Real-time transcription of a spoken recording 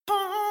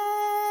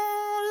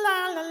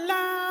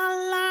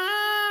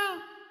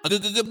What's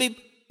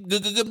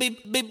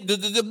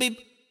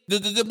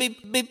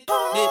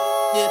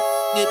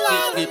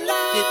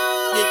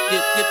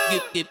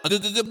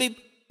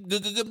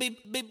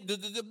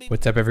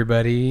up,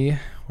 everybody?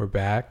 We're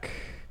back.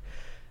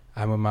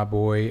 I'm with my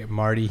boy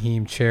Marty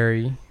Heem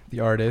Cherry, the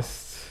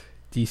artist,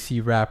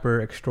 DC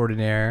rapper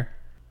extraordinaire,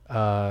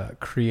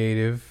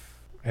 creative,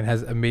 and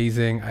has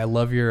amazing. I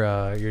love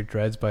your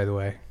dreads, by the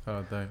way.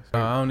 Oh, thanks.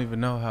 I don't even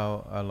know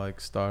how I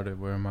started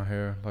wearing my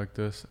hair like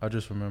this. I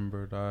just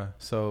remembered. I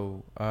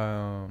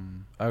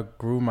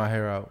grew my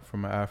hair out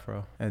from an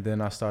afro, and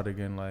then I started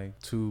getting like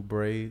 2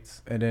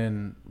 braids. And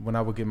then when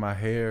I would get my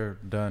hair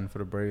done for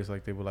the braids,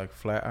 like they would like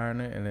flat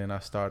iron it, and then I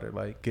started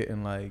like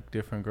getting like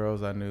different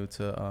girls I knew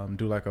to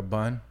do like a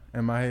bun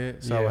in my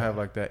head. So I would have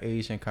like that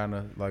Asian kind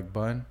of like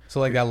bun.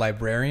 So like that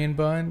librarian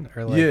bun,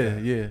 or like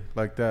yeah,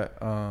 like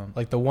that.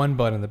 like the one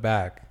bun in the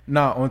back.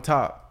 Nah, on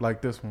top,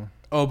 like this one.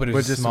 Oh, but it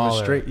was just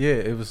smaller. Straight. Yeah,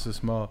 it was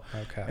just small.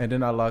 Okay. And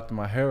then I locked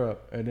my hair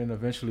up, and then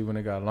eventually when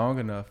it got long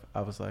enough,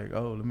 I was like,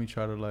 oh, let me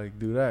try to like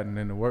do that, and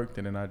then it worked,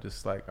 and then I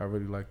just like I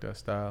really like that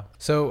style.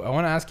 So I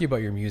want to ask you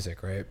about your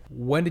music, right?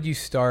 When did you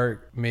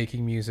start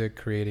making music,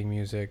 creating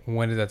music?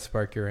 When did that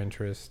spark your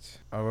interest?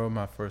 I wrote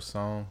my first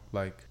song,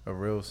 like a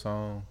real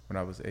song, when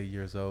I was 8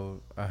 years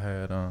old. I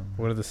had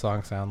What did the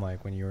song sound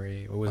like when you were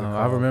 8? What was it called?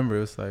 I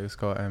remember it's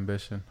called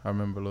Ambition. I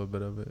remember a little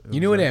bit of it. You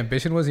knew what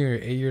Ambition was when you were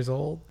 8 years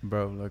old?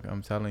 Bro, like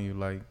I'm telling you,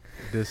 like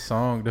this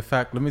song,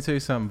 let me tell you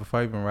something before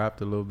I even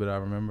rapped a little bit. I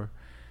remember,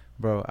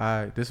 bro,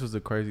 this was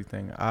the crazy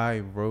thing. I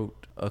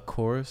wrote a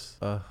chorus,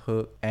 a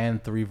hook,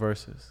 and 3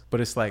 verses,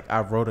 but it's like I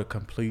wrote a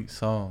complete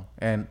song,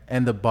 and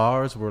the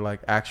bars were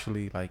like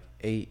actually like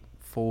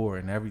 8/4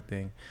 and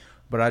everything,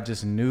 but I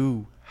just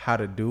knew how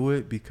to do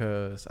it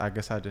because I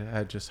guess I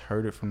had just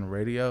heard it from the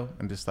radio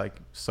and just like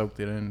soaked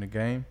it in the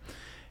game.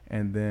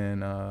 And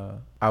then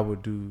I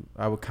would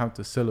count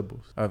the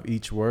syllables of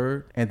each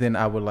word, and then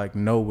I would like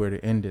know where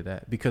to end it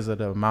at because of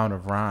the amount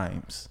of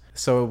rhymes.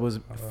 So it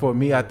was, for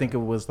me, I think it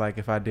was like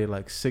if I did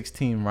like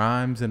 16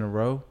 rhymes in a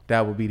row,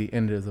 that would be the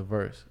end of the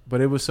verse. But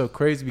it was so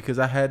crazy because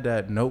I had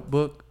that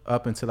notebook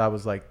up until I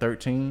was like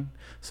 13.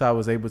 So I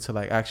was able to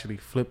like actually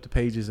flip the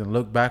pages and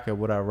look back at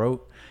what I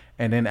wrote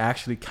and then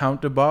actually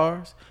count the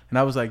bars. And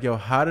I was like, yo,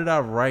 how did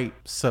I write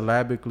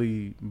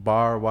syllabically,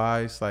 bar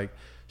wise, like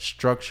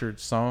structured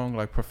song,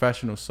 like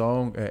professional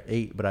song at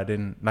 8, but I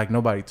didn't, like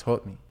nobody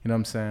taught me, you know what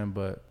I'm saying?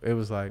 But it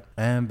was like,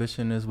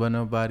 ambition is what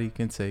nobody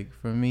can take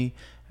from me.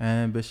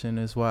 Ambition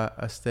is why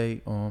I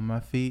stay on my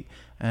feet.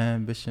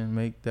 Ambition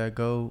make that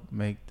gold,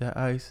 make that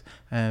ice.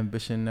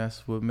 Ambition,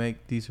 that's what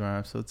make these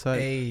rhymes so tight.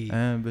 Hey.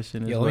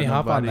 Ambition is Yo, what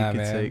nobody can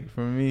take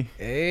from me.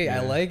 Hey,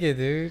 Yeah. I like it,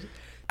 dude.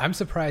 I'm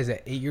surprised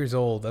at 8 years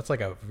old. That's like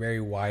a very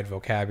wide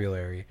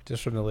vocabulary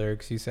just from the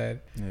lyrics you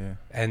said. Yeah.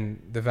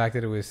 And the fact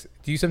that it was,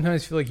 do you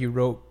sometimes feel like you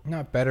wrote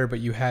not better,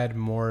 but you had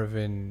more of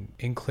an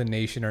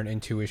inclination or an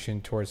intuition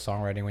towards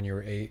songwriting when you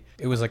were 8?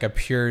 It was like a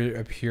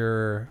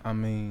pure. I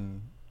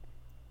mean,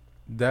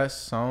 that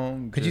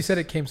song. Because you said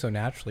it came so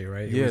naturally,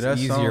 right? It Yeah, was that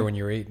easier song, when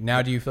you were 8.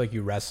 Now, do you feel like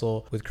you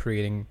wrestle with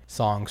creating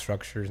song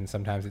structures, and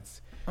sometimes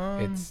it's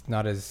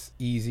not as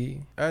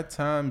easy? At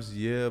times,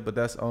 yeah, but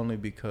that's only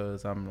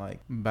because I'm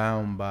like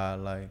bound by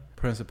like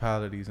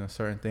principalities and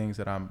certain things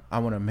that I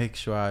want to make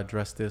sure I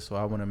address this, or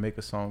I want to make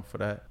a song for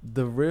that.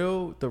 The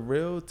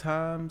real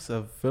times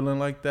of feeling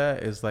like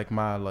that is like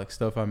my like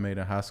stuff I made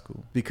in high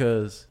school,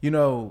 because you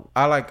know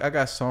I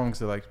got songs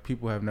that like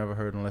people have never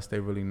heard unless they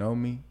really know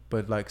me,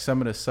 but like some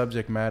of the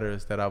subject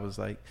matters that I was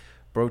like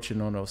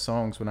broaching on those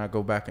songs, when I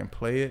go back and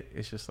play it,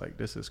 it's just like,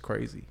 this is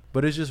crazy.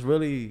 But it's just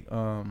really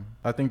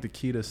I think the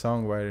key to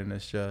songwriting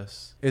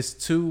is it's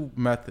 2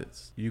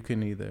 methods. You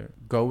can either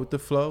go with the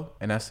flow,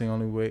 and that's the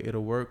only way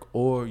it'll work,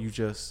 or you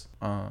just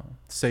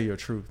say your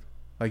truth.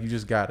 Like, you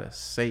just gotta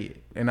say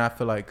it. And I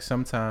feel like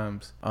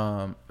sometimes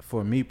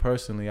for me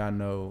personally, I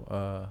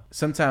know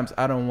sometimes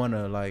I don't want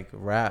to like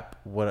rap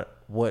what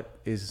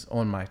is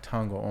on my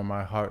tongue or on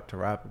my heart to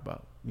rap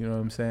about, you know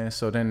what I'm saying?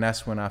 So then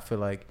that's when I feel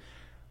like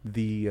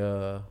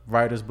the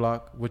writer's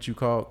block, what you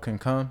call, can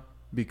come,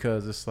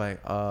 because it's like,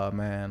 oh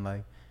man,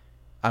 like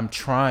I'm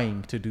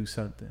trying to do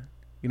something,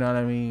 you know what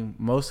I mean?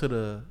 Most of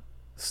the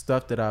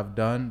stuff that I've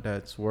done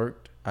that's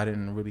worked, I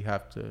didn't really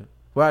have to,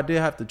 well, I did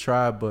have to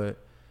try,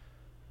 but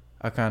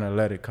I kind of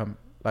let it come.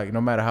 Like,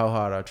 no matter how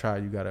hard I try,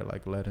 you gotta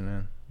like let it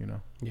in, you know?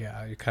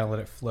 Yeah, you kind of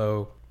let it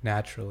flow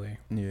naturally.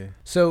 Yeah.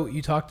 So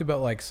you talked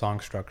about like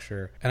song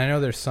structure, and I know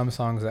there's some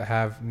songs that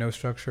have no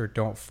structure,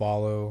 don't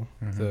follow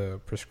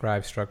the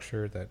prescribed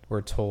structure that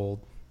we're told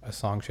a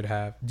song should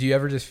have. Do you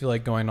ever just feel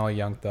like going all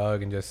Young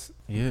Thug and just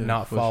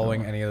not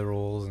following any of the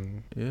rules?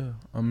 And yeah,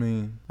 I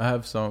mean, I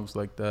have songs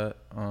like that.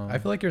 I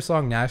feel like your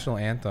song National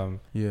Anthem,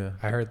 yeah,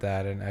 I heard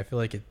that, and I feel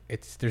like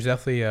it's there's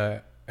definitely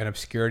an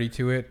obscurity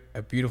to it,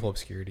 a beautiful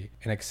obscurity,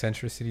 an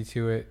eccentricity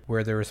to it,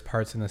 where there was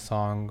parts in the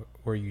song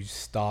where you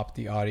stopped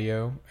the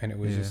audio and it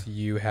was just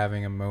you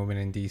having a moment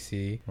in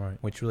DC, right,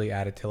 which really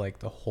added to like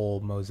the whole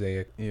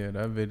mosaic. Yeah,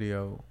 that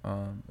video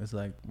is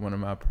like one of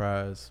my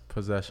prized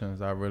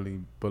possessions. I really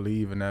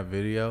believe in that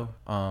video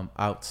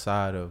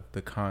outside of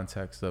the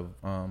context of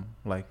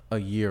like a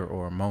year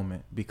or a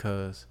moment,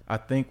 because I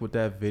think what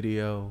that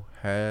video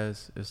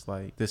has is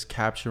like this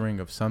capturing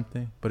of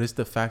something, but it's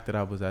the fact that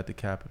I was at the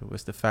Capitol.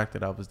 It's the fact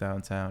that I was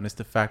downtown. It's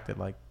the fact that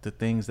like the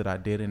things that I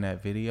did in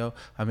that video,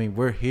 I mean,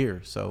 we're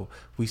here, so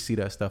we see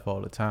that stuff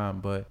all the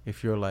time. But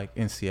if you're like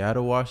in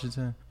Seattle,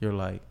 Washington, you're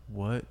like,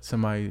 what?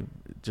 Somebody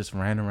just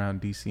ran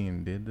around DC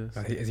and did this?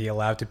 Is he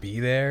allowed to be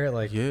there?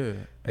 Like, yeah,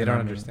 they don't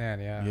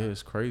understand. Yeah,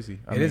 it's crazy.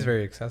 It is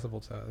very accessible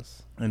to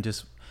us. And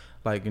just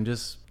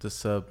the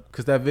sub,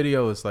 because that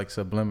video is like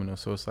subliminal,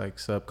 so it's like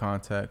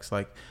subcontext.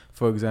 Like,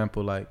 for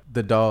example, like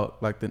the dog,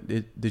 like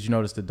did you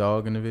notice the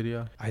dog in the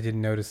video? I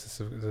didn't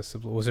notice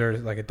was there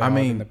like a dog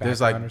in the background?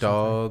 There's like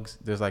dogs,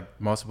 there's like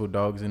multiple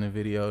dogs in the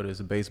video. There's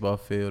a baseball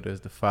field,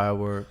 there's the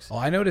fireworks. Oh,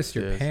 I noticed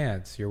your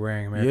pants. You're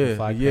wearing American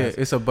flag pants.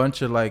 Yeah, it's a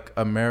bunch of like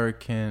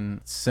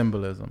American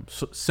symbolism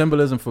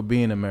for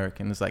being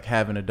American. It's like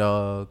having a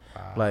dog.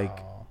 Wow. Like,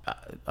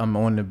 I'm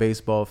on the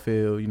baseball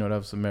field. You know, that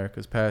was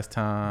America's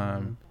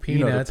pastime.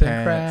 Peanuts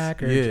and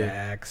Cracker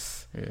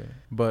Jacks. Yeah.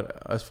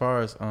 But as far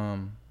as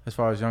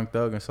Young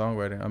Thug and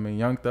songwriting, I mean,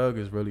 Young Thug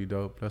is really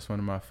dope. That's one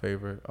of my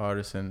favorite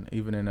artists. And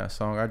even in that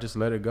song, I just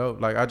let it go.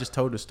 Like, I just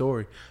told the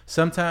story.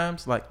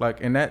 Sometimes,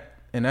 like in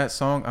that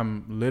song,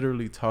 I'm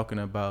literally talking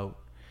about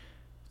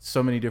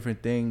so many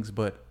different things.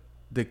 But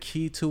the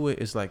key to it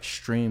is like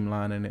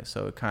streamlining it,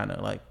 so it kind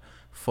of like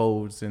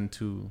folds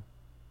into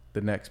the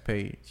next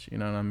page, you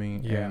know what I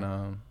mean? Yeah.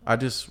 And I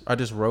just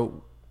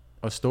wrote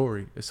a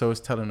story, so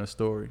it's telling a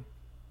story,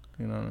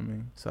 you know what I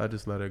mean? So I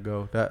just let it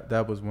go.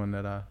 That was one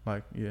that I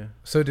like. Yeah.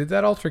 So did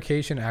that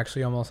altercation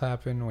actually almost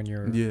happen when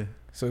you're? Yeah.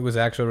 So it was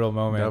actually a real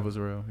moment. That was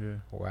real. Yeah.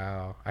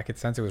 Wow, I could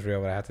sense it was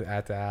real, but I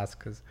had to ask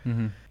because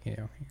you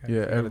know.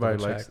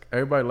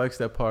 Everybody likes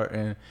that part,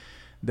 and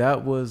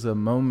that was a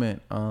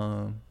moment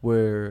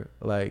where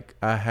like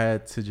I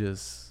had to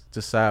just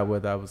decide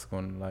whether I was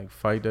going to like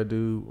fight that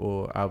dude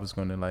or I was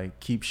going to like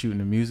keep shooting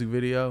the music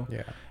video.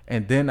 Yeah.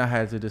 And then I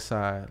had to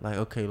decide like,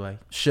 okay, like,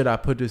 should I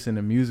put this in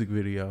a music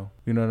video?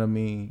 You know what I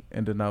mean?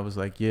 And then I was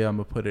like, yeah, I'm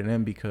gonna put it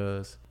in,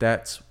 because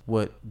that's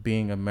what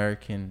being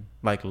American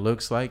like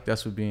looks like.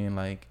 That's what being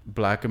like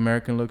Black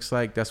American looks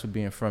like. That's what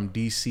being from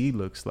DC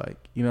looks like.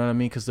 You know what I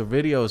mean? Because the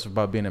video is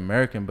about being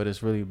American, but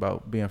it's really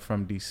about being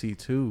from DC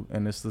too.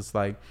 And it's just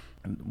like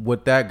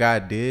what that guy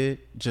did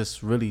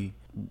just really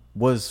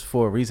was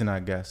for a reason, I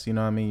guess. You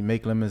know what I mean?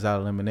 Make lemons out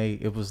of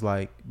lemonade. It was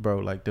like, bro,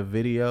 like the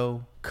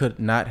video could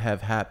not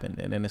have happened,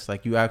 and then it's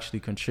like you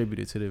actually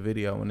contributed to the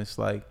video, and it's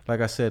like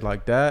I said,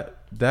 like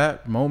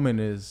that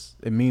moment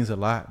it means a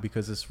lot,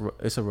 because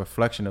it's a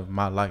reflection of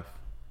my life.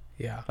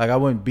 Yeah. Like I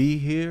wouldn't be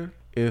here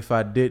if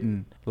I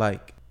didn't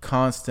like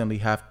constantly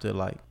have to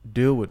like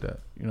deal with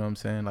that. You know what I'm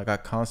saying? Like I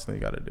constantly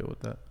got to deal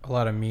with that. A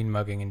lot of mean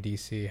mugging in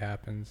DC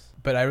happens,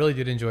 but I really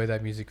did enjoy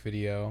that music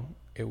video.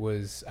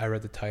 I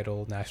read the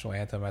title, National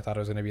Anthem. I thought it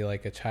was going to be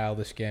like a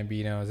Childish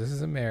Gambino, This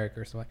Is America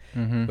or something.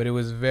 Mm-hmm. But it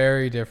was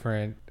very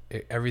different.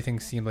 Everything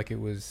seemed like it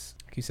was,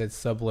 like you said,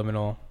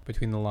 subliminal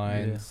between the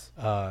lines.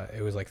 Yeah.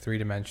 It was like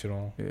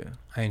three-dimensional. Yeah.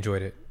 I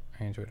enjoyed it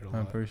a lot. I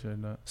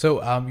appreciate that.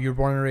 So you were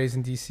born and raised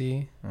in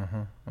D.C.?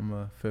 Uh-huh. I'm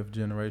a 5th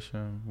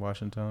generation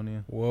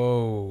Washingtonian.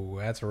 Whoa,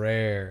 that's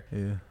rare.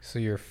 Yeah. So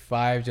you're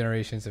 5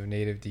 generations of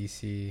native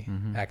D.C.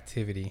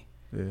 activity.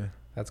 Yeah.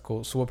 That's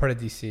cool. So what part of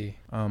DC?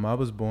 I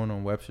was born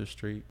on Webster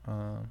Street.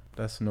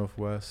 That's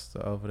northwest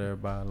over there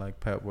by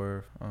like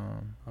Petworth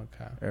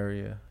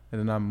area. And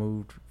then I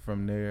moved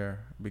from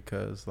there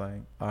because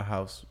like our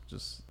house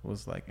just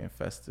was like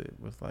infested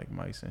with like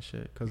mice and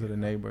shit because of the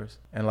neighbors.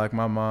 And like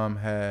my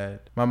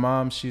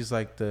mom, she's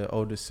like the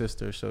oldest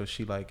sister, so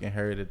she like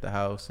inherited the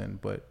house.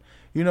 But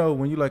you know,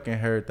 when you like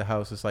inherit the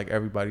house, it's like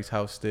everybody's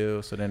house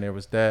still. So then there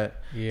was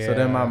that. Yeah. So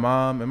then my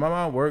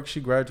mom worked.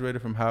 She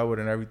graduated from Howard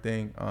and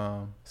everything.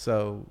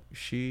 So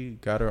she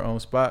got her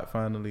own spot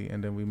finally,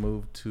 and then we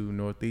moved to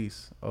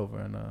Northeast over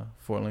in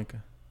Fort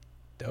Lincoln.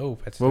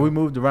 Dope. That's dope. We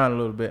moved around a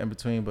little bit in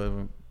between, but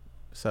we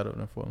settled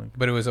in Fort Lincoln.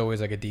 But it was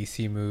always like a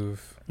DC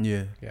move.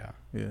 Yeah. Yeah.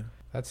 Yeah.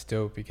 That's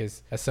dope,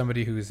 because as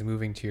somebody who's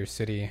moving to your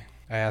city,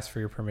 I asked for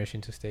your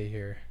permission to stay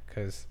here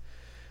because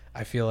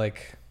I feel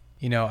like,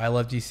 you know, I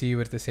love DC,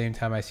 but at the same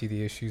time, I see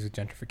the issues with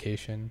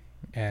gentrification.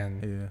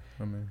 And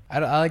yeah, I mean, I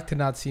like to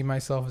not see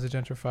myself as a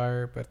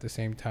gentrifier, but at the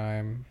same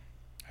time,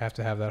 I have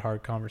to have that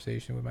hard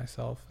conversation with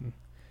myself. And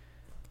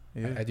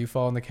I do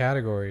fall in the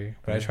category,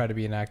 but I try to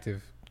be an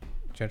active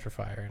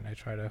gentrifier, and I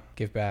try to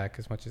give back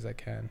as much as I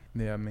can.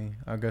 Yeah, I mean,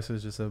 I guess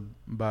it's just a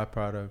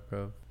byproduct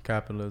of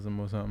capitalism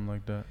or something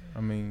like that. I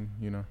mean,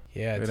 you know,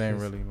 yeah, it ain't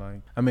really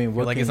like, I mean,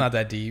 what it's not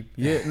that deep.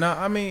 Yeah, no,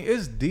 I mean,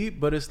 it's deep,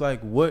 but it's like,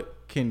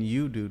 what can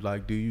you do?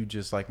 Like, do you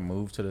just like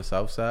move to the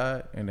south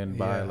side and then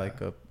buy like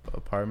a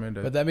apartment?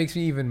 But that makes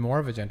me even more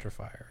of a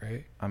gentrifier,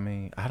 right? I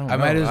mean, I don't know.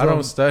 I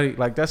don't study.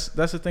 Like, that's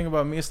the thing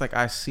about me. It's like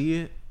I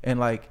see it, and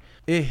like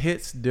it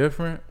hits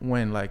different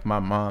when like my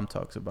mom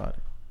talks about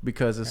it,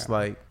 because it's Yeah.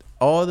 like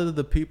all of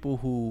the people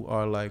who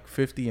are like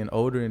 50 and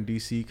older in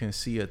DC can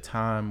see a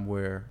time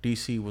where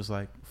DC was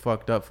like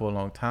fucked up for a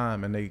long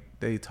time, and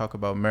they talk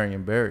about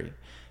Marion Barry,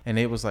 and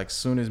it was like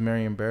soon as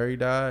Marion Barry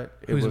died,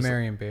 Who's was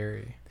Marion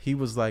Barry? he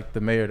was like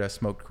the mayor that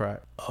smoked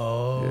crack.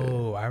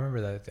 Oh, I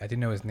remember that. I didn't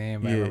know his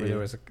name, but I Yeah, remember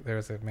yeah. there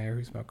was a mayor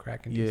who smoked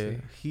crack in Yeah,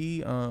 DC.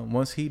 he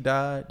once he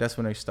died, that's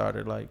when they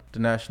started like the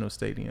National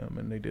Stadium,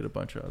 and they did a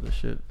bunch of other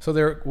shit. So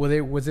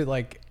was it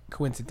like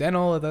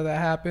coincidental that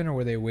happened, or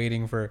were they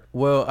waiting for?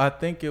 Well, I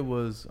think it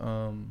was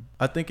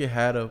I think it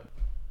had a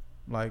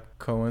like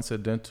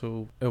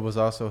coincidental. It was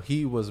also,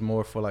 he was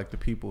more for like the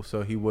people,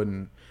 so he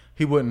wouldn't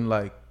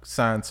like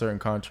sign certain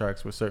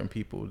contracts with certain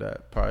people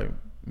that probably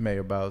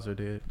Mayor Bowser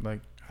did. Like,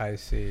 I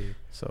see.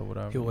 so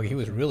whatever. He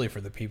was really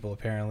for the people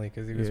apparently,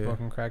 because he was Yeah.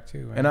 smoking crack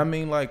too. Right? And I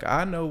mean, like,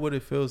 I know what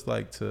it feels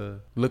like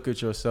to look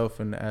at yourself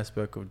in the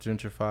aspect of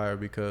gentrifier,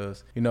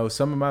 because, you know,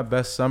 some of my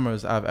best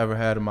summers I've ever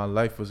had in my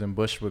life was in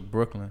Bushwick,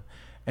 Brooklyn.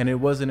 And it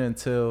wasn't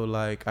until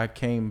like I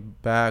came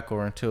back,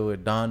 or until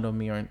it dawned on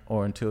me,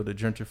 or until the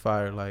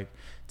gentrifier like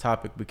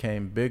topic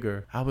became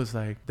bigger, I was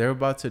like, they're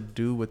about to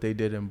do what they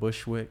did in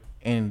Bushwick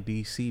in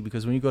DC.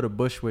 Because when you go to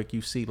Bushwick,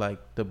 you see like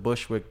the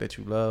Bushwick that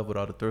you love with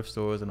all the thrift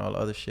stores and all the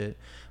other shit,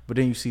 but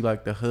then you see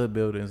like the hood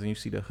buildings, and you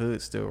see the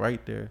hood still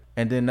right there.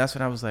 And then that's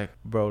when I was like,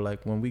 bro,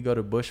 like when we go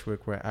to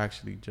Bushwick, we're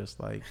actually just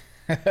like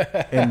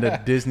in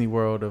the Disney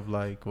world of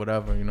like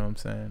whatever, you know what I'm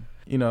saying?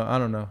 You know, I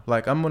don't know.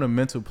 Like, I'm on a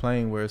mental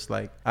plane where it's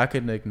like I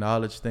can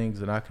acknowledge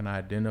things and I can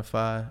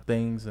identify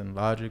things and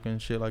logic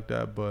and shit like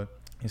that, but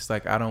it's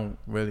like I don't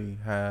really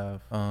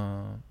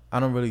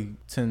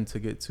tend to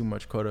get too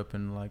much caught up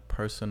in like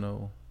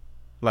personal,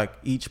 like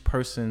each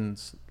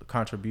person's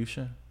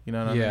contribution. You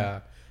know what I mean? Yeah,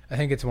 I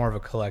think it's more of a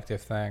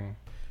collective thing,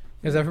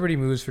 because everybody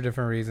moves for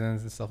different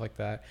reasons and stuff like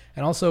that.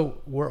 And also,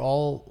 we're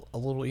all a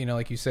little, you know,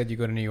 like you said, you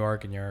go to New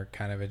York and you're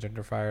kind of a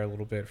gentrifier a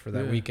little bit for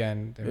that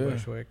weekend in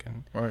Bushwick,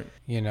 and right.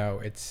 you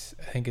know, I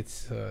think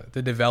it's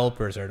the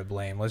developers are to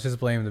blame. Let's just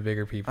blame the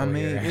bigger people. I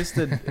mean, here.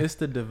 it's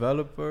the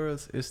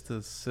developers, it's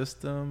the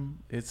system,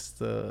 it's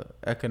the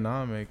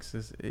economics.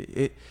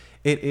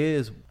 It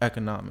is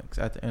economics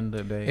at the end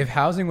of the day. If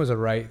housing was a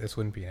right, this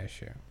wouldn't be an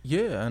issue.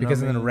 Yeah, and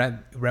Because I mean, then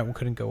rent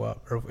couldn't go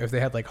up, or if they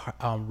had like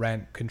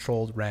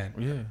controlled rent,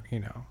 yeah, you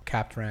know,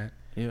 capped rent.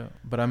 yeah.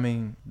 But I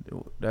mean,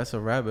 that's a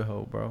rabbit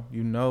hole, bro.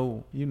 You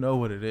know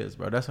what it is,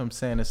 bro. That's what I'm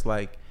saying. It's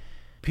like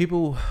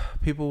people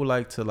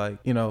like to, like,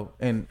 you know,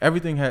 and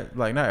everything had,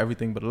 like, not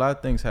everything, but a lot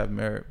of things have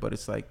merit. But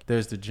it's like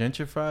there's the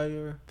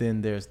gentrifier,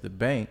 then there's the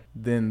bank,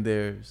 then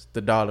there's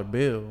the dollar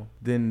bill,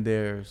 then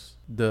there's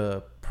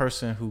the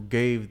person who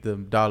gave the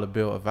dollar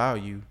bill a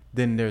value,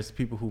 then there's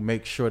people who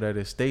make sure that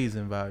it stays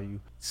in value.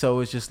 So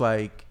it's just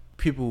like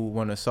people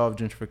want to solve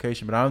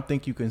gentrification, but I don't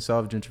think you can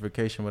solve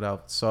gentrification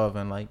without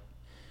solving like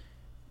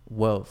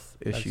wealth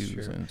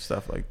issues and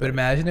stuff like that. But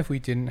imagine if we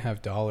didn't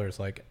have dollars.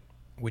 Like,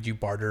 would you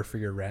barter for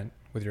your rent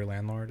with your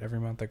landlord every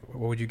month? Like,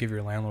 what would you give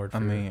your landlord for?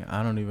 I mean,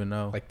 I don't even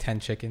know. Like 10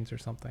 chickens or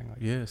something? Like,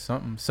 yeah,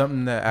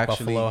 something that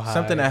actually, Buffalo High.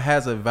 something that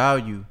has a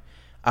value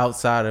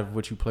outside of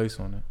what you place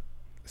on it.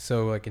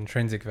 So like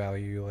intrinsic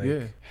value, like,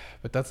 Yeah.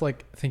 But that's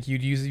like, I think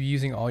you'd be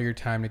using all your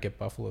time to get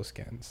buffalo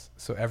skins.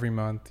 So every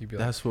month you'd be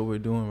like, That's what we're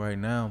doing right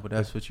now, but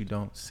that's what you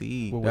don't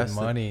see. well, That's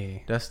with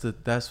money. That's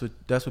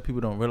what people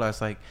don't realize.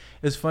 Like,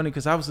 it's funny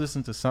because I was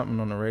listening to something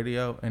on the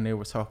radio, and they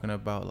were talking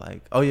about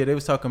like, oh yeah, they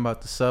was talking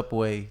about the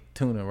Subway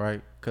tuna,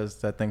 right? Because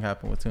that thing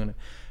happened with tuna.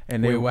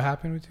 And Wait, what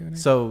happened with tuna?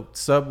 So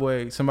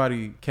Subway,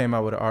 somebody came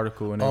out with an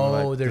article, and they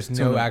were like, there's "This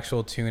no tuna-"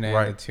 actual tuna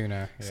Right. in the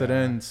tuna. So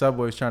then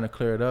Subway's trying to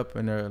clear it up,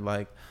 and they're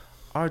like,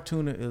 our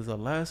tuna is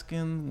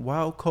Alaskan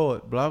wild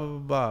caught, blah, blah, blah,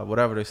 blah,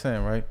 whatever they're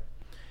saying, right?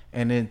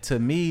 And then to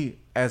me,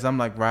 as I'm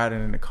like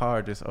riding in the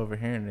car just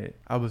overhearing it,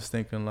 I was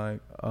thinking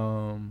like,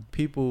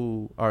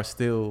 people are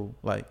still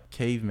like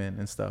cavemen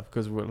and stuff,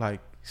 because we're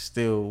like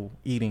still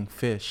eating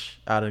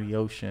fish out of the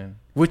ocean,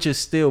 which is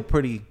still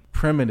pretty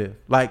primitive.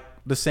 Like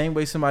the same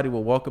way somebody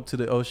will walk up to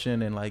the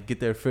ocean and like get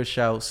their fish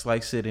out,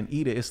 slice it and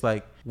eat it. It's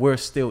like we're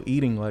still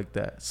eating like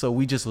that. So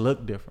we just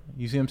look different.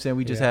 You see what I'm saying?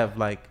 We just have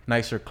like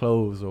nicer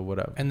clothes or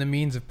whatever. And the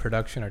means of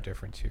production are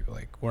different too.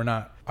 Like, we're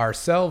not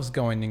ourselves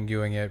going and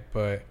doing it,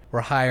 but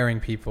we're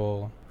hiring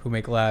people who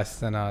make less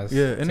than us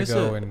to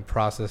go and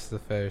process the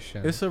fish.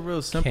 And it's a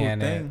real simple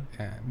thing,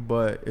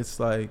 but it's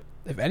like,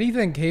 if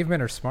anything,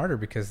 cavemen are smarter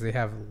because they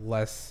have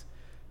less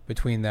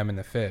between them and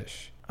the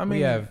fish. I mean,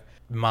 we have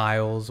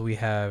miles, we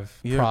have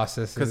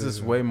processes, because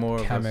it's way more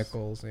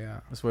chemicals.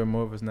 It's way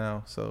more of us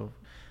now, so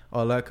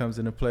all that comes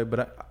into play.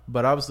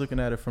 But I was looking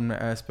at it from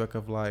the aspect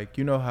of like,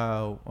 you know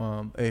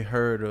how a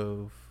herd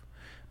of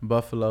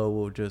buffalo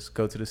will just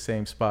go to the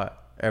same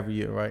spot every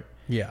year, right?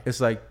 Yeah,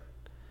 it's like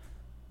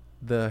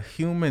the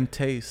human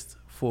taste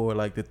for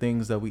like the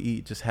things that we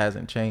eat just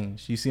hasn't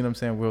changed. You see what I'm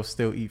saying? We'll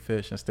still eat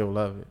fish and still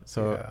love it.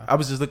 So I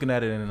was just looking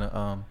at it in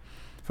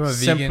from a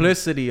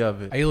simplicity vegan,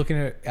 of it. Are you looking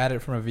at it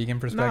from a vegan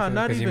perspective? Nah,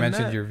 not even you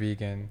mentioned that. You're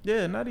vegan.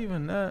 Yeah, not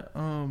even that.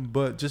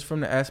 But just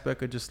from the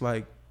aspect of just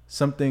like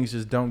some things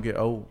just don't get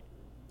old.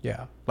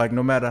 Yeah. Like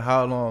no matter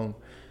how long,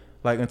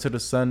 like until the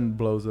sun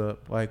blows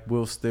up, like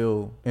we'll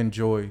still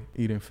enjoy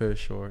eating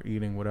fish or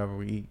eating whatever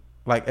we eat.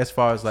 Like as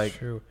far as like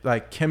True.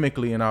 like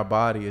chemically in our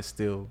body, it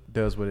still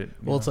does what it.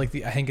 Well, it's like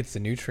I think it's the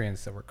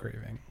nutrients that we're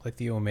craving, like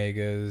the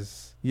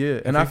omegas.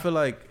 Yeah, and I feel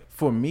like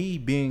for me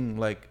being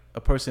like a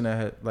person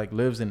that like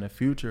lives in the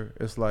future,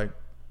 it's like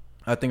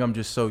I think I'm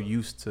just so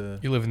used to.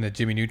 You live in the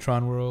Jimmy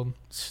Neutron world.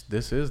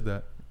 This is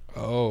that.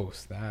 Oh,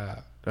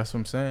 snap! That's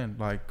what I'm saying.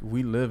 Like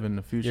we live in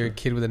the future. You're a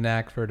kid with a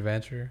knack for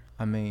adventure.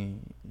 I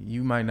mean,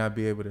 you might not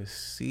be able to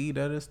see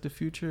that it's the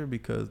future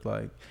because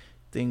like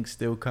things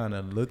still kind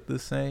of look the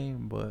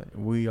same, but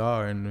we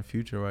are in the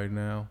future right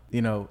now.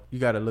 You know, you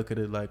got to look at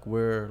it like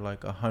we're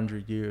like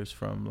 100 years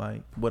from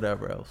like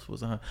whatever else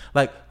was 100.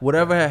 Like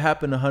whatever had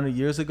happened 100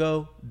 years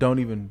ago, don't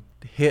even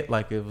hit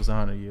like it was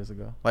 100 years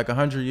ago. Like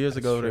 100 years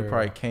That's ago, true. They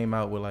probably came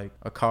out with like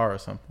a car or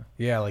something.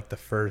 Yeah, like the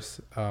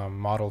first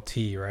Model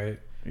T, right?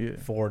 Yeah.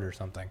 Ford or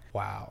something.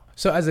 Wow.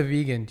 So as a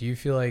vegan, do you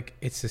feel like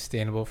it's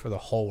sustainable for the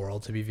whole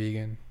world to be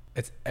vegan?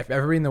 If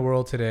everybody in the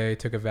world today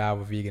took a vow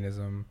of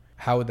veganism,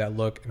 how would that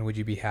look, and would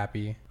you be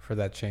happy for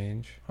that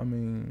change? I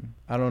mean,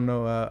 I don't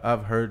know.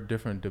 I've heard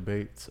different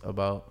debates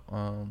about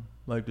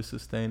like the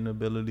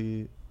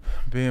sustainability,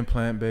 being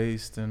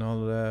plant-based and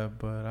all of that,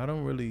 but I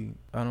don't really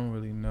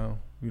know,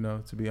 you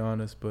know, to be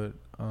honest. But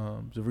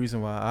the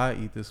reason why I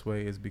eat this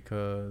way is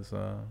because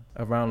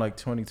around like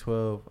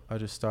 2012, I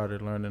just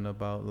started learning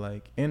about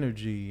like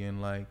energy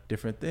and like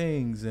different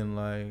things and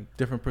like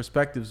different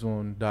perspectives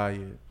on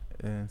diet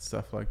and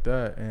stuff like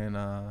that. And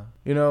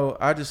you know,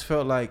 I just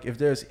felt like if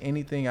there's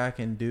anything I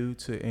can do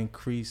to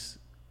increase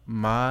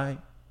my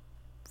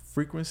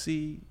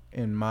frequency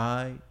and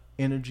my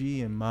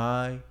energy and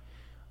my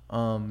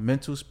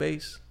mental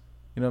space,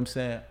 you know what I'm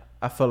saying,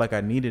 I felt like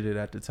I needed it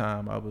at the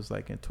time. I was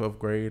like in 12th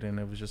grade and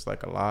it was just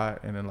like a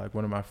lot, and then like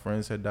one of my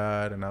friends had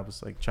died and I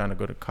was like trying to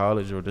go to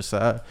college or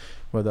decide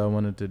whether I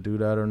wanted to do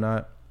that or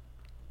not.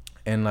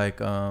 And like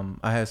I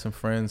had some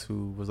friends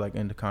who was like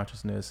into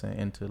consciousness and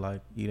into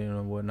like eating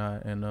and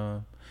whatnot, and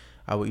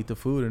I would eat the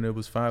food and it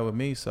was fine with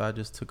me. So I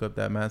just took up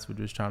that mantle,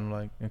 just trying to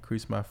like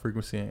increase my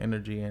frequency and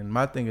energy. And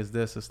my thing is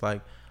this: it's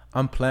like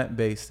I'm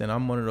plant-based, and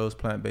I'm one of those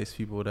plant-based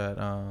people that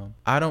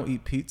I don't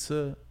eat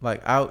pizza.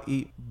 Like I'll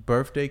eat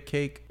birthday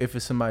cake if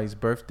it's somebody's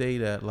birthday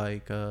that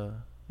like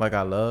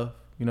I love.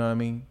 You know what I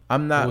mean?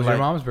 I'm not. It was like, your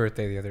mom's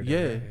birthday the other day.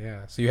 Yeah, right?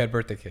 Yeah. So you had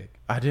birthday cake.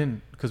 I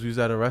didn't, because we was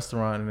at a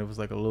restaurant and it was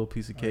like a little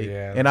piece of cake.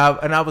 Yeah. And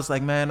I was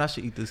like, man, I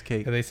should eat this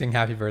cake. Did they sing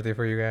happy birthday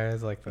for you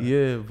guys? Like the,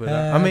 Yeah, but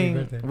I Happy mean,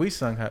 birthday. we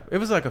sung happy. It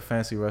was like a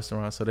fancy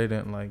restaurant, so they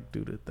didn't like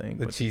do the thing.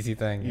 the but cheesy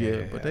thing.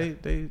 yeah, but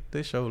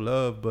they show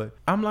love. But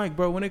I'm like,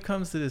 bro, when it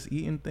comes to this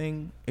eating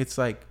thing, it's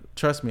like,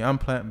 trust me, I'm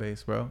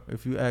plant-based, bro.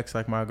 If you ask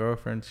like my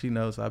girlfriend, she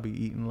knows I'll be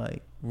eating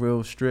like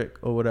real strict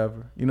or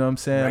whatever. You know what I'm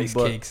saying? rice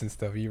But cakes and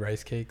stuff. You eat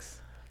rice cakes?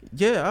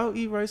 yeah, I'll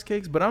eat rice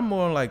cakes, but I'm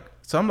more like,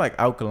 so I'm like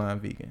alkaline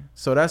vegan.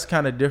 So that's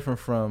kind of different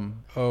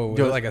from. Oh, is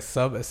it like a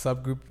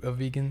subgroup of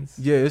vegans?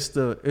 Yeah, it's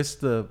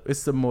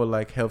the more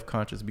like health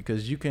conscious,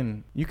 because you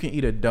can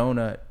eat a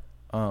donut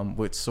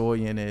with soy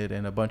in it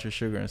and a bunch of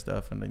sugar and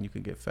stuff, and then you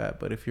can get fat.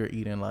 But if you're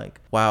eating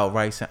like wild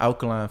rice and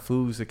alkaline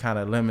foods, it kind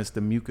of limits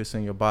the mucus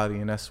in your body,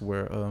 and that's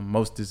where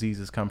most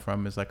diseases come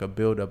from. Is like a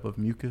buildup of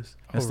mucus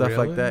and stuff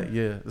like that.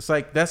 Yeah, it's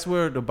like that's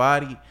where the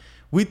body.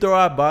 We throw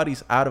our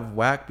bodies out of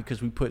whack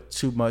because we put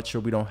too much or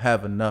we don't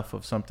have enough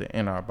of something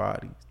in our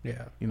body.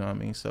 Yeah. You know what I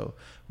mean? So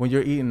when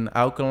you're eating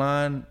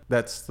alkaline,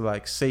 that's the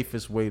like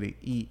safest way to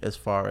eat, as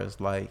far as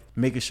like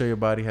making sure your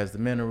body has the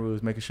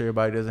minerals, making sure your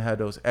body doesn't have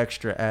those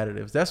extra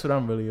additives. That's what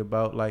I'm really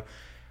about. Like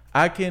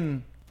I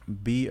can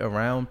be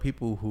around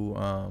people who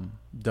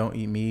don't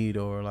eat meat,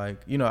 or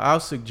like, you know,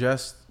 I'll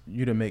suggest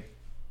you to make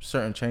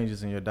certain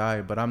changes in your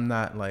diet, but I'm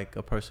not like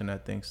a person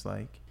that thinks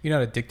like, you're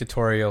not a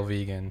dictatorial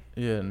vegan.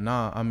 yeah,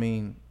 nah. I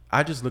mean,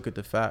 I just look at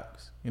the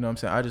facts. You know what I'm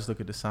saying? I just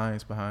look at the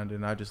science behind it,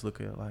 and I just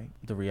look at like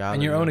the reality.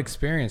 And your own of it.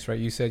 experience, right?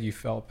 You said you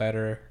felt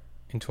better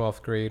in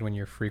 12th grade when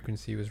your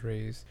frequency was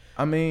raised.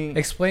 I mean,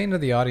 Explain to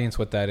the audience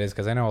what that is,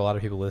 because I know a lot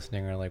of people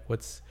listening are like,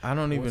 I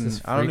don't even.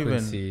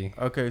 frequency?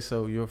 Okay,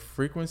 so your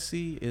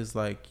frequency is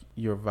like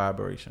your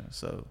vibration.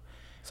 So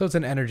it's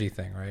an energy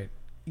thing, right?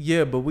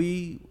 yeah, but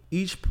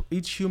each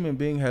human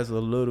being has a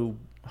little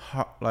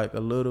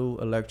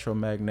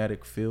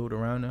electromagnetic field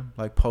around them,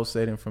 like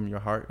pulsating from your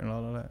heart and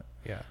all of that.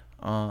 Yeah.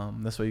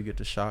 That's why you get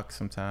the shock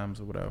sometimes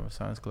or whatever,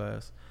 science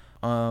class.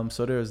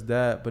 So there's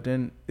that, but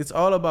then it's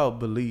all about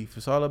belief.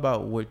 It's all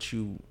about what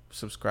you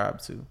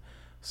subscribe to.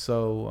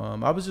 So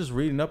I was just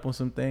reading up on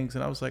some things,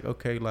 and I was like,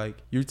 okay, like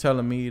you're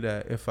telling me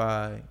that if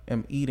I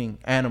am eating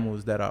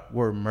animals that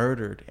were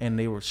murdered and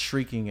they were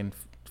shrieking in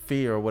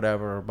fear or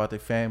whatever about their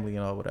family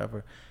and all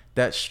whatever,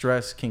 that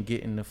stress can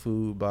get in the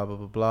food, blah, blah,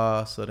 blah,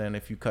 blah. So then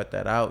if you cut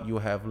that out, you'll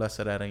have less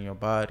of that in your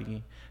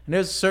body. And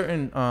there's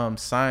certain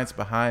science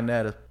behind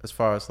that, as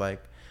far as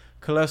like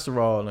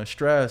cholesterol and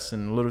stress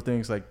and little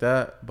things like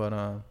that. But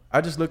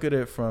I just look at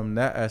it from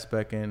that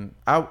aspect, and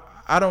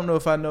I don't know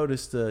if I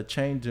noticed a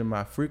change in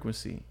my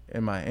frequency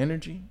and my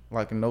energy,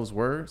 like in those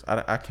words.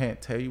 I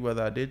can't tell you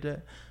whether I did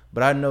that,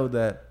 but I know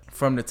that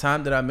from the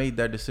time that I made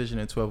that decision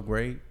in 12th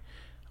grade,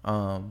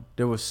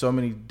 there were so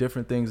many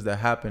different things that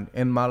happened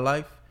in my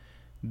life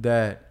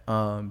that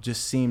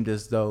just seemed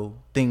as though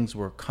things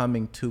were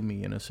coming to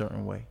me in a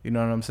certain way. You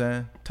know what I'm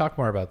saying? Talk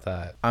more about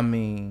that. I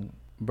mean,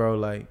 bro,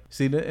 like,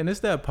 see, and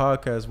it's that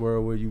podcast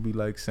world where you be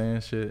like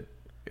saying shit,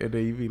 and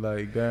then you be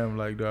like, damn,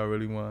 like, do I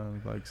really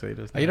want to like say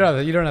this? You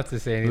don't have to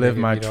say anything. Live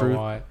my if you truth.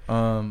 Don't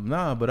want.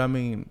 Nah, but I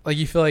mean, like,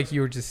 you feel like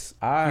you were just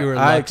I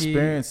lucky.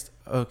 experienced.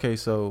 Okay,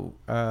 so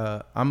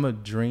I'm a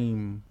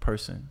dream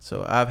person,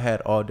 so I've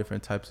had all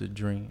different types of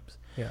dreams.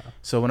 Yeah.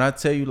 So when I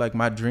tell you, like,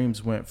 my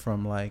dreams went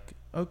from like,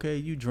 okay,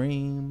 you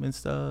dream and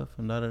stuff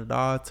and da da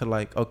da, to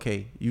like,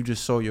 okay, you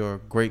just saw your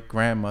great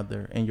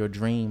grandmother in your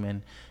dream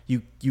and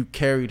you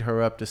carried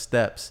her up the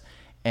steps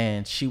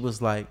and she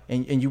was like,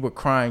 and you were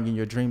crying in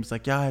your dreams,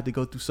 like, yeah, I had to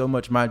go through so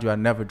much. Mind you, I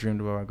never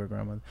dreamed about my great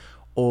grandmother.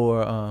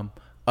 Or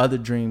other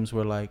dreams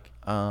were like,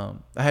 I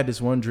had this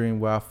one dream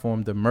where I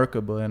formed a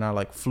Merkaba and I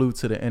like flew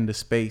to the end of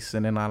space,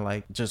 and then I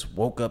like just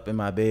woke up in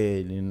my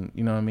bed, and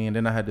you know what I mean. And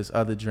then I had this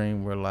other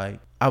dream where like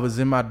I was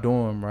in my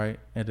dorm, right,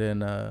 and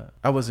then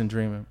I wasn't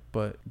dreaming,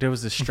 but there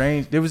was a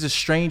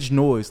strange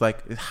noise,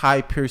 like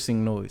high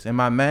piercing noise. And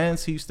my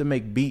man's, he used to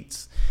make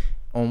beats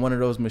on one of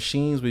those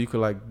machines where you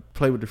could like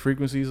play with the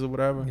frequencies or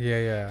whatever.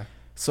 Yeah.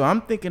 So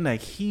I'm thinking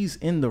like he's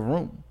in the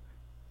room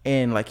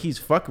and like he's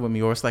fucking with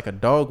me, or it's like a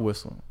dog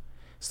whistle.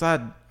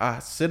 So I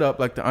sit up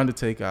like the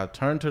Undertaker, I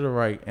turn to the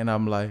right, and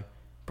I'm like,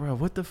 bro,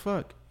 what the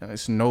fuck? And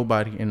it's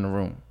nobody in the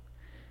room.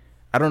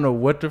 I don't know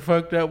what the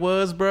fuck that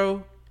was,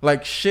 bro.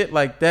 Like shit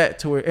like that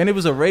to where, and it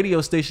was a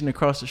radio station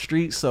across the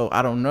street, so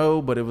I don't know,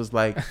 but it was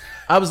like,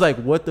 I was like,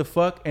 what the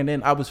fuck? And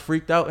then I was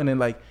freaked out, and then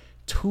like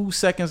 2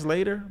 seconds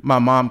later, my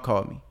mom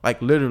called me.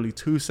 Like literally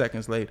 2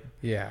 seconds later.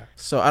 Yeah.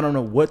 So I don't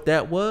know what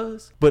that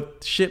was,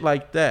 but shit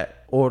like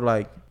that, or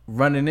like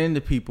running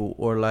into people,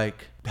 or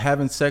like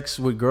having sex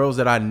with girls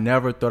that I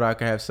never thought I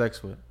could have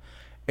sex with.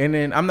 And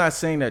then I'm not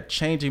saying that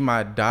changing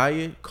my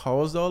diet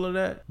caused all of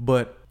that,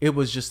 but it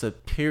was just a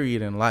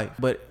period in life.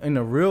 But in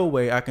a real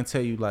way, I can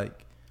tell you,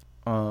 like,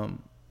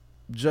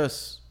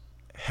 just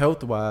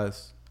health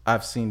wise,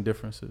 I've seen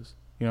differences.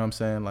 You know what I'm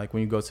saying? Like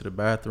when you go to the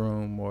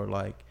bathroom, or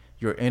like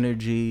your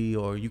energy,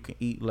 or you can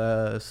eat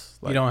less.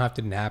 Like, you don't have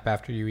to nap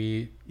after you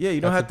eat. Yeah,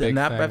 you don't have to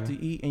nap thing. after you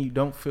eat, and you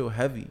don't feel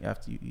heavy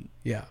after you eat.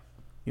 Yeah.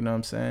 You know what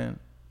I'm saying?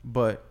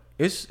 But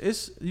it's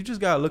you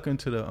just gotta look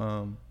into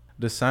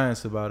the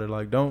science about it.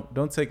 Like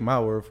don't take my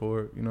word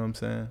for it. You know what I'm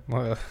saying?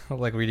 Well,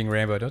 like reading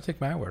Rambo. Don't take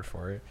my word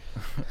for it.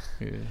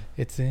 Yeah.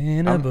 It's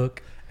in a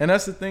book. And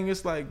that's the thing.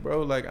 It's like,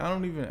 bro, like I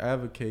don't even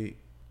advocate.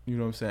 You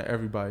know what I'm saying?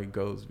 Everybody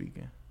goes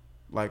vegan.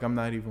 Like I'm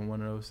not even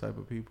one of those type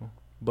of people.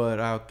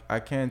 But I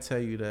can tell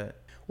you that.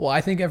 Well,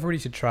 I think everybody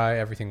should try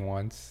everything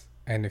once,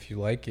 and if you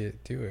like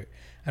it, do it.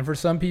 And for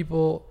some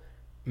people,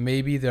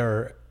 maybe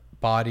their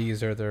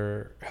bodies or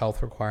their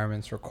health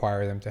requirements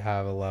require them to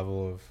have a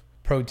level of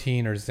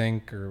protein or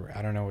zinc, or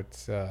I don't know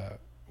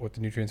what the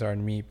nutrients are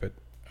in meat, but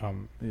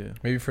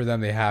maybe for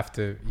them they have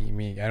to eat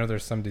meat. I know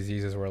there's some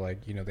diseases where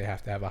like, you know, they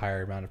have to have a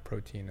higher amount of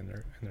protein in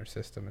their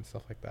system and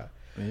stuff like that.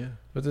 Yeah.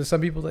 But there's some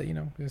people that, you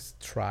know,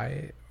 just try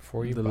it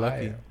before you buy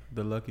it.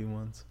 The lucky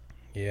ones.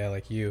 Yeah,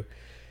 like you.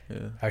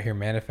 Yeah. Out here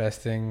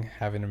manifesting,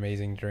 having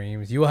amazing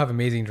dreams. You will have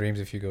amazing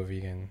dreams if you go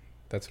vegan.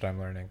 That's what I'm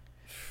learning.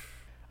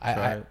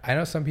 I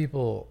know some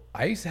people.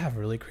 I used to have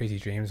really crazy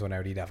dreams when I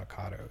would eat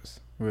avocados.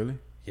 Really?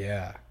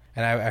 Yeah,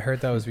 and I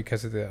heard that was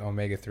because of the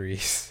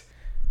omega-3s.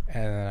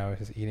 And then I was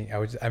just eating. I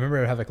remember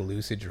I would have like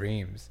lucid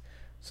dreams.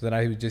 So then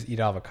I would just eat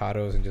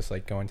avocados and just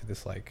like go into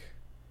this like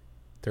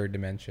third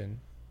dimension.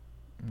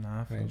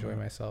 Nah, I enjoy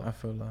myself. I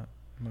feel like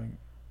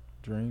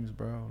dreams,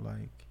 bro.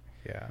 Like,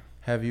 yeah.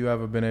 Have you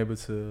ever been able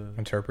to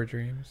interpret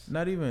dreams?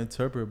 Not even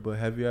interpret, but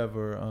have you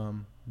ever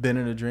been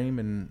in a dream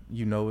and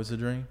you know it's a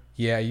dream?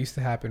 Yeah, it used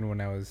to happen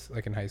when I was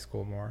like in high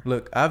school more.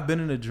 Look, I've been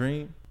in a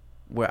dream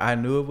where I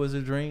knew it was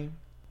a dream.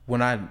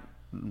 When I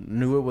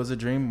knew it was a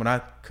dream, when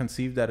I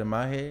conceived that in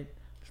my head,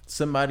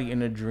 somebody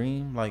in a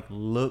dream like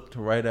looked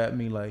right at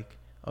me like,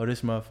 oh,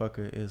 this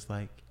motherfucker is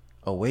like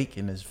awake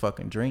in his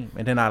fucking dream.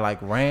 And then I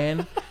like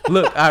ran.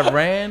 Look, I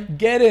ran.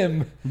 Get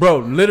him. Bro,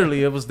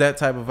 literally it was that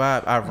type of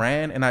vibe. I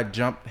ran and I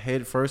jumped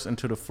head first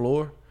into the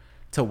floor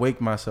to wake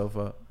myself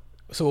up.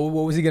 So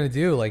what was he gonna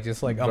do? Like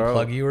just like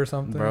unplug you or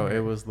something? Bro, it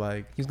was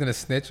like he was gonna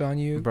snitch on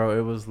you? Bro,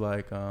 it was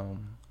like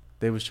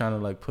they was trying to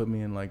like put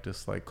me in like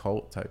this like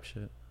cult type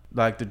shit.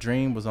 Like the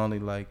dream was only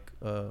like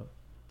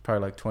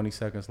probably like 20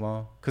 seconds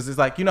long. Cause it's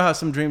like, you know how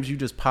some dreams you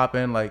just pop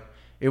in like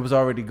it was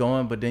already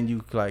going, but then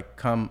you like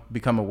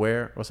become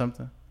aware or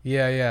something.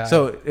 Yeah.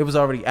 So it was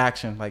already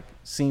action. Like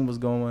scene was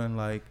going.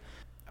 Like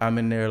I'm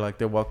in there. Like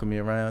they're walking me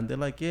around. They're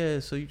like,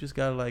 yeah. So you just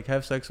gotta like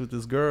have sex with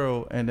this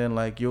girl, and then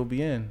like you'll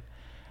be in.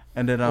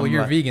 And then well,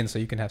 you're like, vegan, so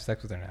you can have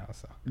sex with her now.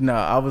 So no,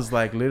 I was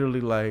like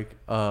literally like,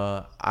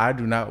 I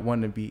do not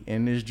want to be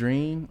in this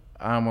dream.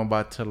 I'm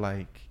about to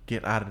like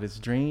get out of this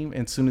dream.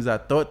 And as soon as I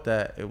thought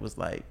that, it was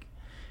like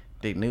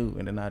they knew,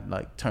 and then I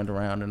like turned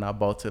around and I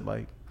bolted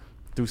like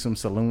through some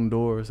saloon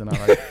doors, and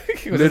I like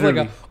was this like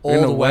an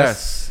old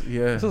west?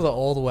 Yeah, this was an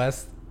old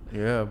west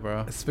Yeah,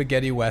 bro. A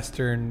spaghetti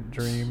western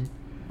dream.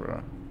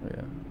 Bro,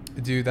 yeah.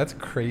 Dude, that's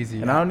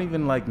crazy. And I don't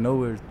even like know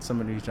where some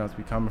of these jumps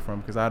be coming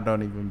from because I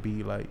don't even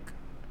be like,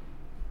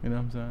 you know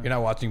what I'm saying? You're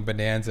not watching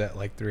Bonanza at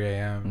like 3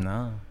 a.m.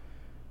 No.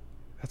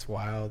 That's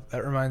wild.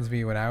 That reminds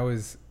me when I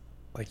was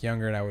like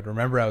younger and I would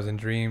remember I was in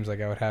dreams,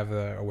 like I would have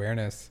the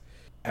awareness.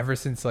 Ever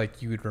since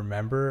like you would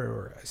remember,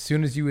 or as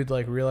soon as you would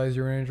like realize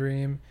you were in a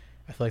dream,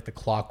 I feel like the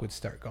clock would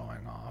start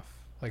going off.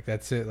 Like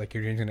that's it. Like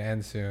your dream's gonna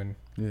end soon.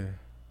 Yeah.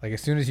 Like as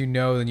soon as you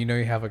know, then you know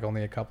you have like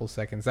only a couple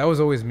seconds. That was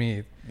always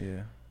me.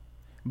 Yeah.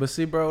 But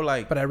see, bro,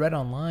 like. But I read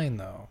online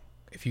though,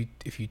 if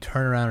you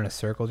turn around in a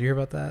circle, do you hear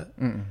about that?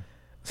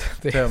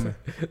 Tell me.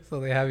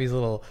 So they have these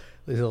little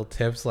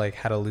tips like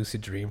how to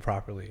lucid dream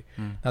properly.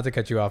 Not to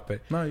cut you off, but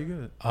no, you're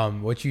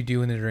good. What you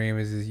do in the dream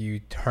is you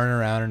turn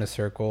around in a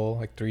circle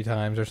like 3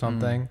 times or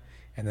something,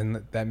 and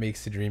then that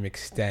makes the dream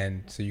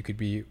extend, so you could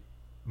be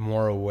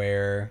more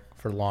aware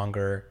for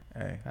longer.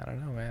 Hey, I don't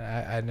know,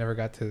 man. I never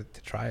got to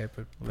try it,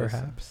 but listen.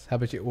 perhaps. How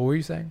about you? What were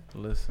you saying?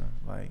 Listen,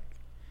 like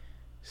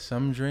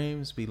some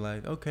dreams be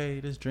like, okay,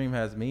 this dream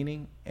has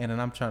meaning, and then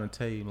I'm trying to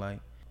tell you, like,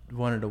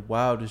 one of the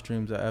wildest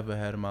dreams I ever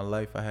had in my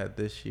life I had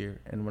this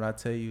year. And when I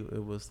tell you,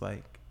 it was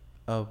like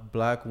a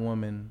black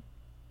woman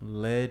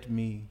led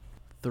me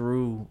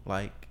through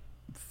like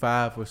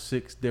 5 or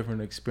 6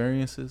 different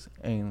experiences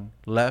and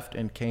left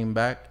and came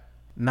back,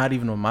 not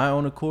even on my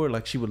own accord.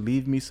 Like she would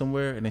leave me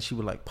somewhere and then she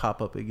would like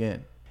pop up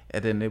again.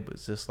 And then it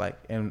was just like,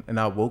 and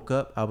I woke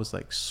up, I was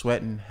like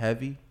sweating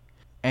heavy,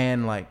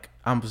 and like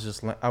I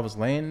was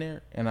laying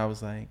there and I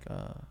was like,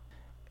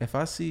 if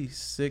I see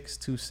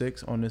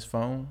 626 on this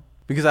phone,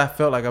 because I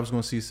felt like I was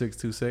going to see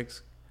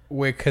 626.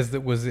 Wait, because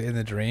was it in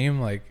the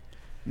dream? Like,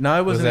 no,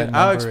 it wasn't. Was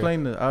I'll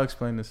explain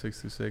the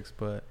 626,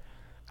 but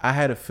I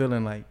had a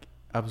feeling like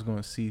I was going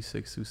to see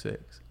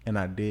 626, and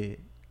I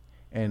did,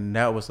 and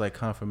that was like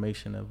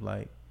confirmation of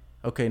like,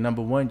 okay,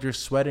 number one, you're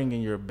sweating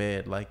in your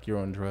bed like you're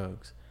on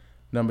drugs.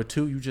 Number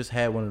 2, you just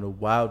had one of the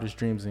wildest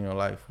dreams in your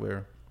life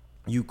where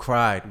you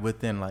cried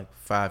within like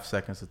 5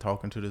 seconds of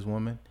talking to this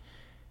woman,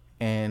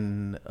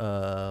 and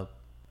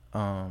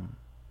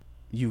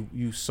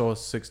you saw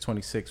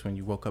 626 when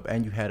you woke up,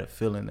 and you had a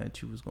feeling that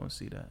you was going to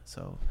see that.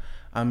 So,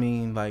 I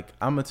mean, like,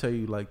 I'm going to tell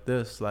you like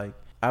this, like,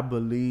 I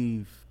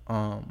believe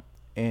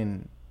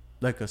in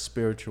like a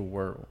spiritual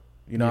world.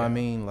 You know what I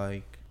mean?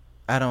 Like,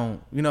 I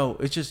don't,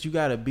 it's just you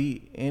got to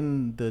be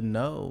in the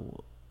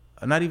know.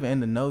 Not even in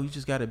the know, you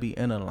just got to be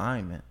in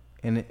alignment.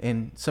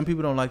 And some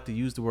people don't like to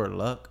use the word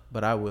luck,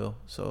 but I will.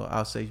 So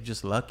I'll say you're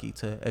just lucky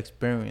to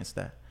experience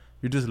that.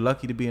 You're just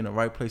lucky to be in the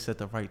right place at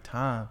the right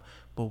time.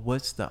 But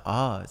what's the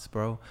odds,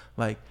 bro?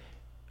 Like,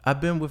 I've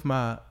been with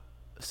my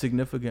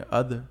significant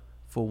other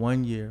for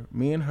 1 year.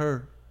 Me and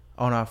her,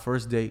 on our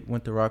first date,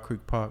 went to Rock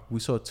Creek Park. We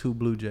saw 2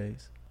 blue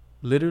jays.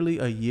 Literally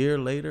a year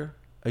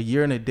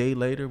and a day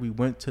later, we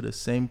went to the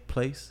same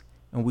place,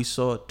 and we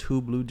saw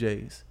 2 blue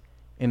jays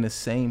in the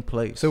same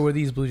place. So were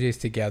these blue jays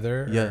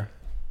together? Yeah.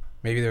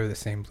 Maybe they were the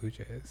same blue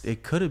jays.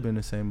 It could have been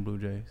the same blue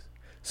jays.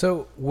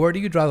 So where do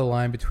you draw the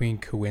line between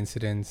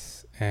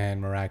coincidence and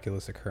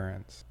miraculous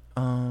occurrence?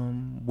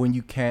 When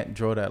you can't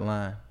draw that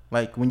line,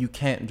 like when you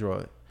can't draw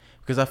it,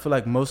 because I feel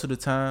like most of the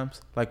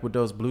times, like with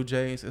those blue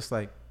jays, it's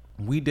like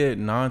we did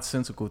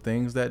nonsensical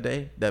things that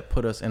day that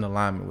put us in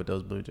alignment with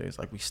those blue jays.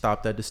 Like we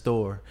stopped at the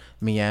store,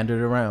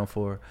 meandered around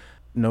for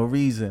no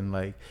reason,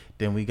 like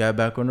then we got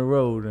back on the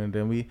road, and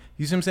then you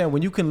see what I'm saying?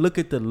 When you can look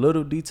at the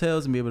little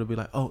details and be able to be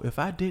like, oh, if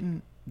I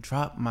didn't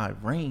drop my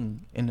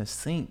ring in the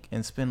sink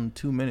and spend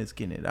 2 minutes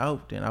getting it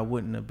out, then I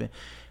wouldn't have been.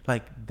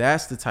 Like,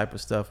 that's the type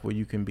of stuff where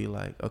you can be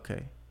like,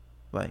 okay,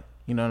 like,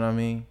 you know what I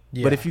mean?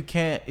 Yeah. But if you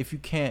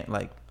can't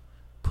like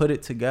put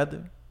it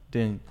together,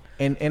 then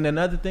and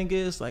another thing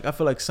is, like, I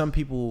feel like some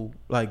people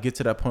like get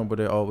to that point where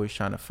they're always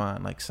trying to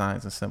find like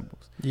signs and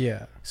symbols.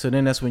 Yeah. So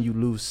then that's when you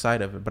lose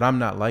sight of it. But I'm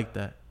not like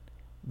that.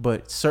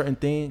 But certain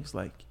things,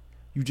 like,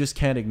 you just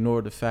can't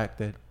ignore the fact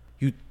that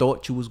you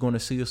thought you was going to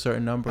see a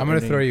certain number. I'm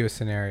going to throw you a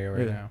scenario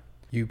right now.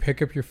 You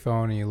pick up your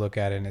phone and you look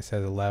at it and it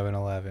says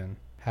 11:11.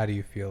 How do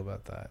you feel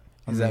about that?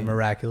 Is that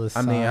miraculous?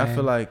 I mean, I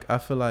feel like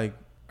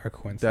or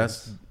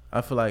coincidence.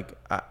 I feel like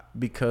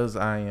because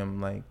I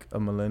am like a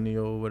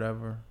millennial or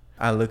whatever,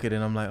 I look at it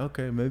and I'm like,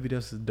 okay, maybe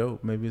this is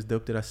dope. Maybe it's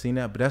dope that I seen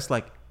that. But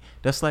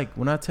that's like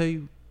when I tell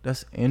you,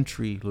 that's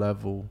entry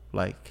level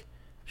like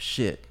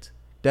shit.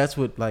 That's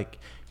what like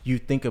you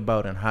think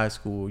about in high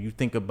school. You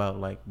think about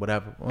like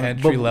whatever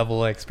entry level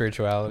like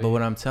spirituality. But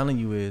what I'm telling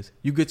you is,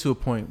 you get to a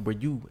point where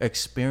you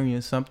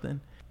experience something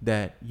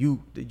that you're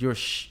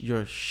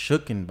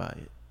shooken by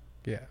it.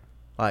 Yeah.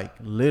 Like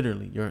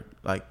literally, you're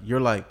like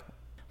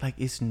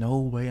it's no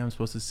way I'm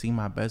supposed to see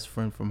my best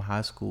friend from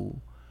high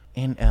school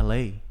in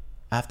LA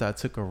after I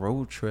took a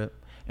road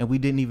trip and we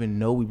didn't even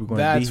know we were going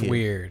to be here. That's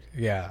weird.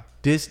 Yeah.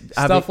 This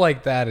stuff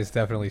like that is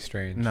definitely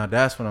strange. No,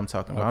 that's what I'm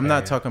talking about. Okay, I'm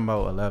not talking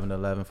about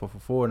 11:11,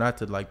 444, not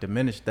to like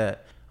diminish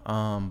that.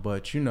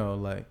 But you know,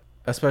 like,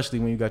 especially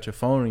when you got your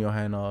phone in your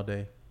hand all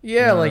day. Yeah,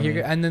 you know, like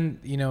you're, and then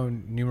you know,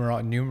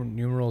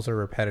 numerals are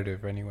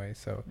repetitive anyway,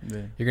 so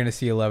you're gonna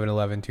see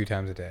 11:11 2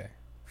 times a day.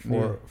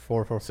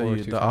 4 So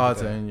the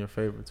odds are in your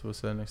favor to a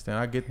certain extent.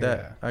 I get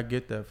that. I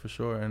get that for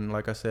sure. And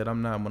like I said,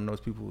 I'm not one of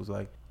those people who's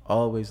like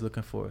always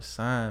looking for a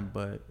sign,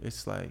 but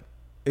it's like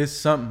it's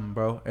something,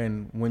 bro.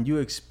 And when you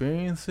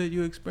experience it,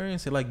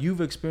 like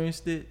you've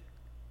experienced it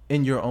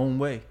in your own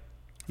way.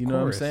 You know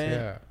what I'm saying?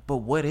 Yeah. But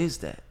what is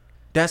that?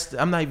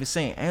 I'm not even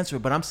saying answer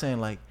it, but I'm saying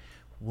like,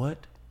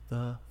 what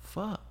the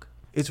fuck?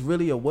 It's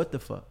really a what the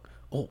fuck.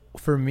 Well,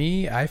 for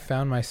me, I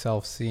found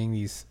myself seeing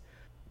these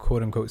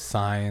quote unquote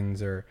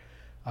signs or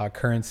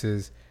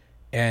occurrences,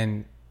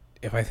 and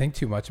if I think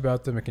too much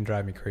about them, it can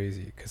drive me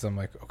crazy because I'm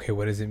like, okay,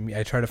 what does it mean?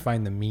 I try to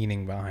find the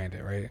meaning behind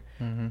it, right?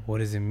 Mm-hmm. What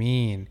does it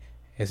mean?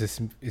 Is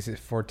it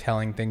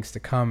foretelling things to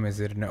come? Is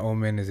it an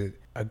omen? Is it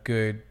a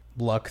good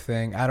luck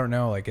thing? I don't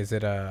know. Like, is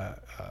it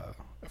a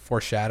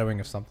foreshadowing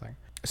of something?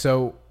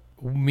 So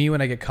me,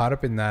 when I get caught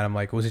up in that, I'm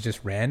like, was it just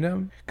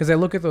random? Because I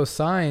look at those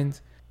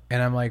signs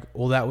and I'm like,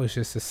 well, that was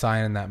just a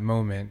sign in that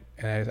moment.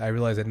 And I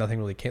realized that nothing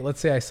really came. Let's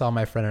say I saw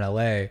my friend in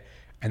LA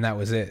and that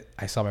was it.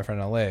 I saw my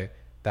friend in LA.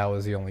 That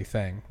was the only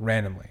thing,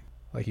 randomly,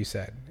 like you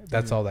said.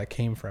 That's all that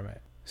came from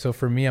it. So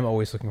for me, I'm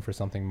always looking for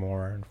something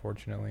more,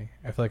 unfortunately.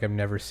 I feel like I'm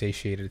never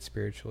satiated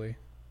spiritually.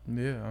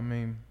 Yeah, I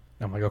mean,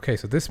 I'm like, okay,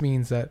 so this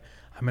means that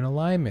I'm in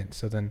alignment.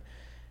 So then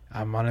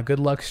I'm on a good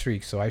luck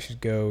streak. So I should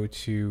go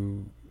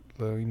to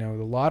the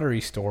lottery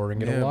store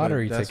and get a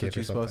lottery ticket or something. That's what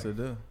you're supposed to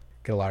do.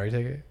 Get a lottery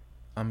ticket?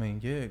 I mean,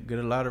 yeah, get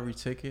a lottery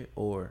ticket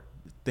or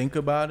think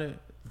about it,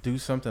 do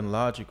something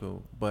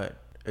logical, but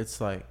it's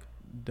like,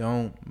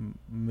 don't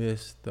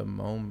miss the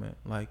moment.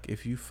 Like,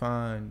 if you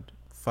find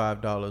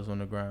 $5 on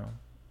the ground,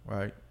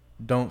 right?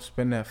 Don't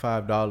spend that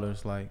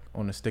 $5 like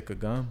on a stick of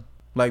gum.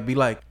 Like, be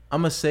like,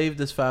 I'm gonna save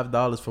this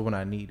 $5 for when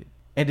I need it.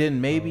 And then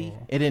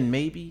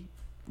maybe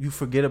you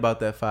forget about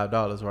that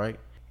 $5, right?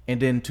 And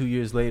then 2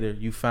 years later,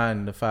 you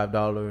find the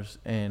 $5,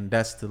 and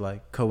that's the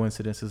like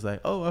coincidence. Is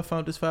like, oh, I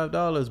found this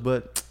 $5,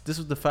 but this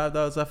was the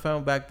 $5 I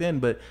found back then.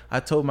 But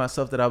I told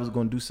myself that I was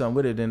going to do something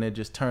with it, and it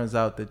just turns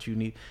out that you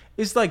need.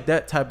 It's like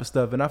that type of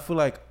stuff, and I feel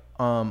like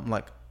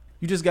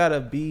you just gotta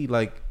be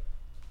like,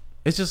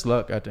 it's just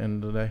luck at the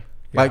end of the day.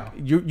 Yeah. Like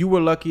you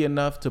were lucky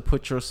enough to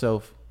put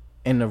yourself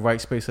in the right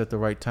space at the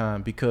right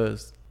time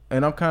because.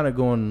 And I'm kind of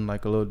going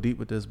like a little deep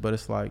with this, but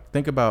it's like,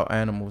 think about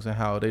animals and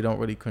how they don't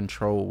really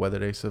control whether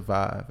they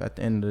survive. At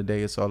the end of the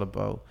day, it's all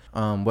about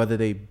whether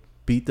they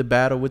beat the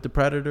battle with the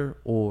predator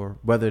or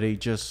whether they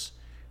just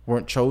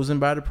weren't chosen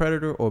by the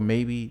predator or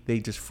maybe they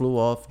just flew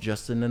off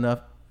just in enough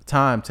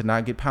time to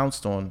not get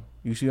pounced on.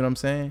 You see what I'm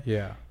saying?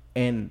 Yeah.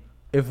 And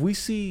if we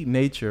see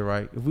nature,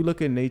 right, if we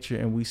look at nature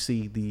and we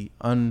see the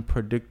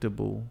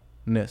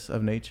unpredictableness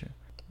of nature,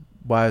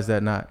 why is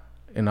that not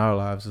in our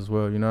lives as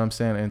well? You know what I'm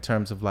saying? In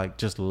terms of like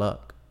just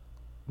luckily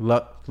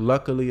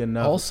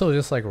enough. Also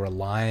just like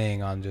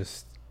relying on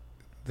just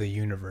the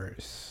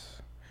universe.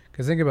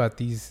 Because think about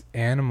these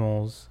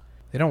animals,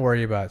 they don't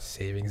worry about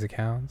savings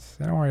accounts.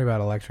 They don't worry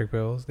about electric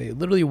bills. They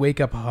literally wake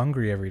up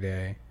hungry every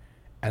day.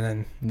 And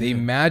then they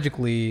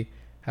magically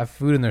have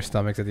food in their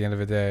stomachs at the end of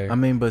the day. I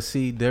mean, but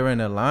see, they're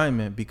in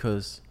alignment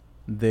because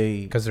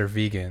they're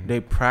vegan. They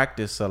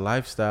practice a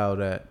lifestyle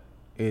that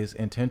is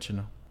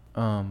intentional.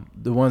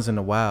 The ones in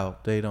the wild,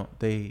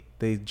 they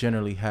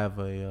generally have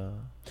a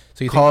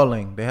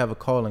calling. They have a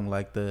calling,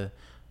 like the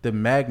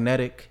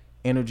magnetic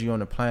energy on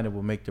the planet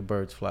will make the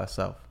birds fly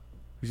south.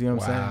 You see what I'm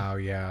saying? Wow,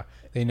 yeah.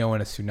 They know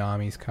when a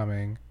tsunami's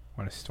coming,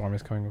 when a storm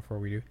is coming before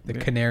we do. The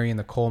canary in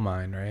the coal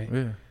mine, right?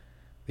 Yeah.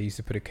 They used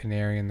to put a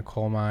canary in the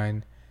coal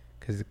mine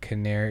because the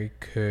canary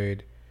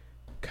could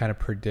kind of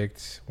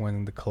predict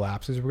when the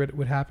collapses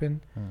would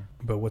happen.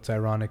 But what's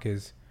ironic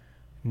is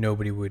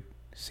nobody would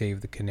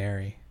save the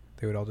canary.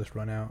 They would all just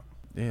run out.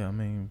 Yeah, I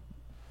mean,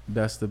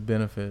 that's the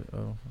benefit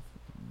of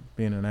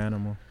being an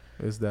animal,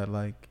 is that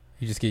like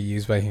you just get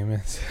used by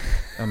humans.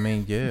 I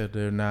mean, yeah,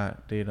 they'll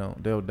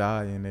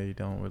die and they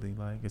don't really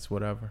like, it's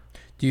whatever.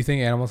 Do you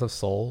think animals have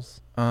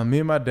souls? Me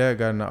and my dad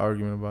got in an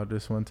argument about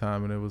this one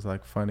time, and it was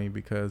like funny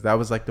because that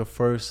was like the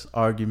first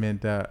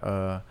argument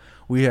that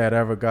we had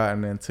ever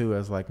gotten into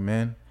as like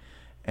men.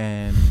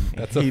 And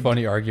that's a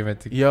funny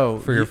argument for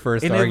your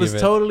first and argument. It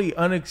was totally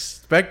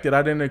unexpected.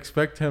 I didn't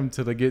expect him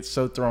to get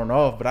so thrown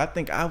off, but I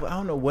think I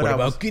don't know what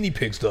about guinea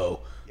pigs though.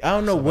 I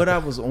don't know what I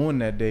was on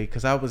that day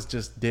because I was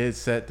just dead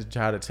set to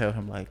try to tell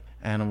him like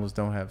animals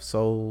don't have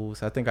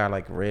souls. I think I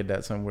like read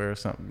that somewhere or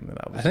something.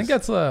 And I think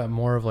that's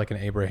more of like an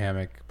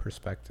Abrahamic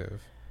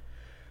perspective,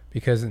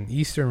 because in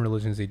Eastern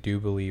religions they do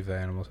believe that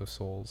animals have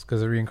souls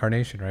because of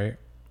reincarnation, right?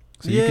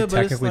 So you could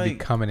technically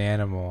become an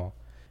animal.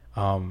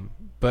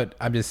 But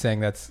I'm just saying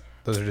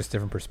those are just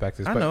different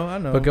perspectives. I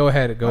know. But go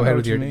ahead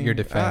with your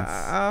defense.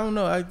 I don't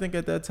know. I think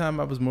at that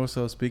time I was more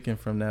so speaking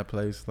from that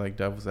place, like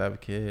devil's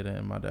advocate,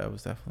 and my dad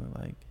was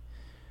definitely like,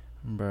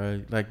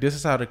 bro, like this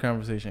is how the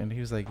conversation. And he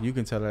was like, you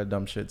can tell that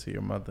dumb shit to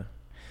your mother.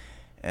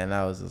 And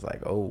I was just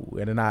like, oh.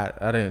 And then I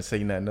didn't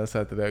say nothing else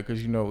after that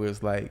because, you know,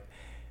 it's like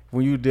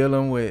when you're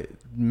dealing with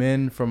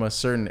men from a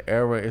certain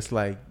era, it's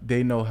like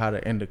they know how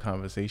to end the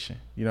conversation.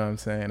 You know what I'm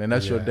saying? And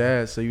that's your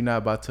dad, so you're not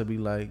about to be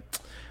like,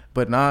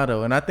 but nah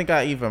though. And I think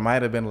I even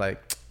might have been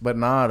like, but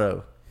nah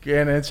though.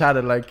 And then try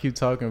to like keep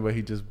talking, but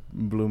he just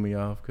blew me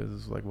off because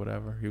it's like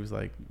whatever. He was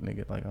like,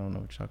 "Nigga, like I don't know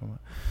what you're talking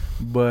about."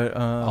 But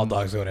all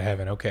dogs go to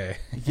heaven. Okay.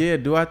 Yeah.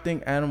 Do I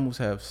think animals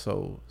have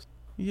souls?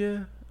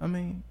 Yeah. I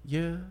mean,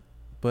 yeah.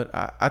 But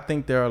I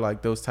think there are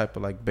like those type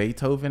of like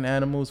Beethoven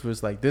animals where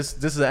it's like this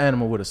is an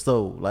animal with a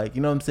soul. Like,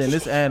 you know what I'm saying?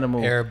 This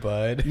animal. Air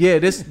Bud. Yeah.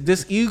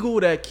 This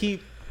eagle that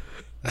keep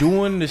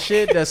doing the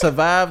shit that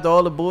survived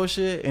all the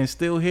bullshit and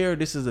still here.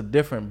 This is a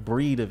different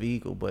breed of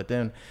eagle. But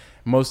then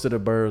most of the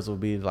birds will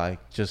be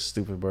like just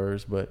stupid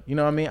birds. But you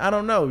know what I mean? I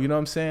don't know. You know what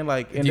I'm saying?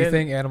 Like, do you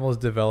think animals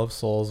develop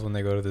souls when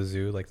they go to the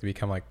zoo? Like, to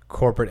become like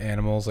corporate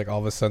animals? Like all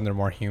of a sudden they're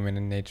more human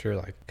in nature?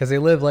 Like, because they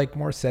live like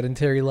more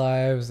sedentary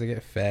lives. They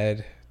get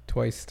fed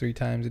twice, 3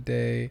 times a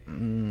day.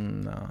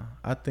 No,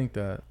 I think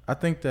that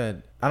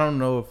I don't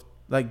know if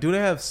like, do they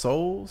have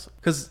souls?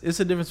 Because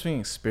it's a difference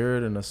between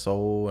spirit and a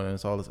soul, and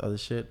it's all this other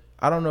shit.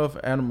 I don't know if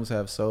animals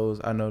have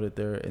souls. I know that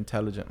they're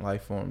intelligent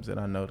life forms, and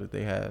I know that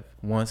they have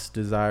wants,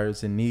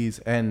 desires, and needs,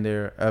 and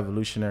they're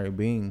evolutionary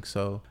beings.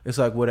 So it's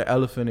like what an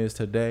elephant is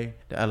today,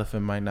 the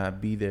elephant might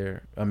not be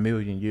there a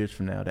million years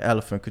from now. The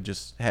elephant could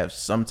just have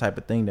some type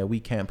of thing that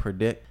we can't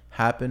predict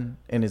happen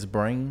in its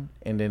brain,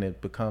 and then it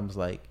becomes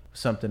like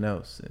something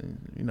else,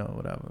 and you know,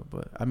 whatever.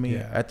 But I mean,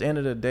 at the end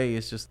of the day,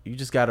 it's just, you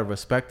just gotta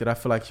respect it. I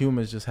feel like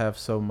humans just have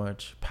so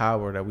much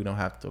power that we don't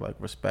have to like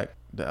respect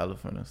the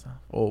elephant and stuff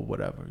or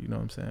whatever, you know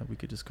what I'm saying? We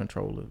could just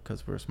control it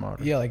because we're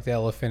smarter. Yeah, like the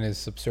elephant is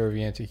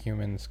subservient to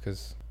humans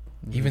because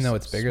even though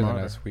it's bigger than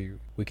us,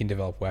 we can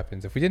develop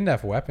weapons. If we didn't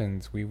have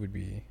weapons, we would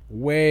be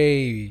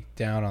way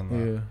down on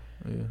the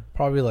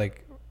probably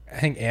like, I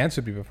think ants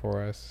would be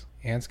before us.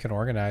 Ants can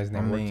organize and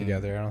they work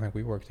together. I don't think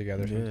we work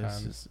together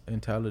sometimes. Just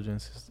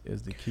intelligence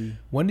is the key.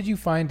 When did you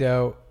find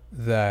out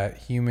that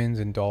humans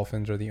and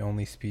dolphins are the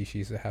only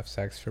species that have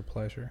sex for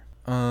pleasure?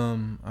 I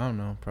don't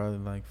know, probably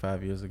like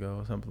 5 years ago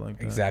or something like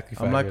that. Exactly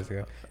 5 years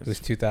ago. It was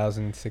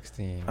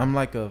 2016. I'm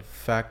like a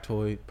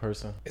factoid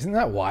person. Isn't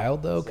that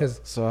wild though?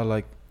 So I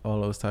like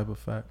all those type of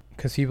facts.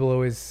 Because people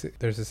always,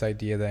 there's this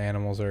idea that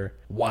animals are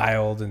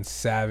wild and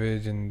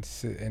savage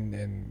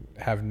and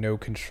have no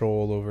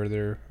control over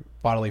their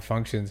bodily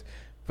functions,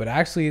 but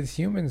actually it's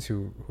humans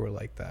who are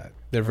like that.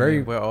 They're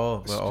very we're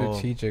all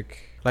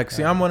strategic. Like,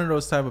 see, I'm one of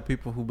those type of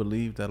people who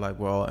believe that like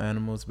we're all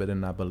animals, but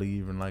then I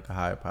believe in like a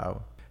higher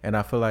power. And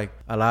I feel like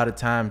a lot of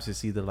times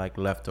it's either like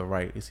left or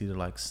right. It's either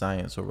like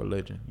science or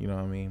religion. You know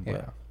what I mean?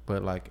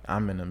 But like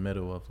I'm in the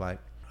middle of like,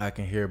 I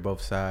can hear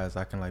both sides.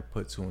 I can like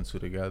put 2 and 2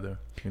 together.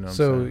 You know what I'm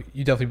saying? So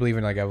you definitely believe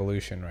in like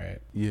evolution, right?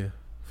 Yeah,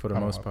 for the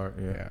most part.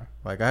 Yeah.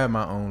 Like I have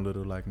my own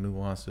little like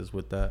nuances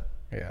with that.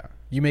 Yeah.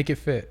 You make it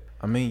fit.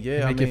 I mean,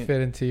 yeah. Make it fit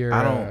into your.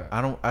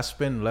 I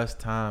spend less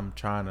time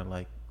trying to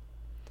like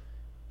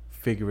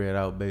figure it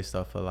out based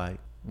off of like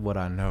what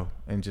I know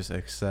and just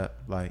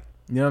accept like.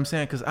 You know what I'm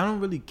saying? Because I don't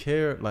really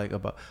care like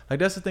about like,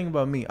 that's the thing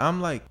about me. I'm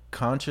like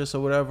conscious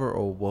or whatever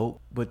or woke,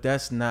 but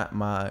that's not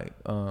my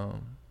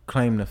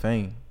claim to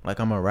fame. Like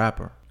I'm a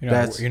rapper.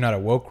 You're not a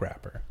woke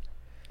rapper.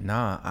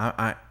 Nah,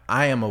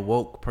 I am a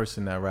woke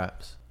person that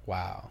raps.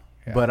 Wow.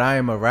 Yeah. But I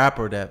am a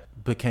rapper that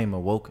became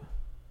awoken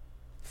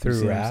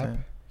through rap.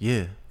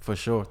 Yeah, for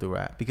sure, through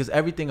rap. Because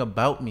everything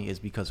about me is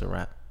because of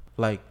rap.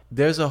 Like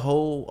there's a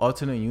whole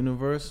alternate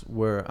universe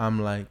where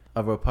I'm like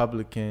a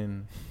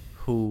Republican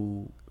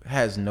who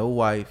has no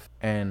wife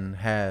and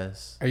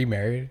has. Are you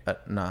married?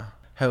 Nah.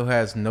 Who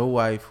has no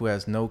wife, who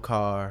has no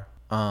car,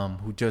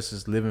 who just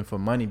is living for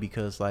money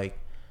because like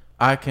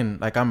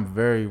I'm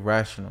very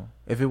rational.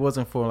 If it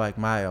wasn't for like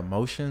my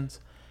emotions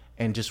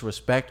and just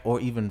respect,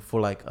 or even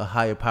for like a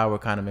higher power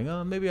kind of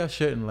thing, maybe I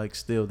shouldn't like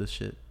steal this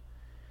shit.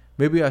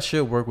 Maybe I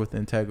should work with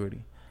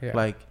integrity. Yeah.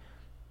 Like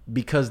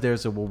because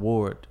there's a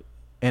reward,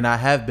 and I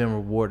have been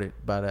rewarded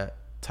by that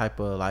type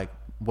of like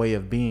way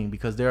of being,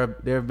 because there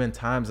have been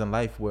times in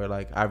life where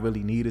like I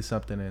really needed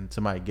something and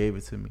somebody gave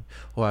it to me,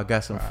 or I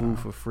got some food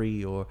for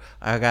free, or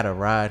I got a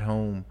ride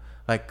home.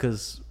 Like,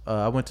 cause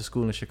I went to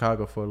school in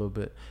Chicago for a little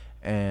bit,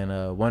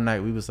 and one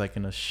night we was like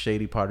in a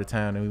shady part of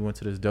town, and we went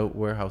to this dope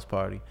warehouse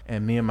party,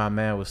 and me and my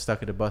man was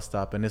stuck at the bus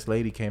stop, and this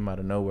lady came out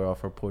of nowhere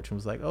off her porch and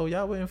was like, "Oh,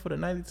 y'all waiting for the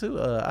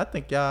 92? I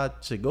think y'all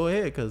should go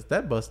ahead because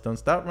that bus don't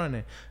stop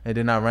running." And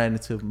then I ran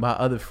into my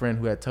other friend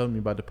who had told me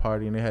about the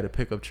party, and they had a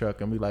pickup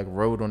truck, and we like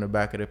rode on the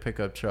back of the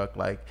pickup truck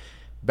like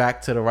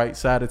back to the right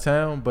side of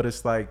town. But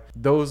it's like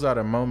those are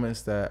the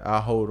moments that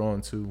I hold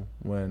on to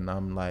when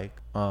I'm like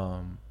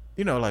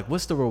you know, like,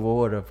 what's the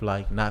reward of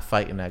like not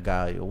fighting that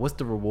guy, or what's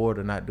the reward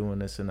of not doing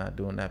this and not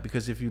doing that?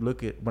 Because if you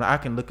look at, when I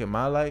can look at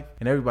my life,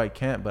 and everybody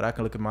can't, but I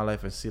can look at my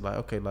life and see like,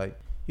 okay, like,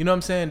 you know what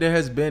I'm saying? There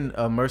has been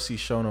a mercy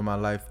shown on my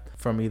life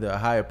from either a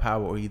higher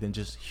power or even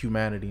just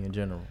humanity in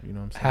general. You know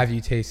what I'm saying? Have you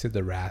tasted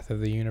the wrath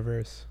of the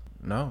universe?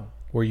 No.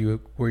 Where you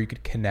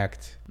could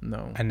connect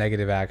a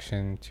negative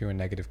action to a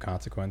negative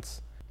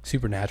consequence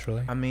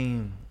supernaturally? I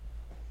mean,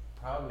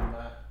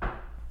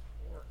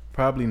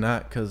 probably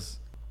not, because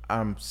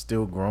I'm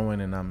still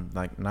growing and I'm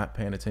like not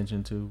paying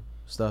attention to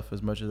stuff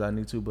as much as I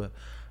need to. But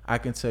I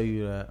can tell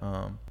you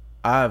that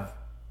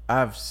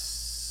I've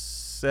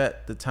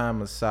set the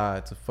time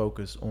aside to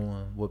focus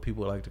on what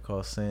people like to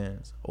call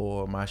sins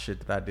or my shit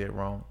that I did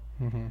wrong.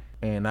 Mm-hmm.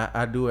 And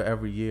I do it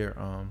every year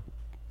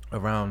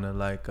around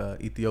the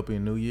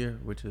Ethiopian New Year,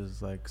 which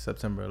is like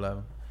September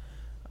 11th.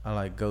 I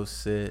like go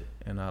sit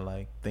and I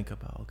like think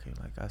about, okay,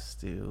 like I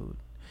still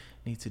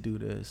need to do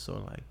this, or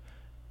like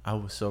I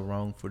was so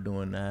wrong for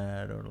doing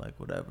that, or like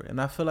whatever.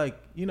 And I feel like,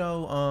 you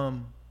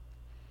know,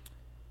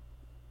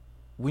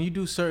 when you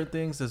do certain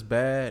things that's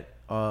bad,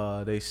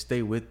 they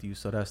stay with you.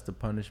 So that's the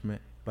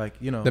punishment. Like,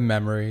 you know, the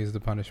memory is the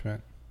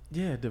punishment.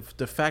 Yeah,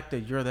 the fact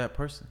that you're that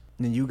person,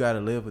 and you got to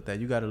live with that.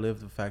 You got to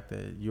live the fact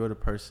that you're the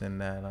person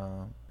that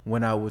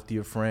went out with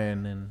your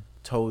friend and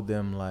told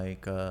them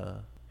like,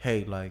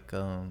 hey, like,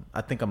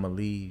 I think I'm gonna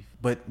leave,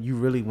 but you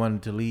really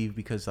wanted to leave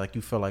because like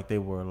you felt like they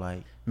were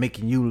like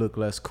making you look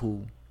less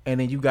cool. And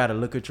then you got to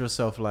look at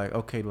yourself like,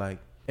 okay, like,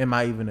 am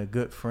I even a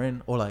good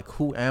friend? Or like,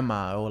 who am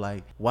I? Or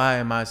like, why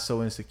am I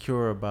so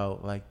insecure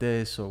about like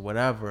this or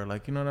whatever?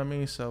 Like, you know what I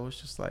mean? So it's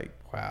just like,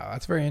 wow,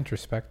 that's very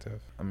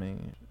introspective. I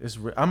mean,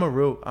 I'm a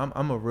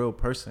real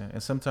person,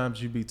 and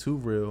sometimes you be too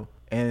real,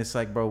 and it's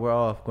like, bro, we're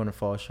all gonna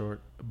fall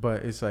short.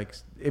 But it's like,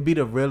 it be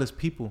the realest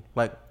people,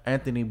 like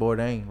Anthony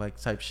Bourdain, like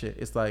type shit.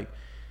 It's like,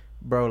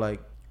 bro, like,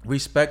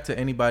 respect to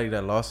anybody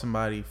that lost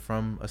somebody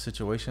from a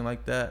situation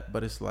like that.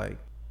 But it's like,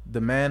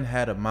 the man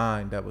had a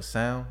mind that was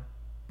sound,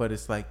 but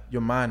it's like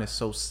your mind is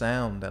so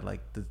sound that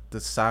like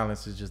the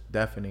silence is just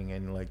deafening,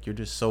 and like you're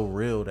just so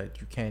real that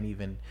you can't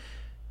even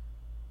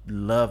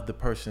love the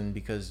person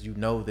because you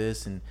know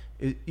this. And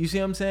you see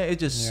what I'm saying? It's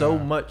just so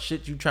much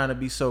shit, you trying to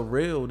be so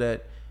real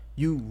that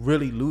you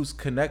really lose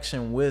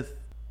connection with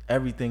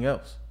everything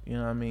else. You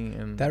know what I mean?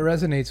 And that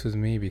resonates with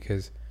me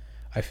because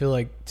I feel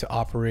like to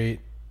operate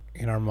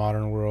in our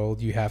modern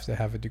world, you have to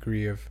have a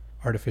degree of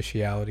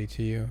artificiality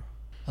to you.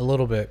 A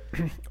little bit,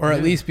 or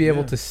at least be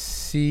able to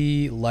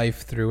see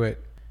life through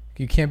it.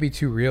 You can't be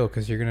too real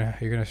because you're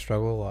gonna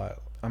struggle a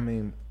lot. I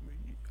mean,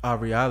 our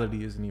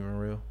reality isn't even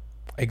real.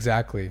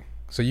 Exactly.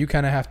 So you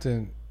kind of have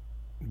to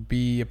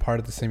be a part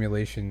of the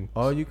simulation.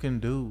 All you can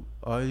do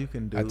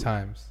at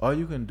times. All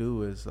you can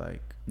do is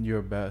like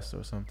your best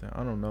or something.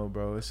 I don't know,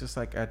 bro. It's just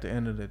like at the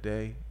end of the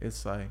day,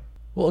 it's like.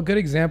 Well, a good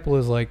example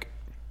is like,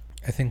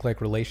 I think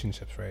like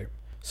relationships, right?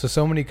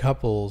 So many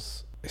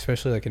couples,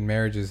 especially like in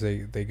marriages,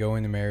 they go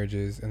into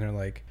marriages and they're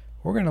like,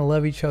 we're gonna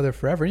love each other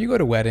forever. And you go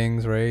to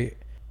weddings, right?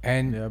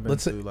 And yeah, I've been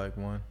to like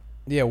one.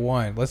 Yeah,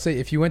 one. Let's say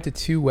if you went to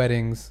 2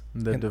 weddings,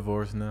 they're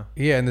divorced now.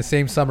 Yeah, in the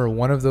same summer,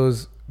 one of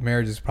those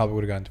marriages probably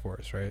would have gotten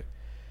divorced, right?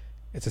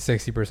 It's a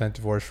 60%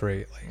 divorce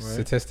rate, like right.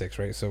 Statistics,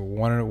 right?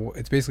 So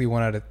it's basically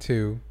 1 out of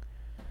 2.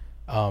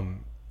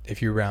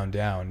 If you round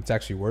down, it's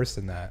actually worse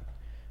than that.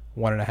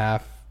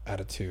 1.5 out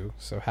of 2,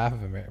 so half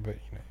of them. But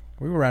you know,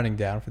 we were rounding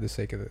down for the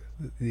sake of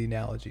the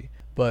analogy.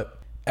 But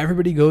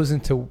everybody goes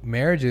into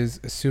marriages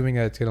assuming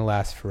that it's going to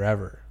last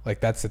forever. Like,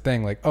 that's the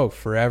thing. Like, oh,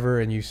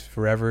 forever, and you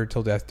forever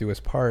till death do us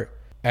part.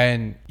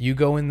 And you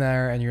go in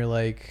there and you're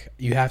like,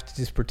 you have to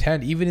just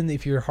pretend, even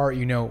if your heart,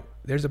 you know,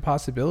 there's a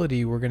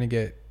possibility we're going to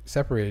get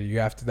separated. You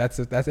have to,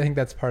 I think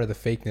that's part of the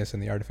fakeness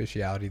and the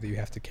artificiality that you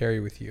have to carry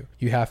with you.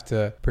 You have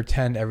to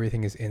pretend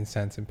everything is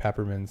incense and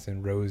peppermints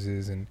and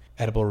roses and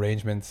edible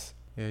arrangements.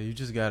 Yeah, you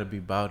just got to be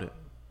about it.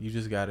 You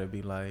just got to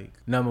be like,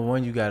 number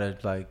one, you got to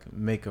like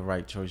make a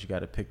right choice. You got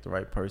to pick the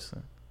right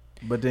person.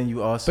 But then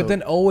you also. But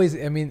then always,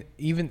 I mean,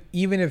 even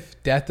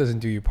if death doesn't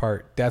do your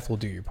part, death will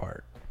do your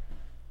part.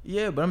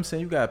 Yeah, but I'm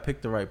saying you got to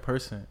pick the right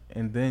person.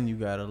 And then you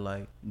got to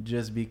like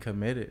just be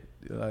committed,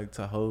 like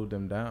to hold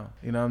them down.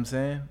 You know what I'm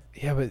saying?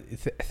 Yeah, but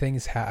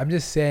things I'm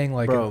just saying,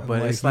 like, bro,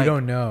 but it's you like,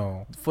 don't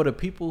know. For the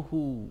people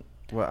who.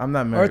 Well, I'm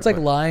not married. Or it's like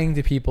lying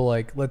to people.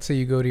 Like, let's say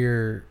you go to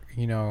your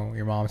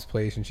mom's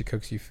place and she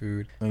cooks you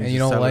food and you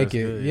don't like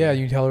it. Good, yeah,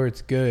 you tell her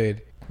it's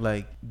good.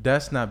 Like,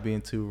 that's not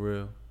being too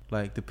real.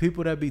 Like, the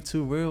people that be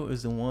too real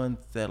is the ones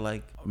that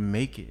like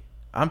make it.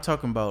 I'm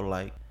talking about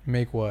like.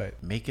 Make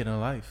what? Make it in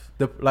life.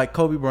 Like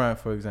Kobe Bryant,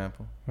 for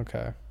example.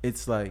 Okay.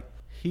 It's like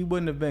he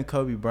wouldn't have been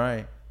Kobe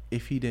Bryant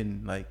if he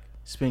didn't like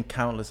spend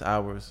countless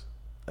hours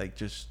like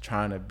just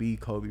trying to be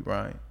Kobe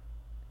Bryant.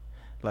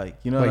 Like,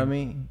 you know what I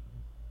mean?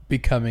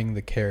 Becoming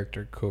the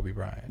character Kobe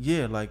Bryant.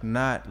 Yeah, like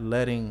not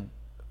letting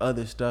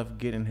other stuff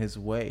get in his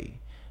way.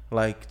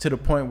 Like to the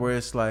point where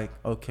it's like,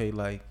 okay,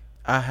 like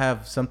I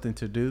have something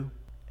to do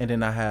and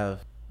then I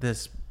have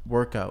this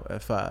workout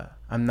at 5.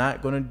 I'm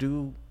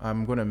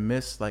going to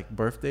miss like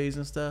birthdays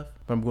and stuff,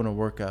 but I'm going to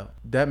work out.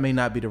 That may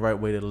not be the right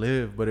way to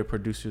live, but it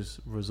produces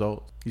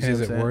results.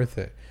 Is it worth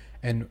it?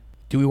 And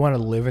do we want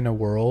to live in a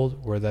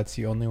world where that's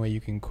the only way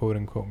you can quote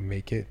unquote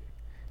make it?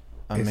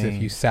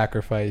 If you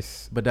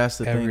sacrifice but that's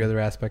the every thing. Other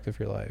aspect of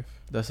your life.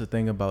 That's the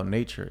thing about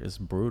nature. It's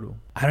brutal.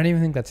 I don't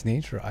even think that's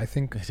nature. I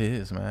think it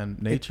is, man.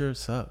 Nature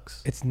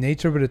sucks. It's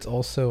nature, but it's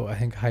also, I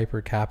think,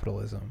 hyper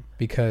capitalism,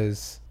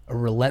 because a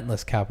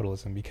relentless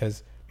capitalism,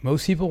 because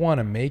most people want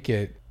to make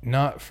it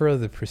not for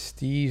the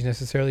prestige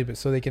necessarily, but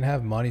so they can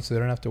have money, so they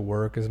don't have to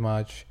work as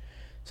much,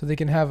 so they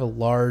can have a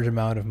large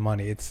amount of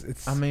money.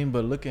 It's. I mean,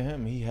 but look at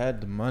him. He had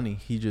the money.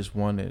 He just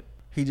wanted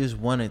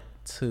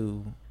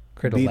to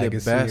create a be the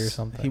legacy best. or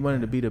something. He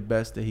wanted to be the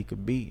best that he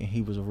could be, and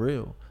he was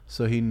real.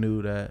 So he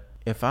knew that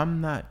if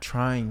I'm not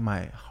trying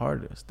my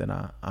hardest, then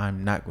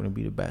I'm not going to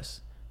be the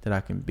best that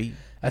I can be.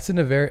 It's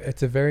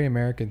a very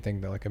American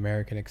thing, though, like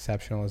American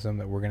exceptionalism,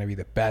 that we're going to be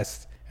the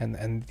best.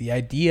 And the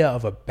idea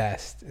of a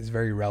best is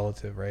very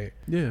relative, right?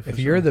 Yeah. If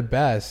you're the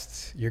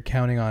best, you're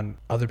counting on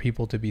other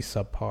people to be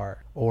subpar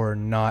or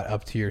not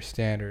up to your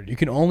standard. You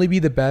can only be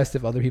the best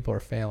if other people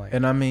are failing.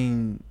 And I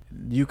mean,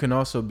 you can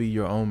also be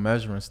your own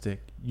measuring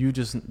stick. You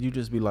just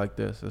be like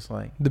this. It's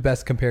like the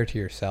best compared to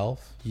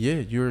yourself. Yeah,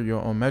 you're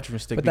your own measuring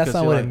stick. But that's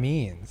not what it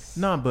means.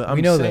 No, but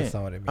we know that's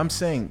not what it means. I'm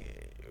saying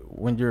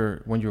when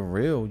you're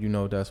real, you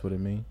know that's what it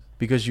means,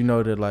 because you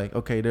know that, like,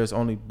 okay, there's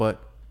only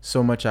but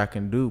so much I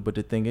can do. But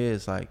the thing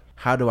is, like,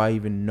 how do I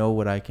even know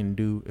what I can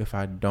do if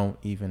I don't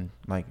even,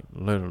 like,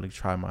 literally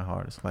try my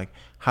hardest? Like,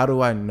 how do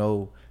I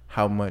know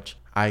how much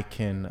I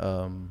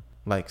can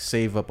like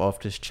save up off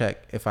this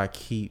check if I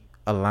keep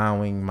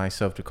allowing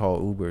myself to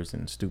call Ubers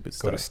and stupid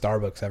stuff? Go to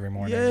Starbucks every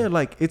morning. Yeah,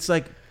 like, it's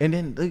like, and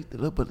then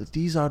look, but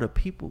these are the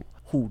people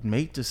who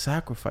make the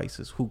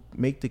sacrifices, who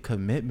make the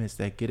commitments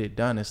that get it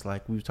done. It's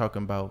like we were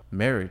talking about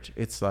marriage.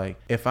 It's like,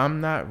 if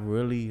I'm not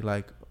really,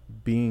 like,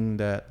 being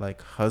that,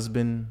 like,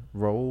 husband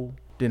role,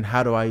 then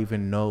how do I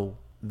even know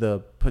the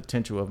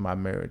potential of my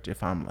marriage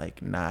if I'm,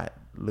 like, not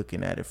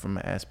looking at it from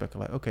an aspect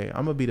of, like, okay,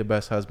 I'm gonna be the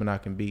best husband I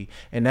can be?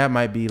 And that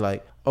might be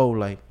like, oh,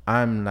 like,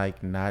 I'm,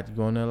 like, not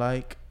gonna,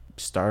 like,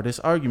 start this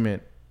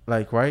argument,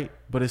 like, right?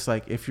 But it's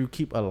like, if you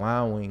keep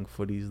allowing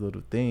for these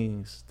little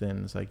things,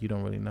 then it's like you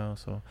don't really know.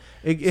 So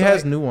it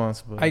has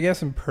nuance. But I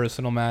guess in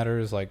personal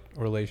matters, like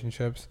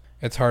relationships,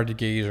 it's hard to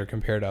gauge or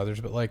compare to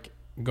others. But, like,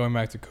 going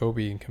back to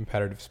Kobe in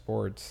competitive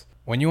sports,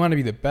 when you want to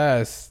be the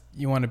best,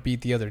 you want to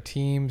beat the other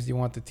teams. You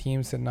want the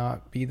teams to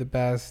not be the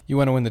best. You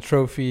want to win the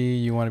trophy.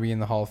 You want to be in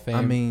the Hall of Fame.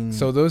 I mean,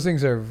 so those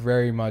things are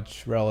very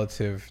much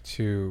relative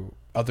to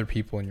other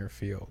people in your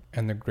field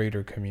and the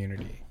greater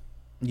community.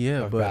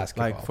 Yeah, but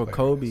like for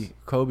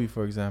Kobe,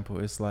 for example,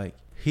 it's like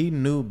he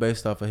knew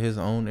based off of his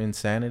own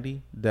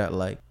insanity that,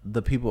 like,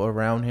 the people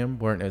around him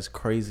weren't as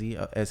crazy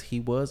as he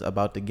was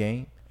about the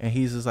game. And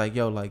he's just like,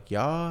 yo, like,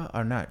 y'all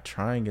are not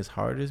trying as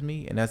hard as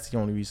me. And that's the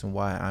only reason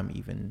why I'm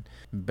even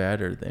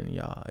better than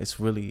y'all. It's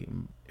really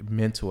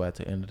mental at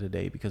the end of the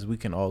day, because we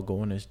can all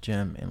go in this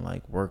gym and,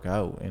 like, work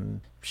out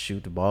and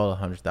shoot the ball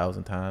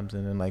 100,000 times.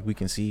 And then, like, we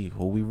can see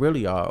who we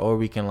really are. Or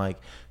we can, like,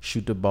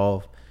 shoot the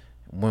ball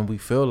when we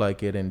feel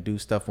like it and do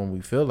stuff when we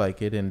feel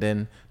like it. And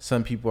then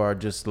some people are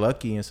just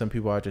lucky and some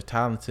people are just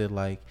talented,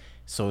 like,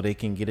 so they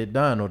can get it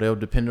done, or they'll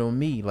depend on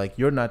me. Like,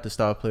 you're not the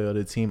star player of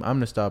the team, I'm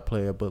the star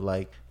player, but,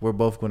 like, we're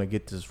both going to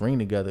get this ring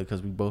together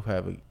because we both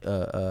have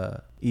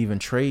a even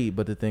trade.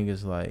 But the thing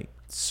is, like,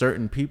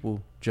 certain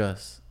people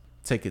just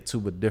take it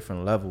to a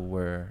different level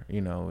where,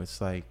 you know, it's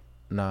like,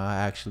 nah, I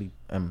actually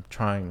am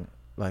trying,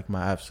 like,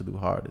 my absolute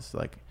hardest.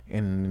 Like,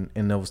 in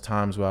those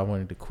times where I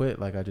wanted to quit,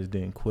 like, I just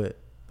didn't quit,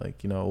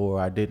 like, you know, or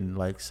I didn't,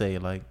 like, say,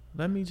 like,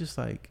 let me just,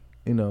 like,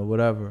 you know,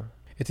 whatever.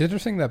 It's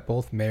interesting that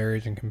both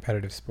marriage and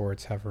competitive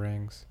sports have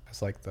rings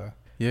as, like, the...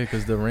 Yeah,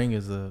 because the ring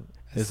is a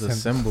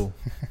symbol.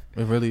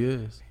 It really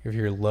is. Of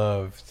your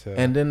love to...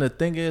 And then the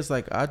thing is,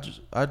 like, I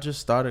just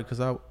started because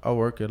I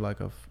work at,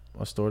 like, a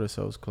store that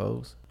sells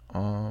clothes.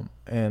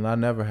 And I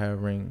never had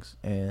rings.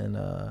 And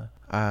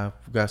I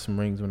got some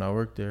rings when I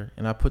worked there.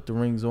 And I put the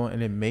rings on,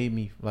 and it made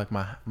me, like,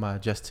 my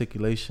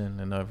gesticulation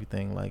and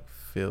everything, like,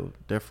 feel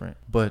different.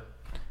 But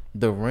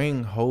the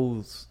ring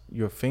holds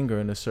your finger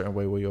in a certain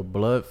way where your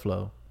blood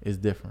flow is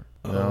different.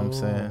 You know what I'm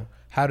saying?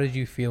 How did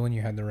you feel when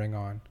you had the ring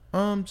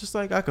on? Just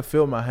like I could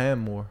feel my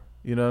hand more.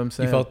 You know what I'm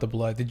saying? You felt the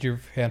blood. Did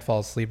your hand fall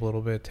asleep a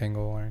little bit,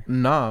 tingle? Or?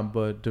 Nah,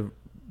 but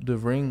the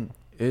ring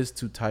is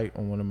too tight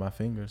on one of my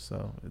fingers,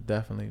 so it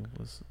definitely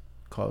was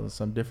causing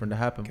something different to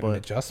happen. Get an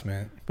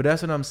adjustment. But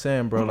that's what I'm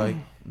saying, bro. Like,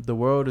 the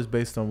world is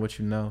based on what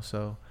you know,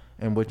 so,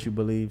 and what you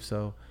believe.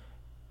 So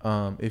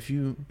if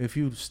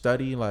you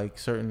study, like,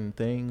 certain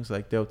things,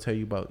 like, they'll tell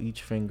you about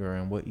each finger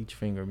and what each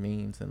finger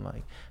means, and,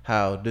 like,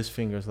 how this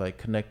finger is, like,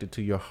 connected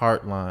to your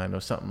heart line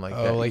or something like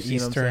that. Oh, like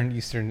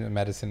Eastern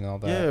medicine and all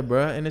that. Yeah,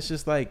 bro. And it's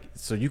just like,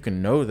 so you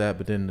can know that,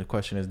 but then the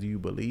question is, do you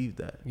believe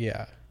that?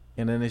 Yeah.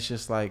 And then it's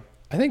just like,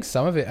 I think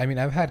some of it, I mean,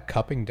 I've had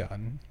cupping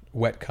done,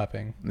 wet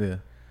cupping. Yeah.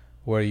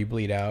 Where you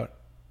bleed out.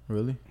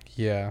 Really?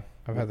 Yeah,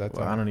 I've had that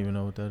done. I don't even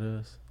know what that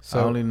is. So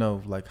I only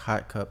know, like,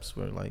 hot cups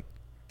where, like,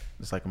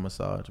 it's like a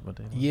massage, but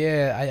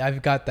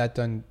I've got that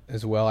done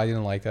as well. I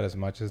didn't like that as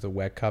much as the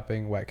wet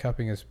cupping. Wet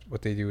cupping is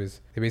what they do is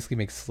they basically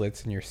make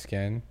slits in your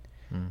skin,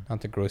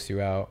 not to gross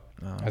you out.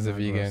 No, as a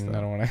vegan,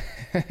 I don't want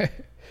to.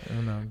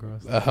 I'm not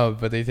gross.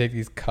 But they take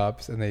these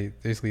cups and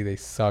they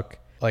suck.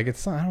 Like,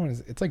 it's not. I don't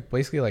know. It's like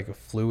basically like a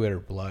fluid or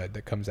blood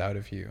that comes out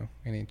of you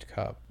in each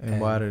cup. And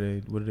what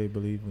do they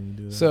believe when you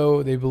do that?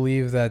 So they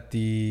believe that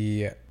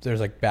there's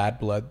like bad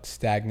blood,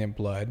 stagnant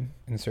blood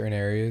in certain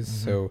areas.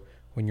 Mm-hmm. So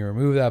when you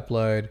remove that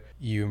blood,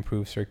 you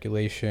improve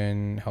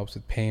circulation, helps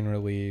with pain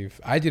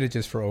relief. I did it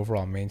just for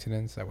overall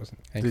maintenance. I wasn't.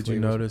 Did you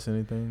notice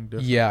anything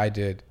different? Yeah, I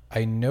did.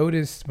 I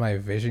noticed my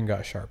vision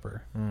got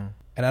sharper.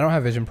 and I don't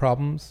have vision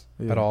problems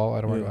Yeah. at all.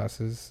 I don't wear Yeah.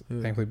 glasses,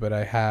 Yeah. thankfully, but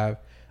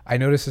I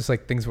noticed just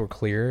like things were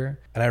clear,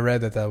 and I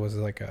read that was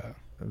like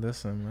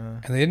Listen,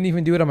 man. and they didn't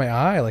even do it on my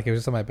eye. Like it was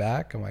just on my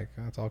back. I'm like,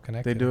 oh, it's all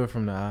connected. They do it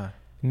from the eye.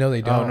 No,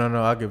 they don't. Oh,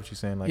 no, I get what you're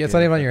saying. Like, yeah, it's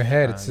not even on your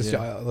head. eye, It's just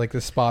yeah. like the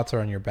spots are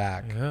on your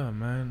back. Yeah,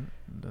 man.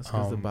 That's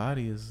because the Um,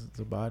 body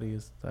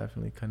is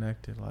definitely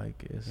connected.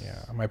 Like, it's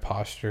Yeah, my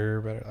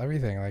posture, but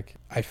everything. Like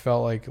I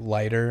felt like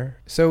lighter.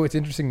 So it's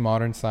interesting.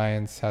 Modern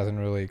science hasn't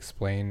really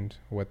explained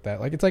what that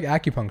like. It's like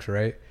acupuncture,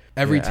 right?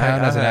 Every Yeah, town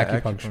has an had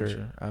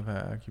acupuncture. I've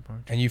had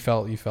acupuncture. And you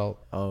felt.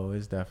 Oh,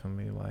 it's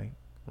definitely like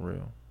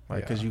real.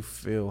 Like, Yeah. cause you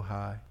feel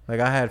high. Like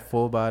I had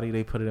full body.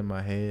 They put it in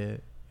my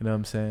head. You know what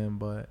I'm saying?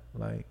 But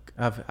like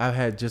I've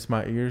had just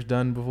my ears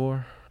done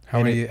before.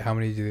 How many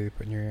do they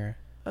put in your ear?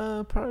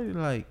 Probably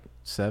like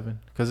 7.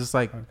 Cause it's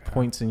like Okay.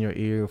 points in your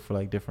ear for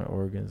like different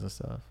organs and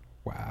stuff.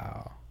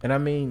 Wow. And I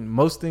mean,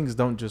 most things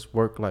don't just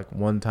work like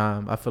one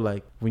time. I feel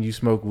like when you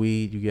smoke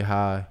weed, you get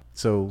high.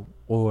 So,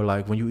 or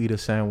like when you eat a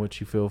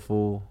sandwich, you feel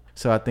full.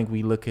 So I think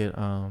we look at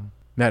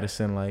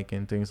medicine like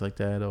and things like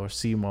that, or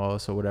sea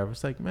moss or whatever.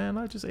 It's like, man,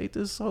 I just ate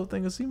this whole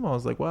thing of sea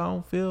moss. Like, well, I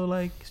don't feel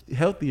like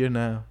healthier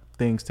now.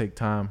 Things take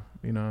time.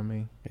 You know what I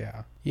mean?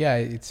 Yeah. Yeah,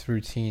 it's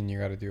routine. You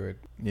got to do it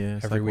Yeah.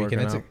 It's every like week,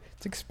 and working out.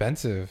 it's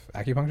expensive.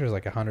 Acupuncture is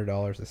like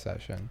 $100 a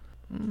session.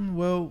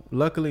 Well,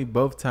 luckily,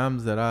 both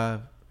times that I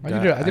I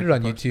did it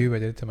on YouTube. I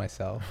did it to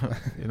myself.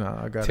 You know,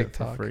 I got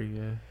TikTok. it for free.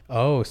 Yeah.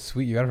 Oh,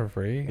 sweet! You got it for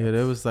free? Yeah,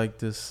 there was like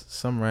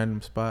some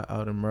random spot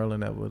out in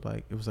Maryland that would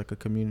like, it was like a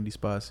community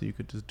spot, so you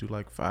could just do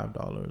like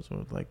 $5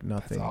 or like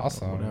nothing. That's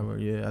awesome. Or whatever.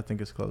 Yeah, I think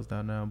it's closed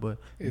down now, but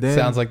It then,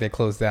 sounds like they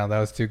closed down. That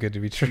was too good to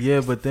be true.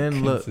 yeah, but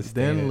then look,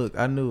 sustain it.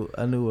 I knew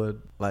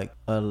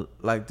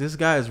like this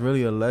guy is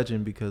really a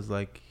legend because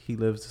like he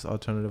lives this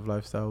alternative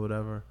lifestyle,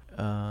 whatever.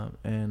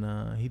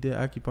 And he did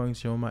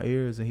acupuncture on my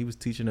ears, and he was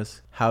teaching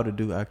us how to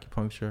do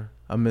acupuncture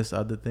amidst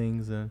other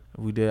things, and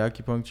we did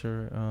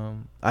acupuncture.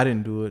 I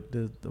didn't do it.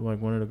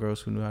 Like one of the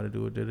girls who knew how to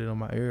do it did it on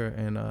my ear,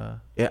 and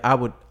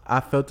I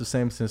felt the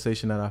same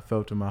sensation that I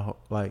felt in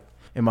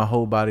my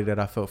whole body that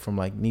I felt from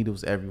like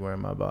needles everywhere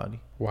in my body,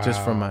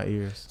 just from Wow. my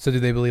ears. So do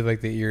they believe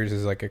like the ears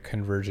is like a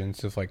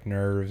convergence of like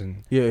nerves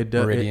and Yeah, it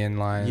does. meridian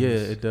lines? Yeah,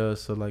 it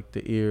does. So like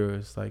the ear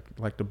is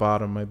like the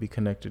bottom might be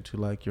connected to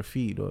like your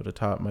feet, or the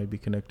top might be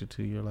connected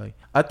to your like.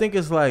 I think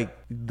it's like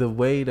the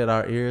way that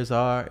our ears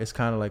are. It's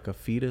kind of like a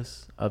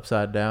fetus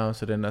upside down.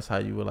 So then that's how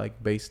you would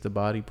like base the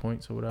body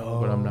points or whatever.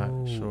 But I'm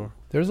not sure.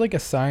 There's like a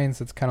science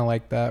that's kind of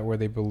like that, where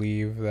they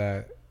believe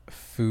that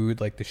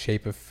food, like the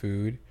shape of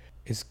food,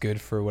 is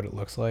good for what it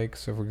looks like.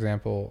 So for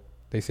example,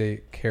 they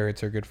say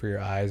carrots are good for your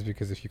eyes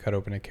because if you cut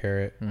open a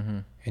carrot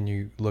and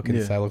you look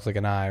inside, it looks like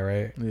an eye,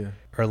 right? Yeah.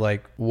 Or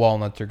like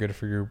walnuts are good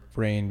for your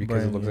brain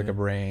because it looks like yeah. a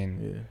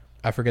brain. Yeah.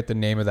 I forget the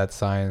name of that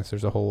science.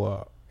 There's a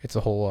whole it's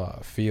a whole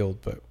field,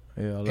 but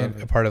Yeah. I love and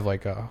it. a part of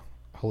like a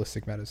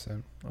holistic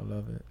medicine. I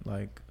love it.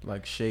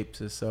 Like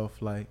shapes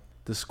itself, like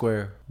the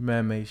square,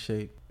 man-made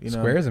shape. You know.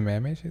 Squares and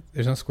man-made shape?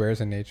 There's no squares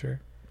in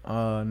nature.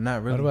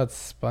 Not really. What about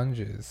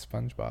sponges?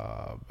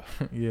 SpongeBob.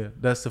 Yeah,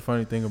 that's the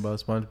funny thing about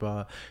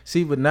SpongeBob.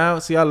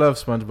 I love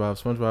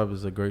SpongeBob. SpongeBob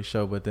is a great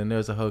show, but then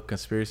there's a whole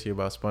conspiracy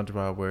about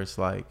SpongeBob where it's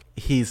like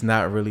he's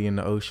not really in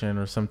the ocean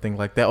or something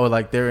like that, or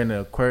like they're in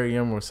an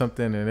aquarium or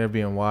something and they're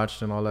being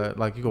watched and all that.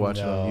 Like you can watch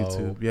it on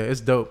YouTube. Yeah,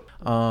 it's dope.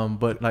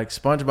 But like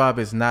SpongeBob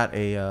is not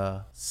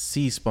a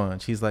sea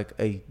sponge. He's like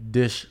a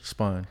dish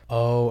sponge.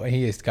 Oh, and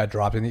he just got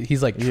dropped in.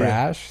 He's like Yeah.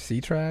 trash,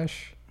 sea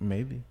trash.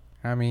 Maybe.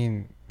 I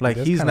mean, Like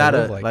does he's kinda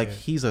not live it.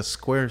 he's a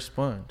square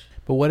sponge.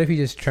 But what if he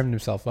just trimmed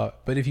himself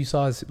up? But if you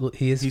saw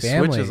he He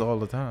family. switches all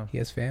the time. He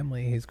has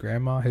family. His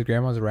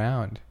grandma's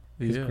around.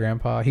 His Yeah.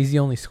 grandpa, he's the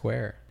only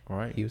square.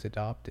 Right. He was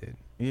adopted.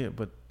 Yeah,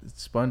 but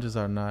sponges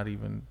are not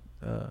even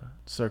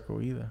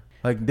circle either.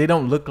 Like they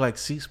don't look like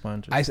sea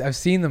sponges. I've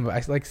seen them.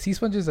 Like sea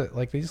sponges.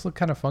 Like they just look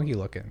kind of funky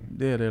looking.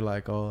 Yeah, they're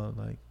like all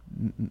like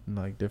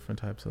like different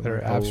types of They're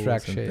like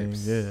abstract holes and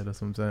shapes. things. Yeah, that's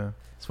what I'm saying.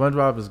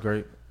 SpongeBob is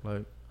great.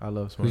 Like I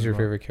love SpongeBob. Who's your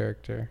favorite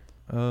character?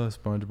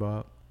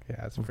 SpongeBob, Yeah,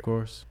 that's of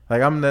course.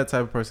 Like I'm that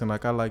type of person.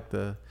 Like I like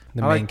the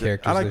main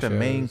characters. I like of the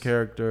main shows.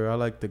 character. I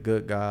like the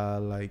good guy.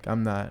 Like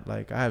I'm not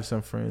like I have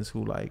some friends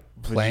who like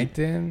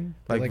Plankton.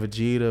 like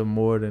Vegeta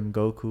more than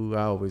Goku.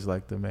 I always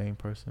like the main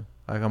person.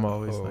 Like I'm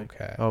always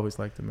okay. I always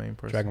like the main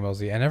person. Dragon Ball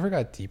Z. I never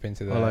got deep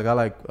into that. Or like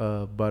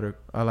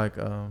I like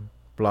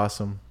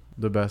Blossom,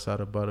 the best out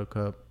of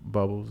Buttercup,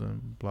 Bubbles,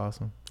 and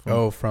Blossom.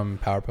 From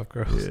Powerpuff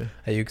Girls. Yeah.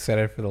 Are you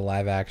excited for the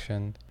live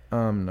action? No,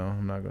 I'm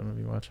not gonna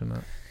be watching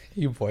that.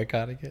 You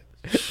boycotting it?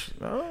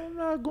 No, I'm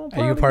not going.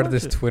 Are you part of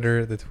this the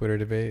Twitter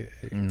debate?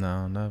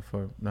 No, not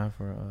for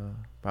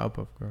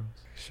Powerpuff Girls.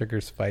 Sugar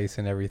Spice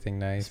and everything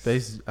nice.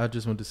 I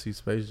just went to see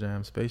Space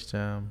Jam. Space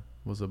Jam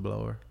was a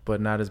blower,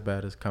 but not as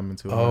bad as Coming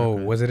to Oh,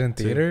 America. was it in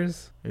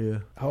theaters? Yeah.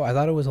 Oh, I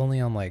thought it was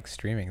only on like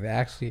streaming. They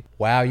actually.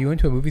 Wow, you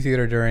went to a movie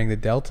theater during the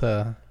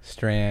Delta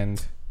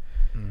strand.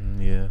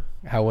 Yeah.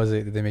 How was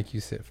it? Did they make you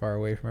sit far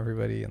away from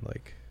everybody and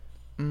like?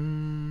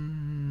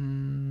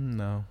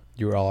 No.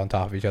 You were all on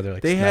top of each other,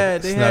 like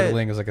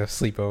snuggling. It was like a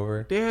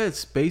sleepover. They had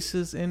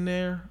spaces in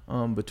there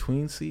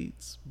between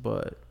seats,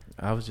 but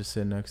I was just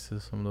sitting next to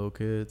some little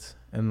kids,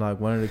 and like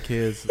one of the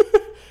kids.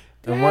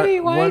 Daddy,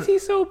 why is he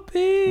so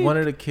big? One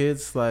of the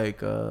kids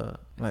like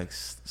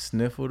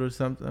sniffled or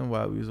something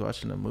while we was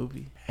watching the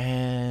movie,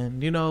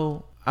 and you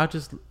know, I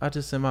just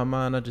in my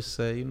mind I just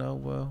say, you know,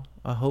 well,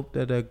 I hope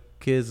that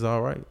kid's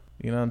all right.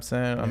 You know what I'm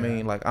saying? Yeah. I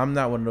mean, like, I'm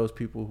not one of those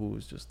people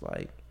who's just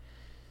like,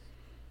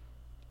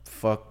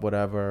 fuck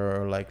whatever,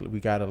 or like, we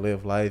gotta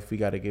live life, we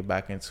gotta get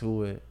back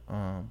into it.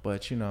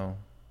 But you know,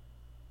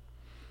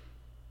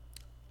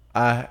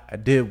 I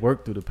did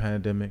work through the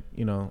pandemic,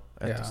 you know,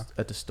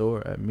 at the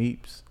store at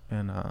Meeps,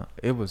 and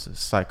it was a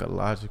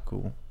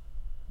psychological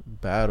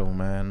battle,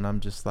 man. And I'm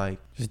just like,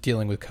 just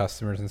dealing with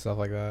customers and stuff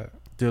like that.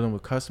 Dealing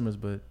with customers,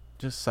 but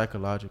just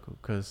psychological,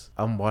 because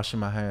I'm washing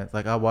my hands.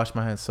 Like, I wash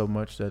my hands so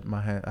much that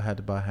I had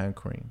to buy hand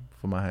cream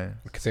for my hands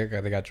because they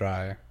got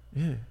dry.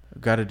 Yeah,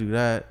 got to do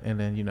that, and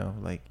then, you know,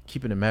 like,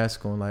 keeping the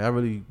mask on. Like, I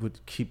really would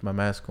keep my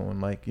mask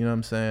on, like, you know what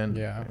I'm saying?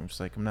 Yeah. I'm just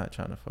like, I'm not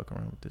trying to fuck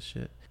around with this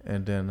shit.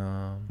 And then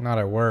not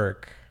at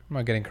work. I'm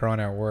not getting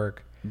corona at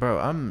work. Bro,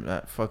 I'm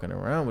not fucking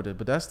around with it,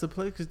 but that's the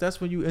place, because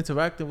that's when you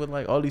interacting with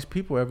like all these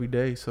people every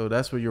day, so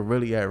that's where you're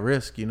really at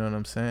risk, you know what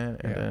I'm saying?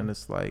 And then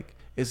it's like,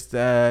 it's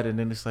that, and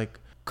then it's like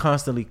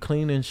constantly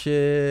cleaning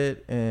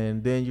shit,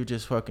 and then you're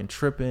just fucking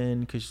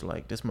tripping because you're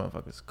like, this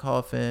motherfucker's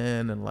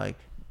coughing, and like,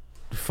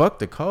 fuck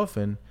the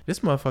coughing,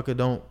 this motherfucker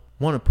don't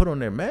want to put on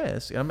their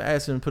mask. I'm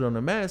asking them to put on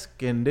the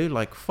mask, and they're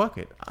like, fuck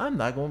it, I'm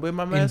not gonna wear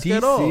my mask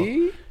at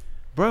all.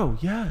 Bro,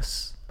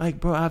 yes. Like,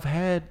 bro, I've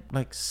had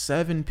like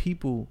 7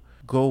 people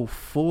go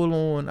full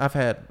on. I've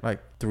had like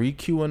 3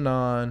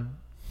 QAnon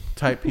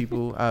type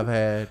people. I've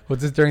had. Was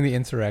this during the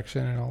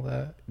insurrection and all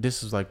that?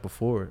 This was like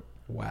before it.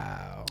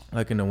 Wow.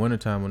 Like in the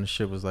wintertime when the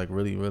shit was like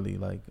really, really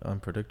like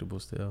unpredictable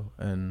still.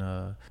 And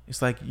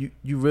it's like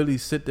you really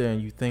sit there and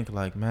you think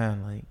like,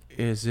 man, like,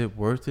 is it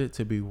worth it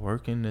to be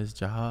working this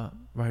job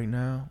right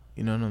now?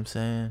 You know what I'm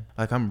saying?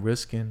 Like, I'm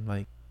risking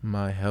like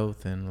my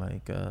health and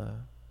like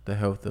the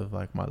health of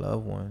like my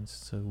loved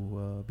ones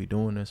to be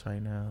doing this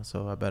right now,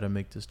 so I better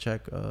make this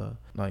check,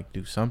 like,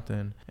 do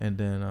something. And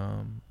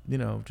then you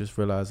know, just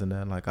realizing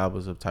that like I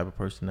was the type of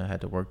person that had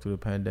to work through the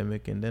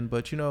pandemic, and then,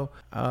 but you know,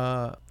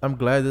 I'm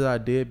glad that I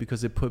did,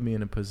 because it put me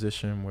in a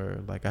position where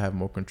like I have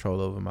more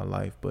control over my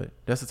life. But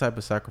that's the type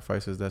of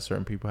sacrifices that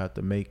certain people have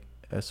to make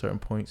at certain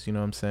points, you know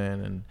what I'm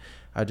saying? And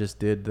I just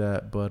did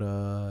that. But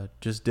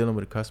just dealing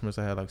with the customers,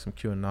 I had like some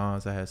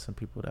QAnons. I had some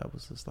people that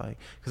was just like,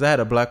 because I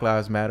had a Black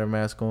Lives Matter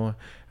mask on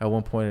at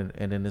one point,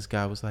 and then this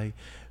guy was like,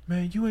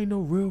 man, you ain't no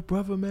real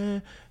brother,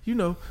 man. You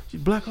know,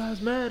 Black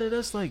Lives Matter,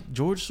 that's like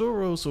George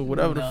Soros or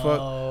whatever the fuck,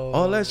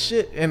 all that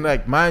shit. And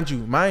like, mind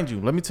you,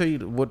 let me tell you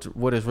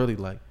what it's really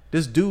like.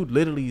 This dude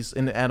literally is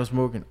in the Adams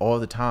Morgan all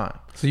the time.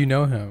 So you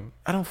know him?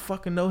 I don't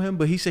fucking know him,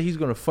 but he said he's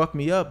gonna fuck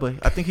me up. But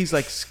I think he's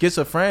like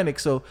schizophrenic.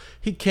 So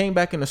he came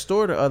back in the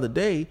store the other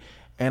day,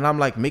 and I'm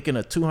like making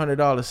a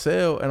 $200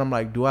 sale, and I'm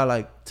like, do I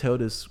like tell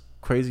this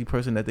crazy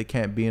person that they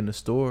can't be in the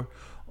store,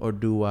 or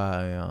do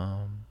I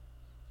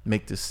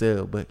make the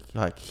sale? But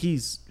like, he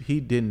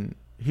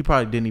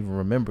probably didn't even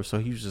remember, so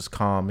he was just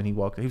calm, and he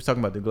was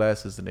talking about the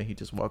glasses, and then he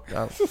just walked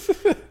out.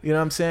 You know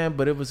what I'm saying?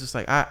 But it was just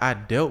like, I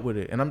dealt with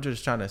it, and I'm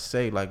just trying to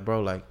say, like,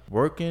 bro, like,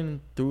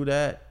 working through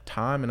that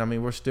time, and I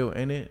mean, we're still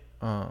in it,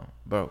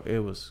 bro,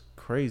 it was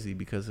crazy,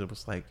 because it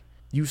was like,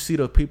 you see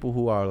the people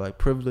who are like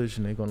privileged,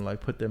 and they're gonna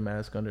like put their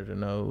mask under their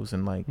nose,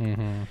 and like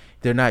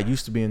they're not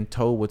used to being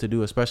told what to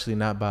do, especially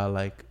not by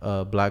like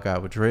a black guy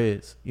with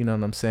dreads, you know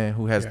what I'm saying,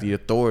 who has the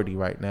authority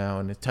right now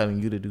and is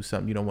telling you to do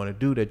something you don't want to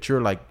do, that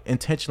you're like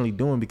intentionally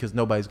doing because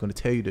nobody's going to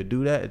tell you to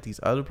do that at these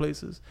other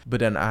places. But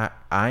then I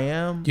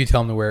am. Do you tell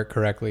them to wear it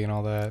correctly and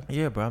all that?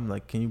 Yeah, bro. I'm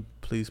like, can you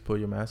please pull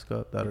your mask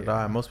up?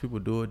 Most people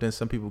do it. Then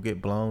some people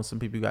get blown. Some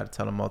people, you got to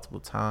tell them multiple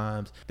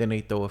times. Then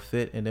they throw a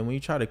fit. And then when you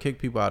try to kick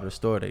people out of the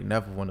store, they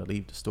never want to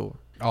leave the store.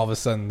 All of a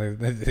sudden,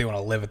 they want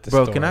to live at the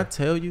store. Bro, can I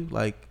tell you,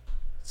 like,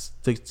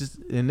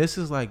 and this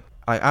is like,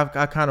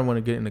 I kind of want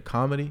to get into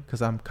comedy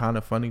because I'm kind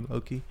of funny,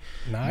 low-key.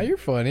 Nah, you're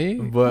funny.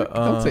 But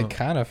don't say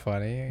kind of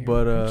funny.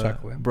 But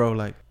chuckling. Bro,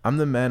 like, I'm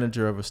the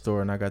manager of a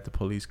store, and I got the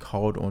police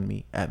called on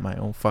me at my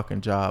own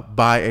fucking job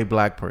by a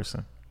black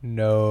person.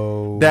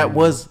 No. That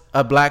was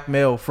a black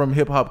male from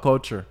hip hop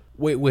culture.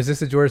 Wait, was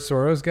this a George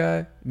Soros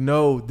guy?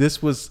 No,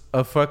 this was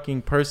a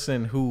fucking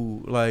person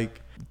who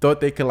like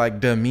thought they could like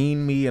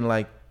demean me in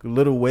like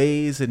little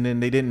ways, and then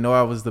they didn't know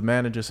I was the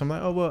manager. So I'm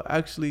like, oh well,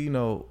 actually, you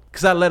know,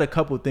 because I let a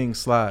couple things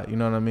slide, you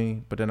know what I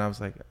mean. But then I was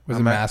like, was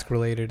it mask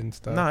related and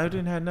stuff? No, it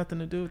didn't have nothing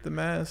to do with the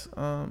mask.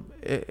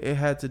 It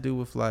had to do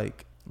with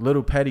like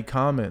little petty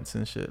comments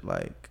and shit.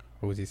 Like,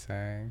 what was he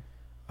saying?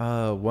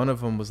 One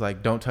of them was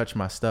like, don't touch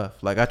my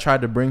stuff. Like, I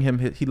tried to bring him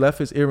he left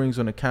his earrings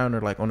on the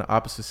counter, like on the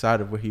opposite side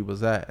of where he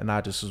was at, and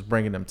I just was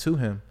bringing them to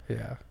him.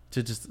 Yeah.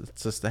 To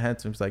just to hand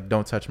to him. He's like,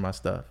 don't touch my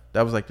stuff.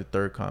 That was like the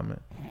third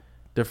comment.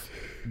 The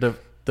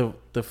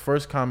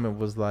first comment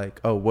was like,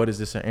 oh, what is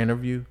this, an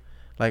interview?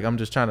 Like, I'm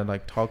just trying to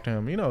like talk to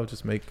him, you know,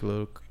 just make a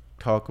little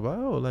talk about,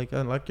 oh, like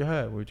I like your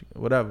hat,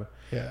 whatever.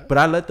 Yeah. But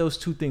I let those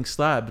two things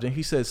slide. But then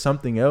he said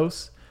something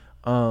else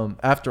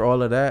after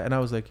all of that, and I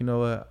was like, you know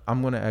what?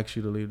 I'm gonna ask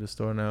you to leave the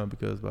store now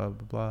because blah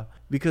blah blah.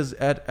 Because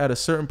at a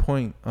certain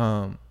point,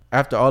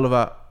 after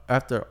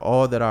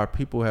all that our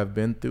people have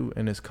been through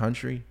in this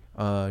country,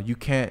 you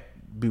can't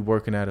be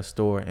working at a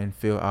store and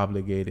feel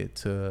obligated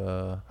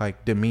to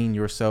like demean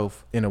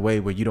yourself in a way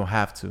where you don't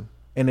have to.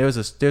 And there's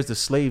a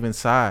slave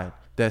inside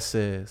that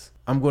says,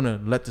 I'm gonna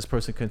let this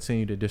person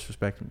continue to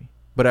disrespect me.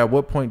 But at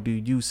what point do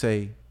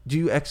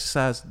you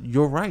exercise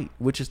your right,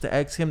 which is to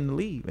ask him to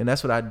leave? And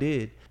that's what I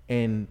did.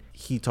 And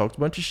he talked a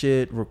bunch of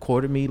shit,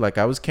 recorded me like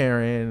I was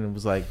Karen, and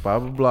was like blah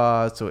blah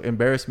blah. So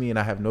embarrassed me, and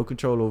I have no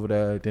control over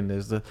that. Then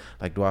there's the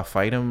like, do I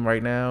fight him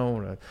right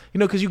now? You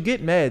know, because you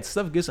get mad,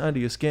 stuff gets under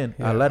your skin.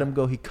 Yeah. I let him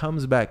go. He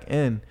comes back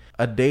in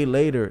a day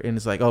later, and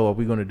it's like, oh, are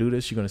we gonna do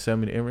this? You're gonna send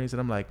me the earrings? And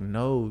I'm like,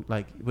 no,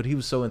 like, but he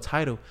was so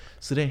entitled.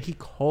 So then he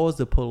calls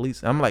the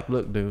police. I'm like,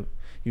 look, dude,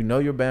 you know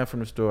you're banned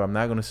from the store. I'm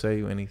not gonna say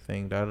you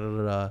anything. Da da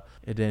da da.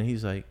 And then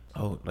he's like,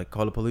 oh, like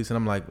call the police. And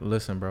I'm like,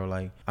 listen, bro,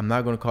 like I'm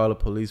not gonna call the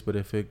police, but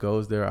if it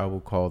goes there, I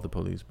will call the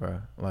police, bro.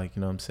 Like,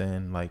 you know what I'm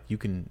saying? Like you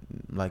can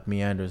like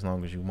meander as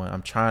long as you want.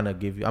 I'm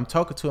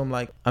talking to him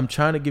like I'm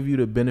trying to give you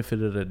the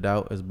benefit of the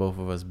doubt as both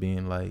of us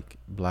being like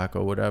black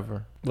or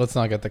whatever. Let's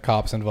not get the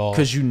cops involved.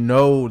 Because you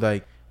know,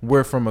 like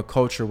we're from a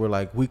culture where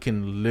like we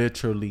can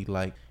literally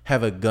like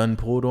have a gun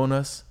pulled on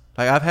us.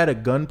 Like I've had a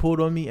gun pulled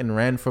on me and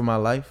ran for my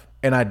life.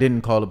 And I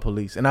didn't call the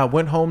police. And I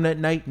went home that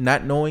night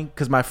not knowing,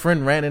 because my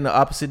friend ran in the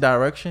opposite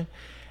direction.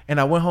 And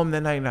I went home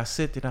that night and I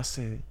said,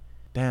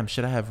 damn,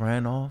 should I have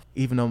ran off?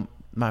 Even though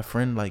my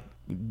friend like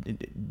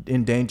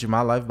endangered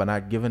my life by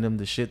not giving them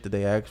the shit that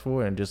they asked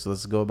for and just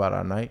let's go about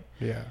our night.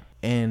 Yeah.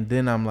 And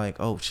then I'm like,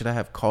 oh, should I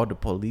have called the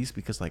police?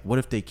 Because like, what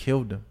if they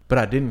killed him? But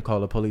I didn't call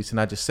the police, and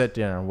I just sat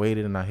there and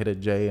waited, and I hit a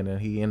J, and then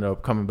he ended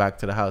up coming back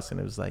to the house, and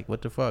it was like,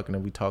 what the fuck? And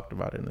then we talked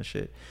about it and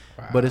shit.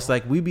 Wow. But it's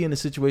like we be in the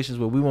situations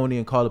where we won't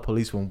even call the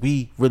police when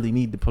we really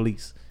need the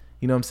police.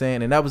 You know what I'm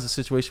saying? And that was a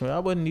situation where I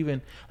wasn't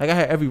even, like I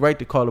had every right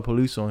to call the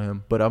police on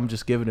him, but I'm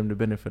just giving him the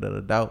benefit of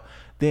the doubt.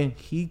 Then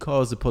he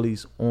calls the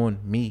police on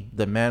me,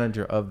 the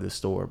manager of the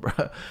store,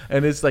 bro.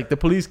 And it's like the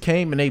police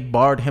came and they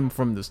barred him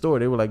from the store.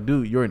 They were like,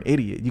 dude, you're an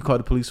idiot. You called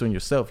the police on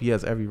yourself. He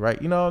has every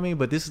right. You know what I mean?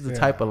 But this is the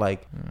type of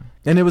like,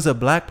 and it was a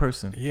black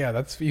person. Yeah,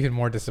 that's even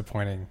more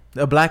disappointing.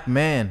 A black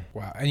man.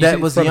 Wow. And that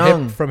was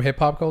young. From hip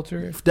hop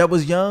culture? That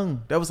was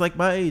young. That was like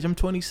my age. I'm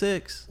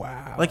 26.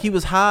 Wow. Like he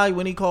was high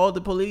when he called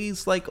the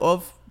police, like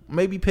off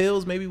maybe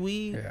pills, maybe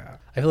weed. Yeah.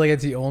 I feel like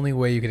it's the only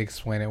way you can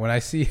explain it. When I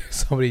see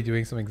somebody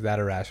doing something that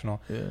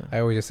irrational, I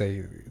always just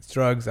say it's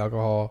drugs,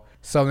 alcohol.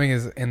 Something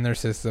is in their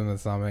system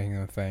that's not making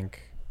them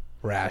think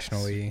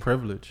rationally. It's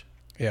privilege.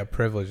 Yeah,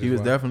 privilege. He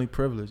was definitely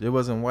privileged. It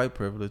wasn't white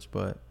privilege,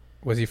 but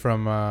was he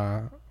from?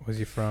 I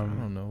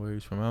don't know where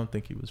he's from. I don't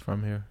think he was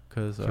from here.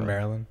 From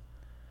Maryland.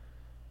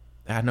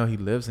 I know he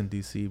lives in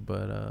DC,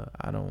 but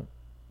I don't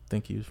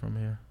think he was from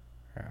here.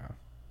 Yeah.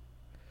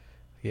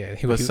 Yeah,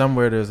 but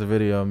somewhere there's a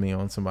video of me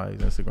on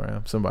somebody's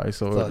Instagram. Somebody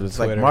saw it's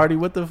like, Marty,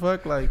 what the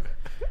fuck? Like,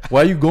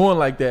 why you going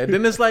like that?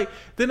 Then it's like,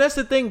 then that's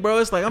the thing, bro.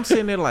 It's like I'm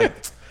sitting there like,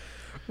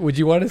 would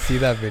you want to see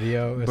that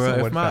video if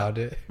someone found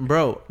it?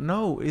 Bro,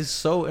 no, it's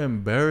so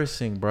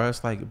embarrassing, bro.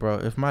 It's like, bro,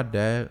 if my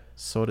dad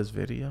saw this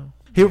video,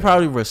 he would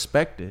probably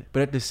respect it.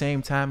 But at the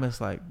same time,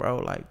 it's like, bro,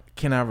 like,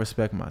 can I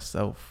respect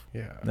myself?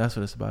 Yeah, that's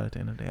what it's about at the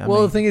end of the day.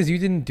 The thing is, you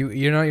didn't do.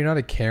 You're not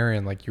a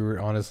Karen. Like you were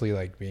honestly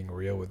like being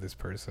real with this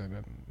person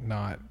and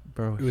not.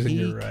 Bro, it was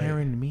he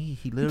Karen me.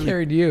 He literally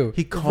carried you.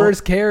 He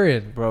reverse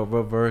Karen, bro.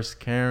 Reverse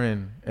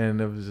Karen,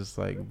 and it was just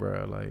like,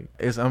 bro, like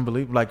it's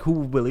unbelievable. Like who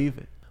would believe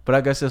it? But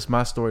I guess that's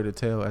my story to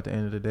tell at the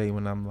end of the day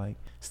when I'm like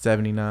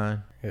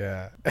 79.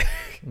 Yeah,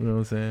 you know what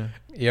I'm saying.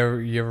 You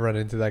ever run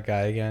into that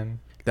guy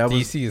again?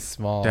 DC is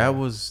small. That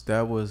was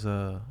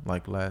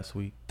like last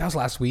week. That was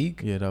last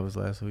week? Yeah, that was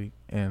last week.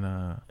 And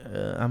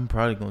I'm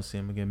probably gonna see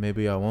him again.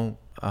 Maybe I won't.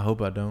 I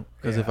hope I don't.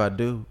 Because if I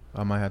do,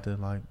 I might have to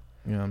like,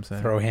 you know what I'm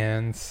saying? Throw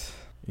hands.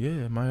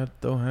 Yeah, might have to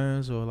throw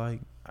hands or like.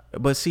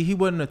 But see, he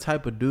wasn't the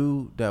type of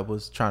dude that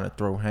was trying to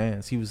throw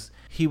hands.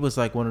 He was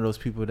like one of those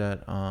people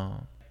that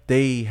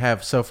they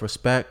have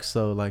self-respect,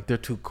 so like they're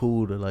too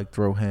cool to like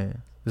throw hands.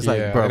 It's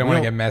like, bro, they don't want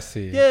to get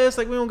messy. Yeah, it's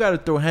like we don't got to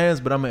throw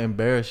hands, but I'm gonna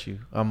embarrass you.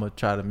 I'm gonna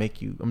try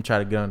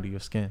to get under your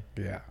skin.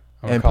 Yeah,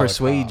 and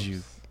persuade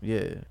you.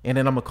 Yeah, and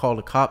then I'm gonna call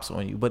the cops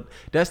on you. But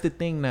that's the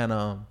thing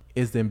that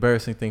is the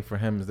embarrassing thing for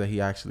him is that he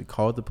actually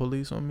called the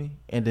police on me,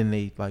 and then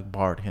they like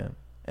barred him.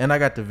 And I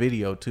got the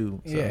video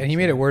too. So, yeah, and he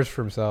made it worse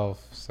for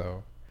himself.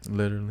 So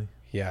literally.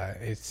 Yeah,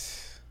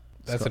 that's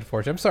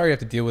unfortunate. I'm sorry you have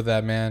to deal with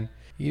that, man.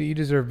 You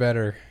deserve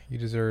better. You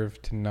deserve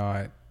to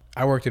not.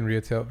 I worked in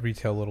retail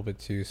a little bit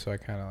too, so I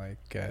kind of like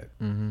get.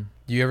 Mm-hmm.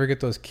 Do you ever get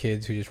those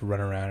kids who just run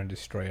around and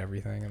destroy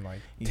everything and like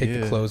take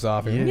the clothes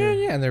off and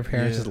and their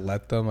parents just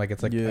let them like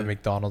it's like a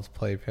McDonald's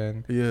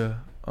playpen? Yeah,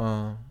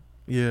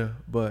 yeah,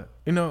 but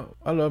you know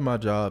I love my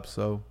job,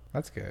 so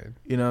that's good.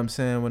 You know what I'm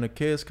saying? When the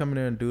kids come in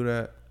there and do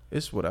that,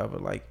 it's whatever.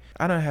 Like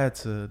I done had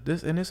to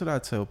this, and this is what I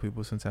tell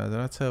people sometimes,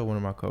 and I tell one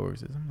of my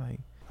coworkers, I'm like,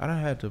 I done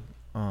had to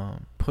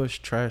push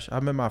trash. I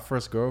met my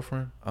first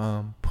girlfriend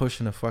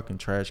pushing a fucking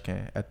trash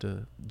can at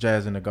the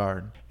Jazz in the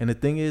Garden. And the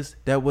thing is,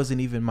 that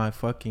wasn't even my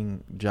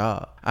fucking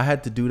job. I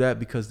had to do that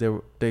because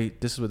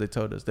this is what they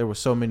told us. There were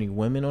so many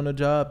women on the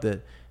job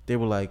that they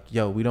were like,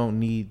 yo, we don't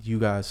need you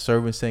guys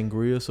serving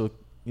sangria, so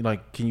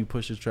can you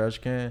push the trash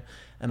can?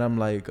 And I'm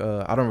like,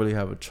 I don't really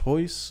have a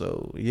choice,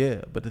 so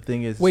yeah. But the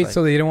thing is, wait,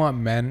 so they don't want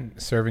men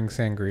serving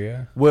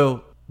sangria?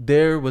 Well,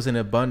 there was an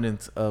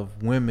abundance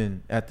of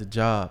women at the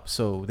job,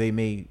 so they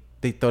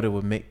thought it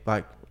would make,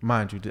 like,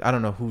 mind you, I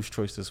don't know whose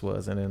choice this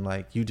was, and then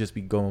like you just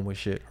be going with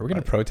shit. Are we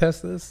gonna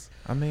protest this?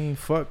 I mean,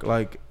 fuck,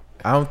 like,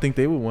 I don't think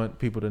they would want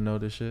people to know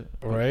this shit,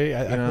 right?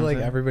 I feel like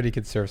everybody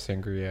could serve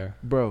sangria,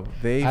 bro.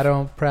 I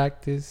don't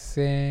practice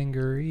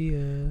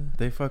sangria.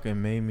 They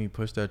fucking made me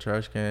push that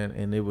trash can,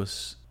 and that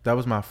was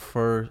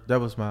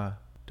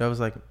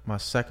like my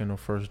second or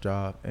first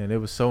job, and it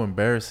was so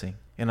embarrassing.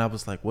 And I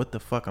was like, what the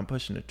fuck? I'm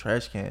pushing the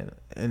trash can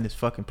in this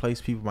fucking place.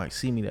 People might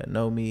see me that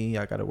know me.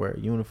 I got to wear a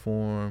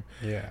uniform.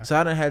 Yeah. So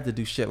I done had to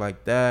do shit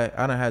like that.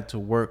 I done had to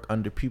work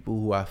under people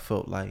who I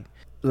felt like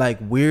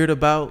weird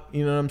about,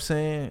 you know what I'm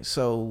saying?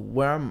 So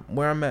where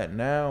I'm at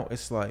now,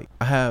 it's like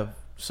I have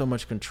so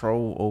much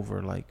control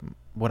over like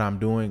what I'm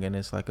doing, and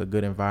it's like a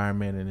good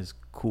environment, and it's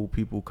cool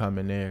people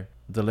coming there.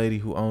 The lady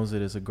who owns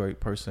it is a great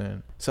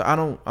person. So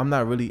I'm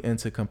not really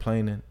into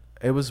complaining.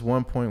 It was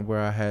one point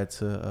where I had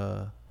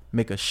to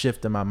make a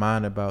shift in my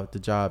mind about the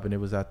job, and it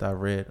was after I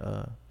read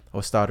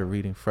or started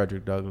reading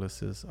Frederick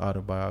Douglass's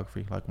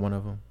autobiography, like one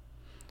of them,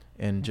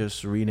 and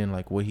just reading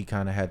like what he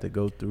kind of had to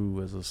go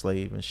through as a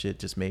slave and shit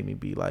just made me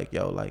be like,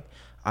 yo, like,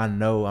 I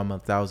know I'm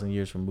 1,000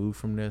 years removed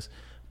from this,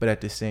 but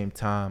at the same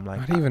time,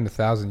 like, not even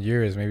 1,000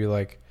 years, maybe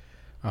like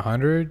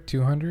 100,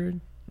 200.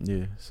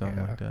 Yeah,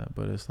 something like that.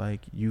 But it's like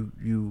you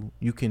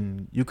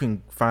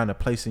can find a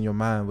place in your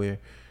mind where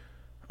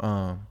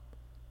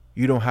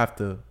you don't have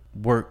to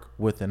work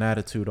with an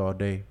attitude all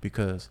day,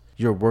 because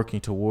you're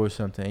working towards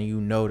something, and you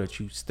know that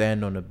you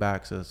stand on the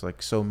backs of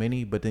like so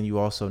many, but then you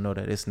also know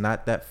that it's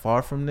not that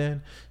far from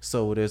then.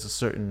 So there's a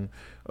certain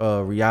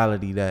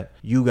reality that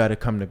you got to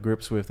come to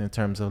grips with in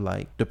terms of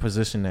like the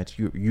position that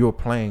you're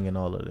playing in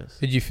all of this.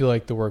 Did you feel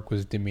like the work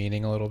was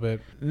demeaning a little bit?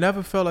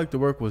 Never felt like the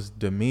work was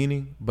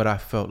demeaning, but I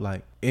felt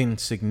like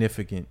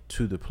insignificant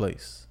to the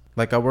place.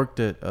 Like, I worked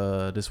at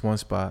this one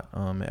spot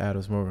at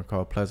Adams Morgan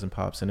called Pleasant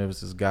Pops, and there was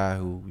this guy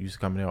who used to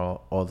come there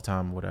all the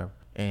time or whatever.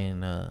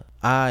 And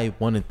I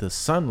wanted the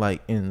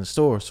sunlight in the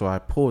store, so I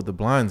pulled the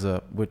blinds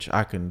up, which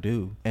I can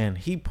do. And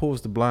he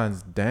pulls the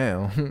blinds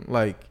down,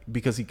 like,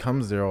 because he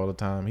comes there all the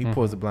time. He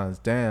pulls the blinds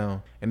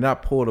down, and I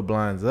pull the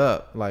blinds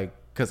up, like,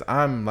 because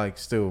I'm, like,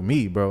 still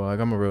me, bro. Like,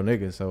 I'm a real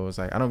nigga, so it's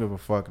like, I don't give a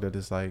fuck that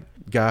this, like,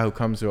 guy who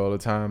comes here all the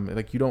time,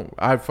 like,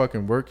 I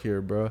fucking work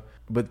here, bro.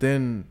 But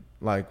then,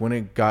 like, when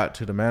it got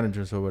to the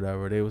managers or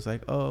whatever, they was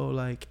like, oh,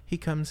 like, he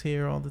comes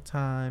here all the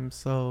time,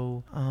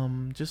 so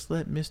just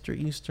let Mr.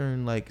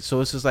 Eastern, like,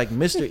 so it's just like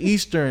Mr.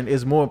 Eastern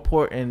is more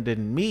important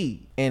than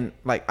me. And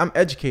like, I'm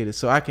educated,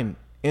 so I can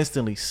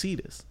instantly see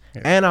this.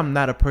 Yeah. And I'm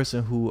not a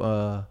person who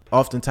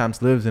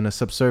oftentimes lives in a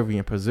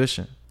subservient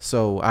position,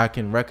 so I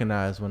can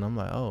recognize when I'm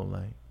like, oh,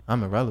 like,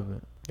 I'm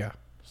irrelevant. Yeah.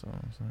 So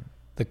it's like,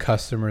 the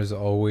customer is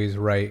always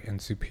right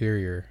and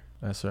superior.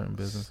 At certain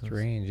businesses.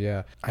 Strange,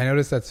 yeah. I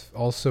noticed that's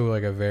also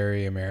like a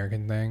very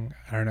American thing.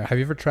 I don't know. Have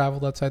you ever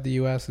traveled outside the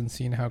U.S. and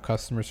seen how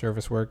customer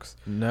service works?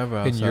 Never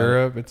outside. In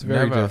Europe, it's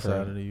very different.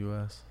 Outside of the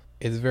U.S.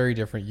 It's very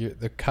different.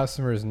 The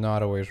customer is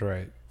not always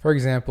right. For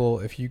example,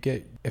 if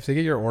they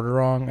get your order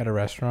wrong at a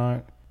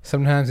restaurant,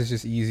 sometimes it's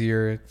just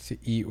easier to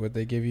eat what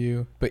they give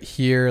you. But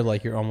here,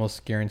 like, you're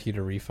almost guaranteed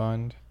a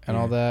refund and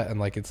all that.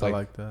 And like, it's like, I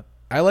like that.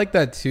 I like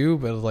that too,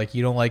 but like,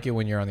 you don't like it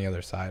when you're on the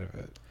other side of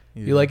it.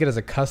 Yeah. You like it as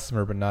a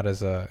customer, but not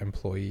as a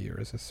employee or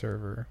as a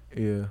server.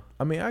 Yeah.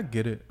 I mean, I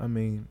get it. I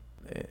mean,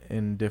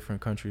 in different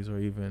countries or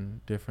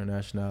even different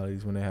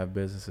nationalities, when they have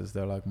businesses,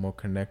 they're like more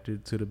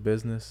connected to the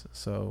business.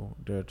 So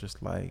they're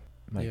just like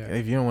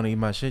if you don't want to eat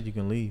my shit, you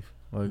can leave.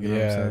 Like, you know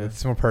what I'm saying?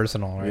 It's more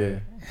personal, right? Yeah.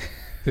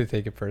 They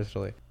take it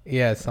personally.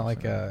 Yeah, it's not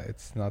like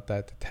it's not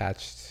that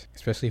detached,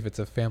 especially if it's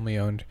a family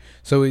owned.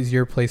 So is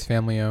your place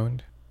family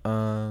owned?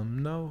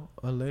 No,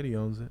 a lady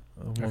owns it.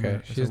 Okay,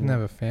 she doesn't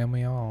have a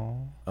family at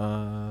all.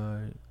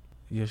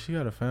 Yeah, she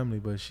got a family,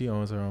 but she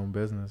owns her own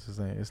business.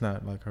 It's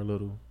not like her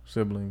little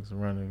siblings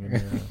running in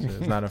there.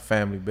 It's not a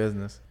family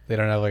business. They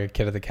don't have like a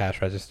kid at the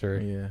cash register.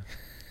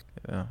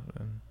 Yeah.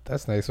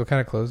 That's nice. What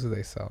kind of clothes do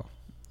they sell?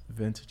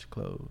 Vintage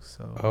clothes.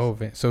 So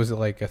so is it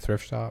like a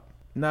thrift shop?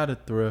 Not a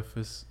thrift.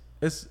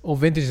 It's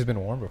vintage has been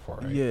worn before,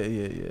 right?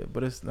 Yeah.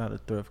 But it's not a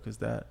thrift because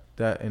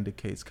that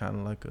indicates kind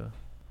of like a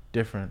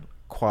different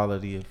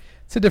quality of.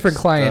 It's a different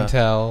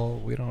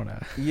clientele. We don't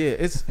know. Yeah,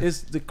 it's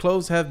the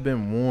clothes have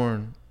been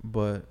worn,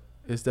 but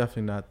it's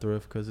definitely not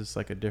thrift because it's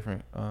like a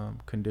different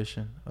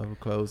condition of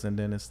clothes, and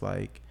then it's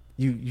like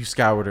you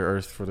scour the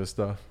earth for the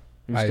stuff.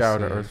 You scour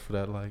the earth for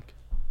that, like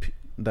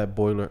that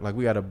boiler. Like,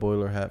 we got a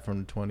boiler hat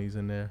from the 20s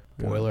in there.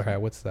 Boiler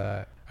hat? What's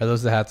that? Are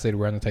those the hats they'd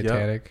wear on the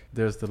Titanic? Yep.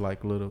 There's the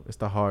like little, it's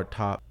the hard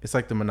top. It's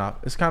like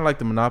it's kind of like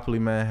the Monopoly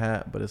Man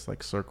hat, but it's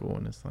like circle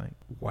and it's like.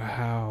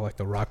 Wow, like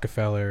the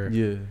Rockefeller.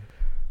 Yeah.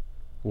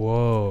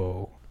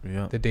 Whoa.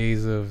 Yeah. The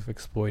days of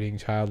exploiting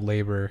child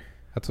labor.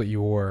 That's what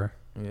you wore.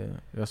 Yeah,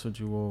 that's what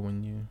you wore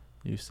when you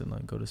used to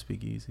like go to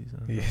speakeasies.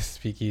 Yeah,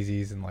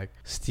 speakeasies and like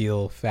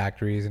steel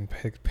factories in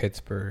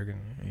Pittsburgh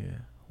and yeah.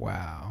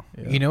 Wow.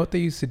 Yeah. You know what they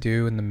used to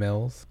do in the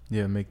mills?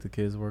 Yeah, make the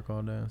kids work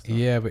all day and stuff.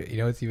 Yeah, but you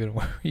know it's even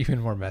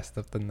more messed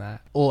up than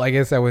that. Well, I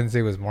guess I wouldn't say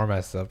it was more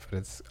messed up, but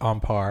it's on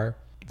par.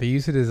 They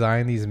used to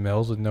design these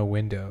mills with no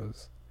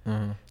windows.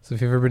 Uh-huh. So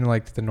if you've ever been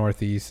like to the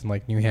Northeast and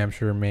like New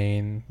Hampshire,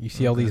 Maine, you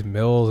see all these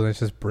mills and it's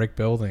just brick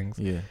buildings.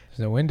 Yeah. There's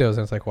no windows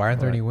and it's like, why aren't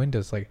there any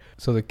windows? Like,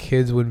 so the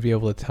kids wouldn't be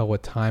able to tell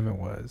what time it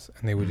was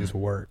and they would just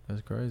work. That's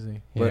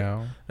crazy. You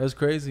know? That's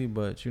crazy,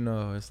 but you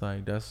know, it's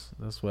like that's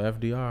what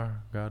FDR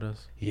got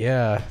us.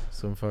 Yeah.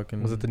 Some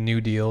fucking. Was it the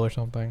New Deal or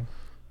something?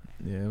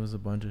 Yeah, it was a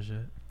bunch of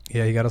shit.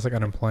 Yeah, he got us like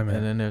unemployment.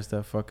 And then there's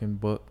that fucking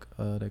book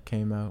that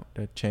came out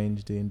that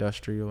changed the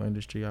industrial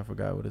industry. I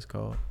forgot what it's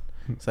called.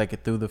 It's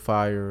like Through the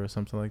Fire or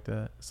something like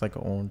that. It's like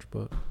an orange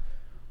book.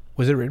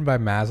 Was it written by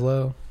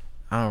Maslow?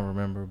 I don't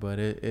remember, but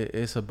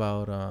it's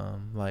about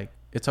like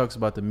it talks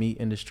about the meat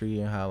industry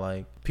and how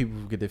like people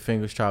get their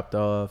fingers chopped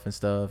off and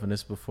stuff, and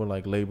it's before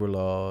like labor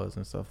laws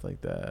and stuff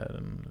like that,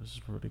 and it's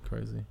pretty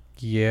crazy.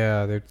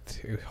 Yeah,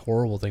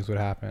 horrible things would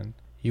happen.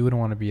 You wouldn't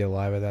want to be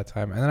alive at that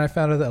time. And then I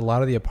found out that a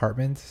lot of the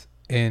apartments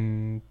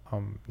in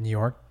New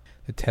York,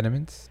 the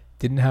tenements,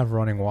 didn't have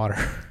running water.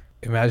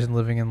 Imagine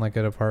living in like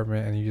an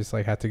apartment and you just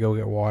like had to go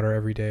get water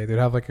every day. They'd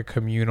have like a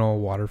communal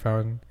water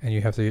fountain and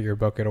you have to get your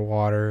bucket of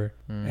water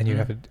and you'd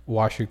have to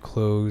wash your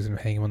clothes and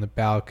hang them on the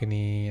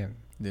balcony. And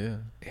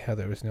yeah,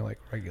 there was no like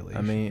regulation.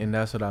 I mean, and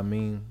that's what I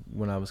mean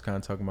when I was kind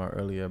of talking about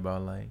earlier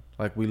about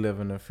like we live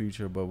in the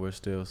future, but we're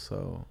still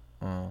so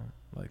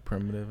like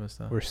primitive and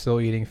stuff. We're still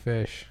eating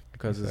fish.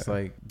 Because it's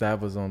like that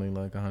was only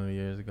like 100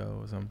 years ago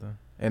or something.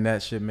 And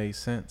that shit made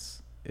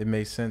sense. It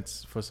made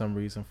sense for some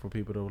reason for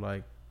people to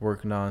like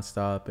work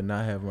nonstop and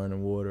not have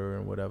running water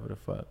and whatever the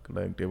fuck.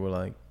 Like they were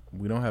like,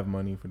 we don't have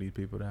money for these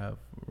people to have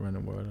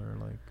running water.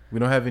 Like we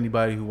don't have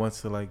anybody who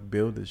wants to like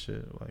build this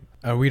shit.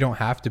 Like we don't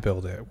have to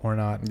build it. We're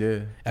not.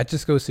 Yeah. That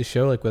just goes to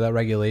show like without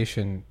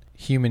regulation,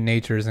 human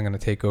nature isn't going to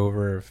take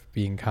over of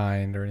being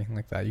kind or anything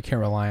like that. You can't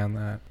rely on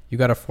that. You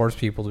got to force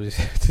people to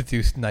to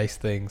do nice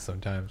things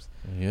sometimes.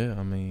 Yeah,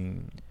 I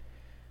mean,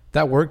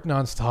 that work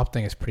nonstop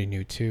thing is pretty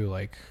new too.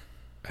 Like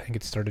I think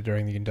it started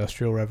during the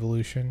Industrial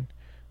Revolution.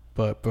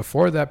 But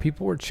before that,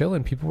 people were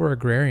chilling. People were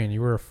agrarian.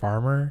 You were a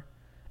farmer,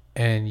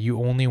 and you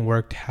only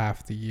worked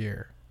half the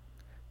year.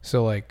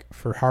 So, like,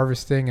 for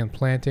harvesting and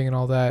planting and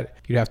all that,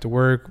 you'd have to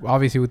work,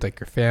 obviously, with,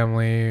 like, your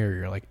family or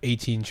your, like,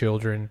 18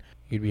 children.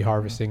 You'd be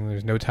harvesting.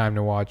 There's no time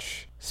to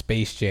watch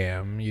Space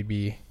Jam. You'd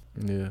be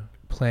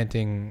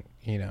planting,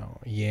 you know,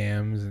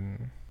 yams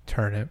and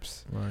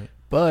turnips. Right.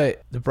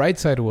 But the bright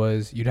side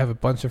was you'd have a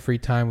bunch of free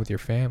time with your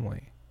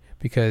family.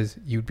 Because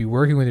you'd be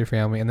working with your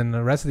family, and then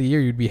the rest of the year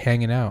you'd be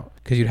hanging out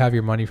because you'd have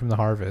your money from the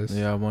harvest.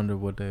 Yeah, I wonder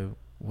what they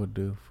would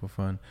do for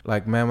fun.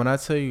 Like, man, when I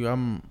tell you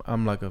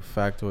I'm like a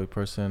factoid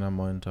person, I'm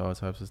into all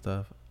types of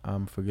stuff.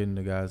 I'm forgetting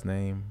the guy's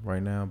name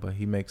right now, but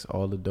he makes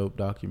all the dope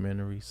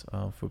documentaries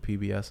for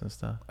PBS and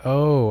stuff.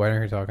 Oh, I know who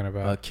you're talking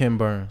about. Ken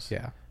Burns.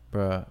 Yeah.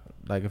 Bruh,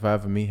 like if I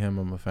ever meet him,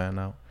 I'm a fan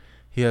now.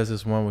 He has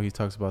this one where he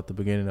talks about the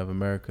beginning of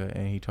America,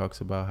 and he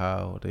talks about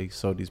how they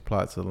sold these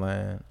plots of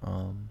land,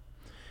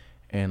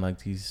 and like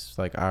these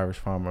like Irish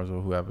farmers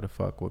or whoever the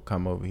fuck would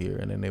come over here,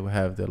 and then they would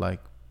have their like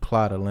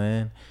plot of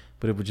land,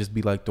 but it would just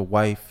be like the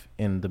wife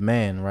and the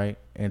man, right?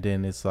 And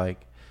then it's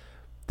like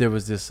there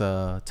was this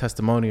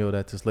testimonial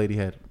that this lady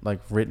had like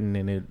written,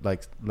 and it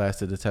like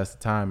lasted the test of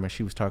time, and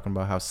she was talking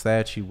about how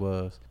sad she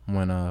was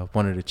when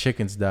one of the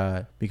chickens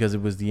died because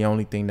it was the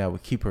only thing that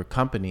would keep her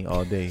company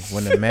all day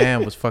when the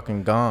man was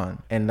fucking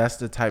gone. And that's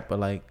the type of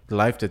like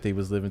life that they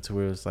was living to,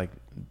 where it's like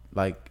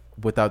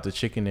without the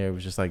chicken there, it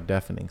was just like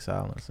deafening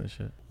silence and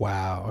shit.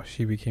 Wow,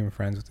 she became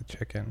friends with the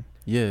chicken.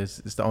 Yeah,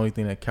 it's the only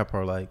thing that kept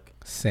her like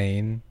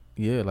sane.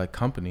 Yeah, like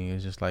company.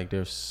 It's just like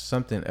there's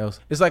something else.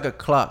 It's like a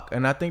clock,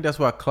 and I think that's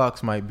why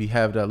clocks might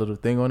have that little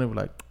thing on it,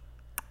 like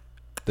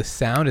the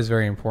sound is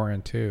very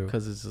important too.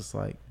 Because it's just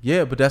like,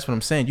 yeah, but that's what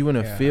I'm saying. You in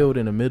a field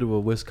in the middle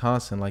of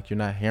Wisconsin, like you're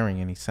not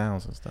hearing any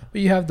sounds and stuff. But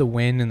you have the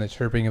wind and the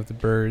chirping of the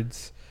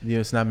birds. Yeah,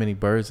 it's not many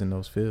birds in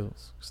those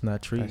fields. It's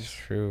not trees. That's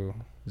true.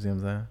 You see what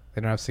I'm saying?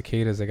 They don't have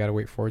cicadas. They got to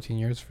wait 14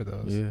 years for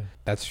those. Yeah.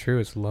 That's true.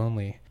 It's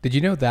lonely. Did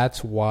you know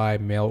that's why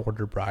mail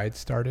order brides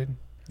started?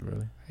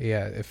 Really?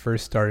 Yeah, it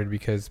first started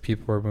because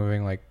people were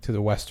moving like to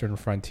the western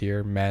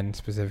frontier. Men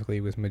specifically,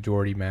 it was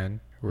majority men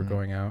who were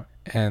going out,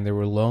 and they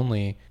were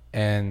lonely.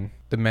 And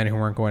the men who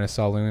weren't going to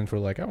saloons were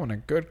like, I want a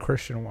good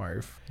Christian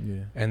wife.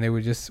 Yeah. And they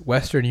would just,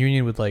 Western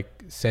Union would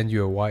like send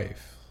you a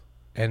wife,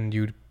 and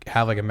you'd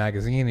have like a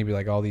magazine. It'd be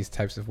like all these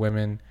types of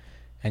women,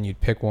 and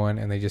you'd pick one,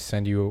 and they just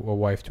send you a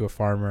wife to a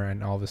farmer,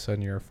 and all of a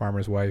sudden you're a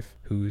farmer's wife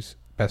who's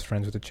best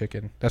friends with a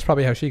chicken. That's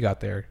probably how she got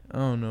there. I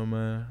don't know,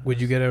 man. Would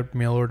you get a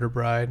mail order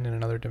bride in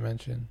another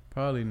dimension?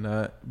 Probably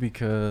not,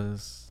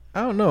 because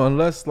I don't know,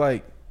 unless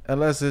it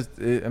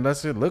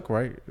look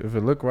right. If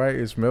it look right,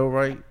 it smell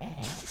right.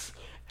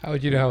 How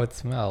would you know how it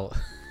smell?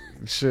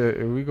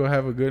 Shit, we gonna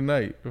have a good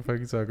night. What the fuck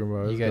you talking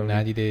about? You got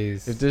 90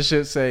 days. If this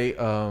shit say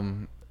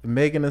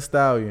Megan Thee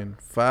Stallion,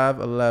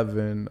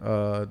 5'11",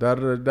 da da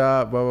da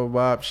da, blah blah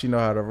blah. She know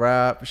how to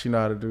rap. She know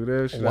how to do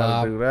this. She know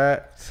how to do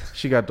that.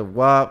 She got the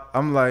wop.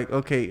 I'm like,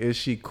 okay, is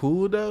she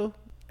cool though?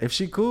 If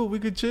she cool, we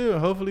could chill.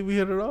 Hopefully, we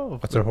hit it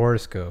off. What's her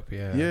horoscope?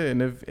 Yeah. Yeah,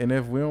 and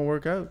if we don't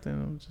work out, then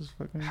I'm just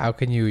fucking. How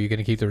can you? You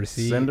gonna keep the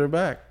receipt? Send her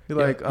back. You're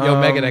like, yo,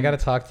 Megan, I gotta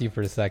talk to you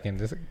for a second.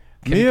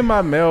 Me and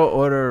my mail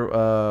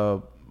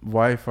order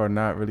wife are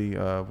not really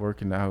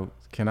working out.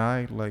 Can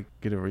I like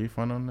get a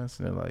refund on this?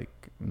 And they're like,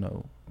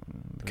 no.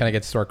 Can I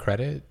get store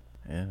credit?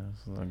 Yeah,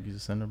 so like you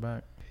just send her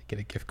back. Get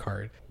a gift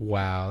card.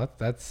 Wow,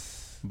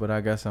 that's. But I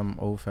guess I'm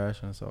old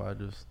fashioned, so I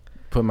just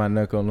put my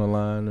neck on the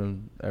line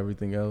and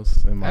everything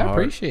else in my heart. I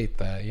appreciate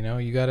that. You know,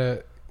 you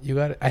gotta.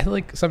 I feel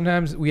like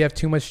sometimes we have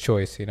too much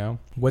choice. You know,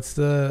 what's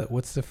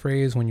the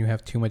phrase when you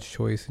have too much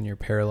choice and you're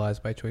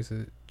paralyzed by choice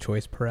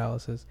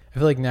paralysis? I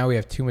feel like now we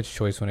have too much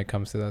choice when it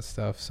comes to that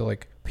stuff. So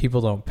like people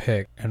don't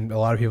pick, and a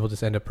lot of people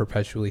just end up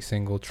perpetually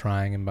single,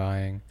 trying and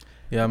buying.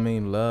 Yeah, I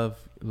mean, love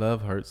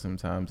hurts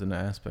sometimes in the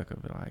aspect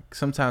of it. Like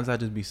sometimes I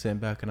just be sitting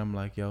back and I'm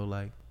like, yo,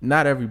 like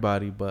not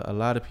everybody, but a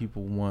lot of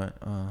people want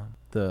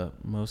the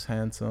most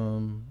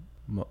handsome,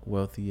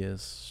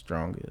 wealthiest,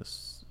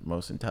 strongest,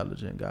 most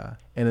intelligent guy.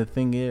 And the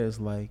thing is,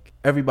 like,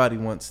 everybody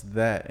wants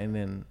that, and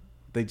then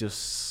they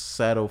just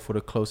settle for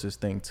the closest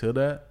thing to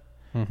that.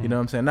 Mm-hmm. You know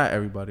what I'm saying? Not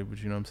everybody, but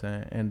you know what I'm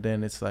saying? And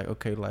then it's like,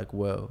 okay, like,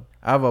 well,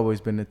 I've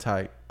always been the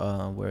type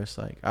where it's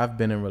like, I've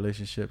been in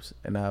relationships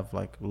and I've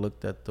like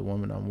looked at the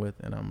woman I'm with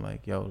and I'm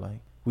like, yo, like,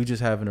 we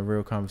just having a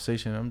real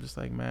conversation. I'm just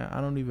like, man, I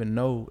don't even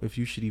know if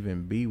you should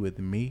even be with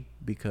me,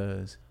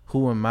 because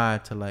who am I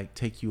to like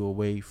take you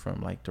away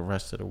from like the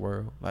rest of the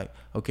world? Like,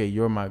 okay,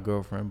 you're my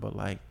girlfriend, but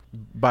like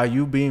by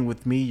you being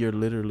with me, you're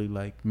literally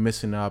like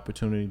missing the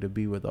opportunity to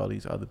be with all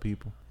these other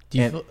people.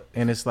 And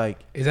it's like,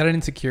 is that an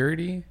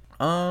insecurity?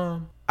 I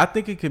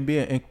think it can be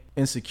an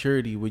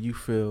insecurity where you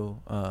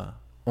feel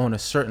on a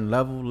certain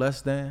level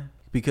less than,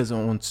 because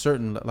on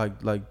certain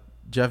like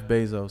Jeff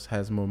Bezos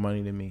has more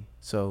money than me,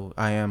 so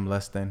I am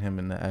less than him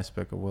in the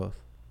aspect of wealth.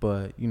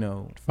 But you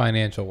know,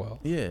 financial wealth.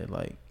 Yeah,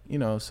 like, you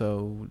know,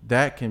 so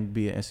that can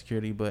be an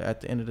insecurity. But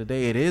at the end of the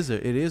day, it is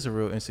a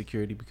real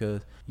insecurity,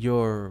 because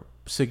your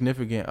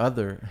significant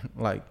other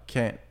like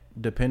can't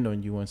depend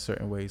on you in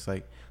certain ways.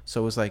 Like,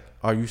 so it's like,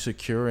 are you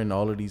secure in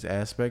all of these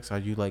aspects? Are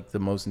you like the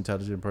most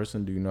intelligent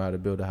person? Do you know how to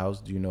build a house?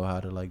 Do you know how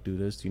to like do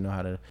this? Do you know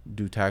how to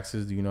do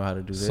taxes? Do you know how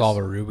to do this? Solve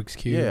a Rubik's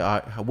Cube?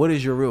 Yeah. What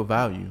is your real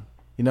value?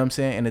 You know what I'm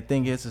saying? And the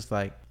thing is, it's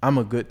like, I'm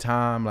a good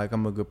time. Like,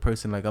 I'm a good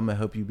person. Like, I'm going to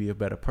help you be a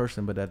better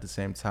person. But at the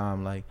same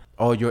time, like,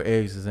 all your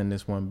eggs is in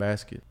this one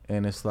basket.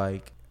 And it's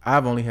like,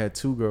 I've only had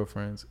 2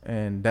 girlfriends.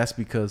 And that's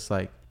because,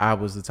 like, I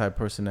was the type of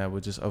person that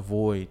would just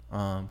avoid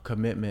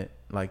commitment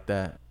like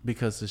that.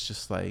 Because it's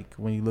just like,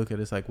 when you look at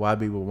it, it's like, why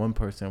be with one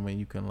person when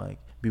you can, like,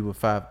 be with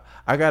 5?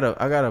 I got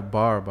a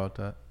bar about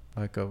that.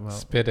 Like, about,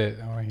 spit it.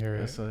 I want to hear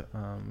it. It's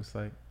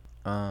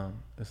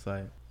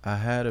like, I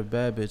had a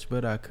bad bitch,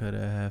 but I could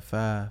have had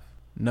 5.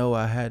 No,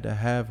 I had to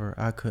have her.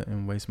 I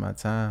couldn't waste my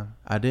time.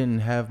 I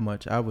didn't have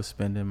much. I was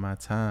spending my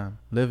time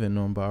living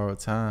on borrowed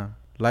time.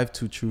 Life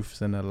 2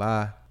 truths and a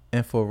lie.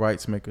 And 4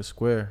 rights make a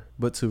square,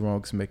 but 2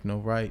 wrongs make no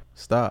right.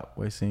 Stop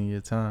wasting your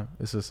time.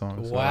 It's a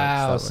song.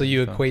 Wow. So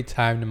you equate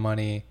time to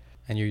money,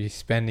 and you're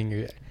spending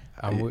your.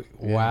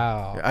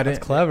 Wow. That's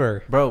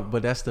clever, bro.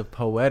 But that's the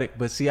poetic.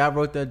 But see, I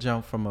wrote that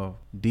jump from a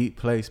deep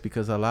place,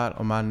 because a lot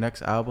on my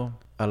next album,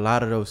 a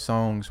lot of those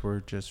songs were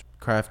just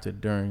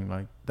crafted during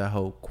like that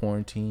whole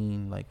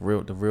quarantine, like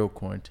the real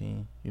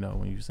quarantine, you know,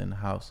 when you was in the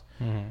house.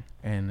 Mm-hmm.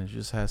 And it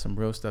just had some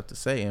real stuff to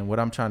say. And what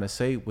I'm trying to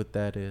say with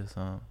that is,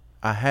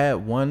 I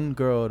had one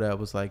girl that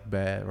was like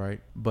bad, right?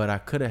 But I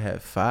could have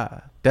had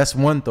 5. That's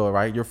one thought,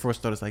 right? Your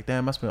first thought is like,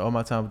 damn, I spent all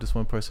my time with this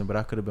one person, but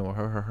I could have been with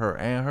her,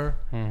 and her.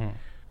 Mm-hmm.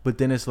 But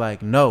then it's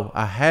like, no,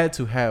 I had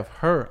to have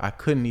her. I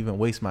couldn't even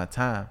waste my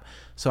time.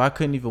 So I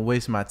couldn't even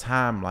waste my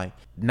time like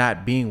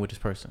not being with this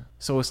person.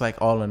 So it's like,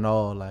 all in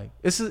all, like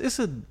it's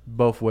a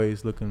both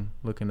ways looking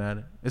at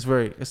it.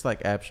 It's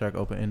like abstract,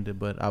 open ended,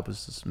 but I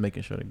was just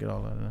making sure to get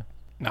all out of that.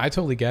 No, I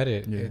totally get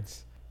it. Yeah.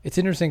 It's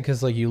interesting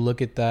because like you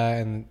look at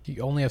that and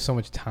you only have so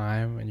much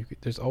time, and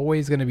there's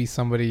always going to be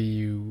somebody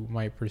you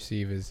might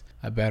perceive as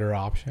a better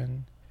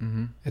option.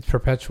 Mm-hmm. It's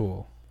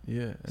perpetual.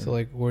 Yeah. So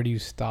like, where do you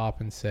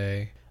stop and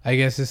say, I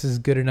guess this is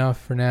good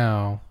enough for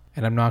now,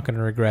 and I'm not going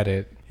to regret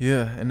it?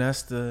 Yeah, and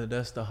that's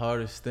the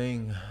hardest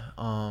thing,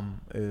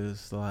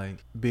 is like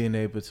being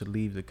able to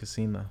leave the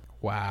casino.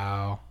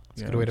 Wow,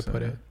 that's a good way to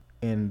put it.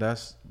 And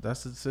that's the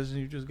decision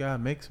you just gotta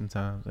make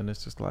sometimes. And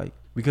it's just like,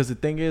 because the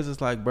thing is, it's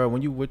like, bro,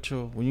 when you with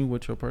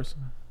your person,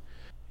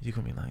 you're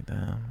gonna be like,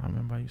 damn, I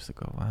remember I used to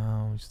go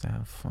out, we used to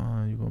have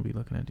fun. You're gonna be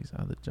looking at these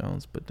other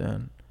Jones, but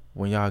then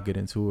when y'all get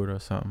into it or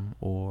something,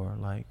 or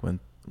like when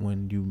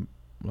when you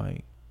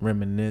like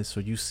reminisce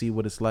or you see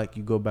what it's like,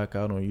 you go back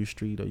out on your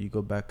street or you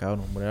go back out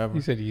on whatever.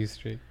 You said U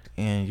Street.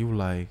 And you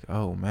like,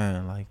 oh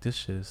man, like this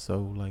shit is so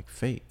like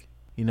fake.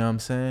 You know what I'm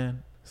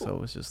saying?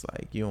 So it's just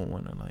like you don't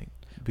want to like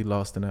be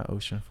lost in that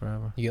ocean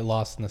forever. You get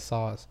lost in the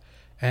sauce.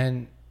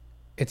 And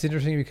it's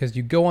interesting because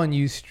you go on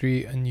U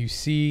Street and you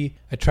see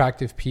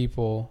attractive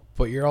people,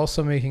 but you're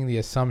also making the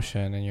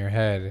assumption in your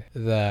head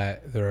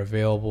that they're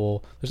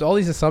available. There's all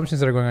these assumptions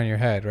that are going on in your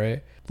head,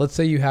 right? Let's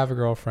say you have a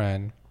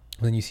girlfriend,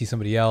 and then you see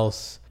somebody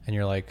else and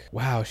you're like,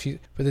 wow,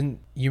 but then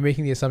you're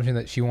making the assumption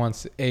that she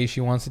wants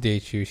to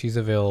date you. She's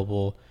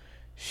available.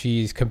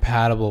 She's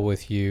compatible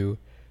with you,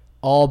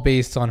 all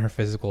based on her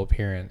physical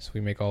appearance.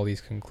 We make all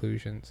these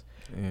conclusions.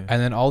 Yeah.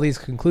 And then all these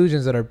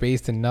conclusions that are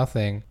based in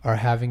nothing are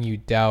having you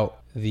doubt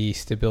the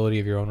stability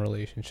of your own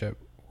relationship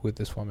with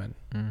this woman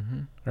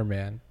or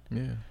man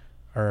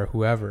or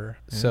whoever.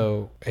 Yeah.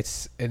 So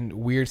it's a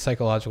weird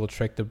psychological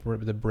trick the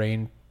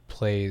brain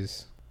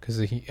plays,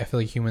 because I feel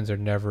like humans are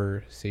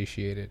never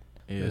satiated.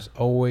 Yeah. There's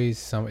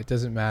always it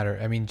doesn't matter.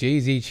 I mean,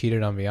 Jay-Z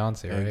cheated on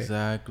Beyonce, right?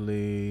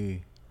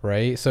 Exactly.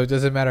 Right? So it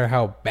doesn't matter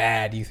how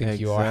bad you think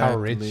you are, how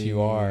rich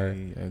you are.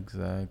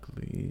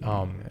 Exactly.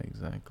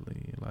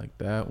 Exactly. Like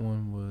that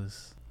one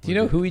was... Do you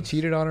know who he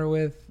cheated on her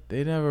with?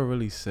 They never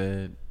really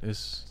said.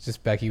 It's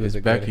just Becky with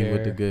the Becky good hair.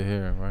 with the good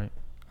hair, right?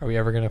 Are we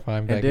ever gonna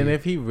find Becky? And then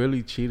if he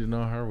really cheated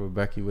on her with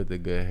Becky with the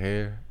good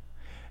hair,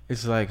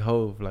 it's like,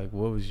 Hov, like,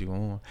 what was you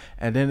on?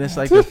 And then it's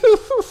like,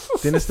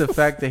 then it's the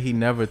fact that he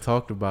never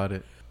talked about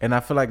it. And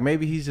I feel like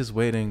maybe he's just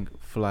waiting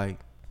for like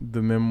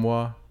the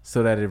memoir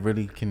so that it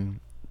really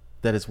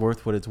that it's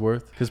worth what it's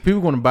worth. Because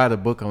people going to buy the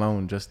book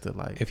alone just to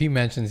like. If he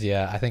mentions,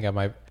 I think I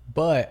might.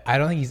 But I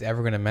don't think he's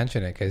ever going to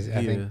mention it because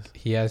I think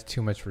he has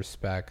too much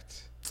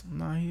respect.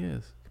 No, he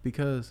is.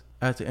 Because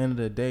at the end of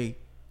the day,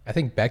 I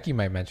think Becky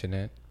might mention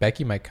it.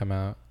 Becky might come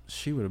out.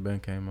 She would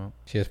have came out.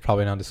 She has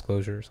probably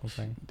non-disclosure or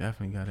something. She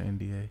definitely got an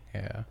NDA.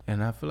 Yeah.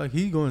 And I feel like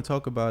he's going to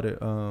talk about it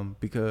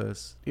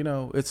because, you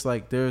know, it's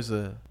like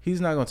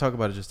he's not going to talk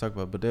about it, just talk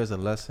about it, but there's a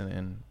lesson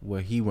in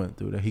what he went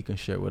through that he can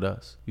share with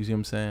us. You see what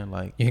I'm saying?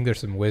 Like, you think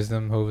there's some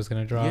wisdom Hov is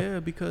going to drop? Yeah,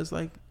 because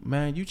like,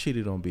 man, you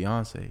cheated on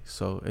Beyonce.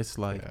 So it's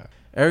like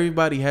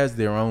everybody has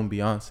their own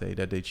Beyonce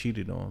that they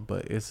cheated on,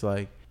 but it's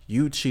like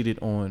you cheated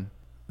on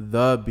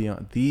the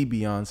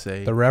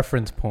Beyonce. The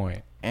reference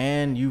point.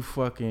 And you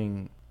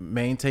fucking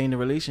maintain the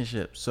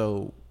relationship.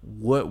 So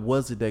what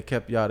was it that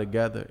kept y'all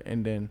together?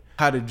 And then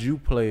how did you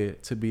play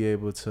it to be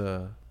able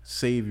to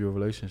save your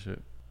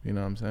relationship? You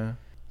know what I'm saying?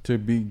 To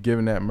be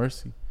given that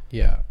mercy.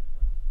 Yeah.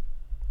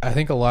 I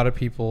think a lot of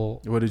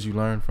people... What did you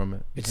learn from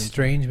it? It's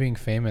strange being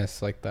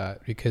famous like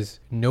that because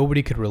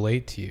nobody could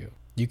relate to you.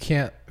 You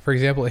can't... For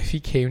example, if he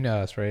came to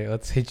us, right?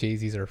 Let's say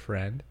Jay-Z's our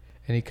friend.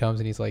 And he comes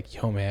and he's like,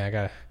 yo,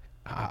 man,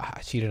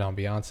 I cheated on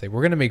Beyonce.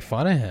 We're going to make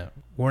fun of him.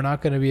 We're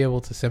not going to be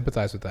able to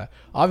sympathize with that.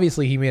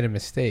 Obviously, he made a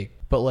mistake,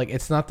 but like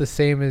it's not the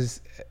same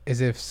as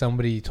if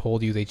somebody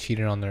told you they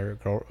cheated on their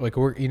girl. Like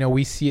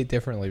we see it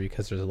differently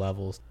because there's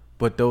levels.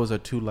 But those are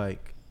two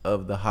like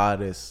of the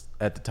hottest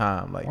at the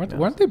time. Like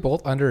weren't they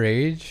both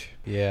underage?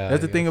 Yeah,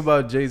 that's the thing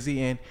about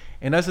Jay-Z,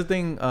 and that's the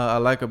thing I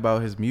like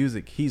about his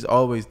music. He's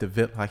always the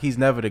villain. Like he's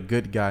never the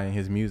good guy in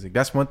his music.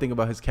 That's one thing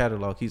about his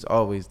catalog. He's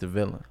always the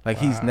villain. Like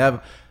he's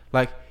never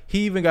like.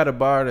 He even got a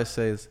bar that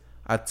says,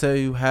 I tell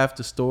you half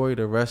the story,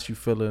 the rest you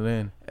fill it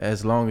in,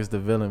 as long as the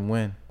villain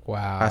win.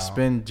 Wow. I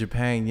spend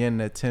Japan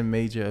yen at 10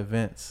 major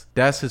events.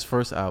 That's his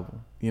first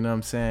album. You know what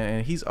I'm saying?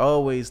 And he's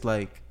always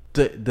like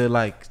the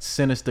like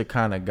sinister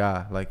kind of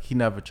guy. Like he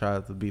never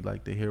tries to be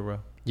like the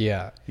hero.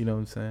 Yeah. You know what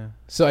I'm saying?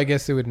 So I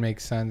guess it would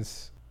make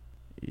sense.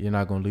 You're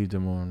not going to leave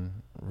them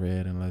on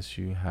red unless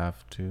you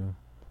have to.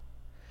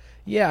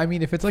 Yeah, I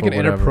mean, if it's like an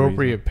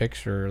inappropriate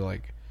picture,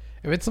 like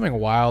if it's something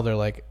wild or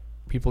like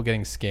people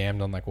getting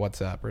scammed on like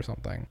WhatsApp or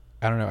something.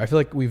 I don't know. I feel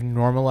like we've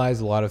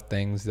normalized a lot of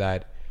things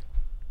that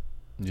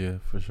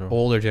for sure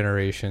older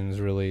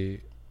generations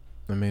really...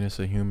 I mean, it's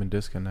a human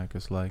disconnect.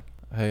 It's like,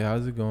 hey,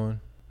 how's it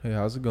going? Hey,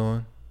 how's it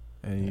going?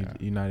 And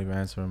you're not even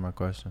answering my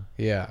question.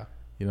 Yeah.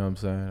 You know what I'm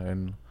saying?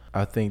 And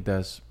I think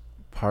that's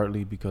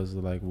partly because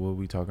of like what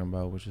we talking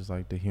about, which is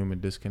like the human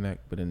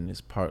disconnect, but then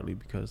it's partly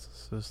because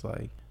it's just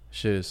like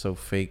shit is so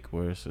fake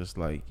where it's just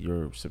like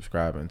you're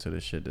subscribing to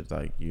the shit that's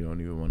like you don't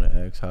even want to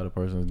ask how the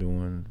person's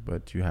doing,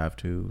 but you have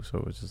to.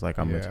 So it's just like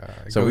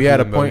so we had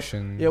a point.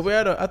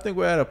 I think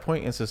we're at a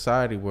point in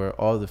society where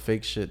all the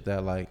fake shit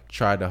that like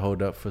tried to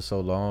hold up for so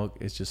long,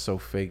 it's just so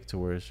fake to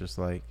where it's just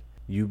like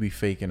you be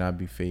fake and I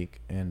be fake,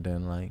 and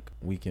then like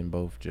we can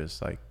both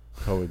just like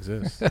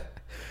coexist.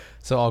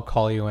 So I'll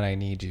call you when I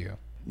need you.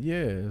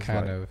 Yeah, it's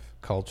kind of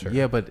culture.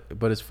 Yeah, but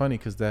it's funny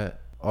because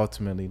that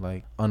ultimately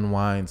like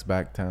unwinds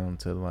back down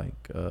to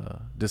like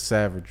the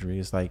savagery.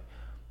 It's like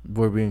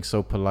we're being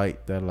so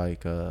polite that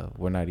like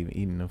we're not even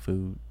eating the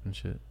food and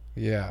shit.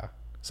 Yeah,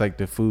 it's like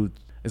the food.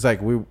 It's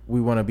like we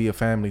want to be a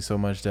family so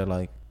much that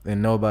like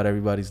and know about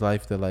everybody's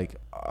life that like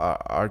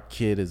our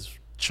kid is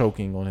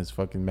choking on his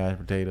fucking mashed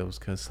potatoes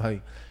because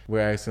like we're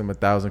asking him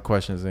 1,000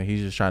 questions and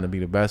he's just trying to be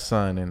the best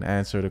son and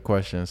answer the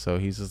questions. So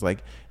he's just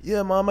like,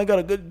 yeah, mom, I got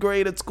a good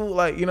grade at school.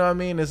 Like, you know what I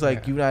mean? It's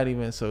like, you're not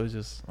even, so it's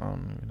just, I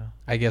don't even know.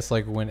 I guess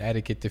like when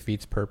etiquette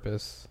defeats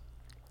purpose.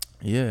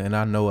 Yeah, and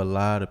I know a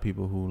lot of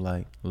people who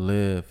like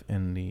live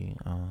in the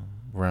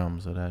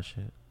realms of that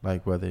shit.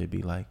 Like whether it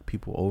be like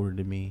people older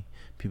than me,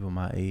 people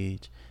my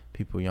age,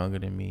 people younger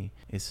than me.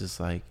 It's just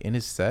like, and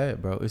it's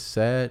sad, bro. It's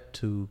sad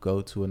to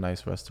go to a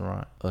nice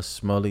restaurant, a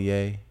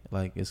sommelier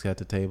like it's at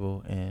the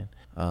table, and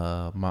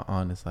my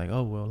aunt is like,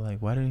 oh well, like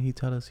why didn't he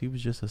tell us he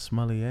was just a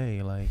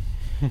sommelier? Like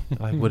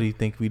like what do you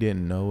think we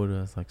didn't know what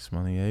a like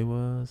sommelier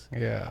was?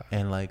 Yeah.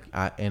 And like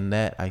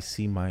I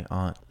see my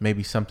aunt,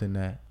 maybe something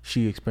that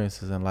she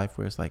experiences in life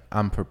where it's like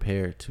I'm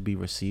prepared to be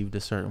received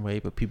a certain way,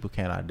 but people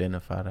can't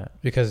identify that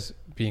Because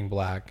being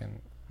black and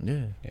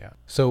yeah.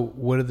 So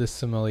what did the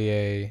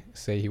sommelier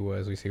say he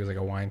was? We say he was like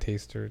a wine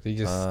taster. Did he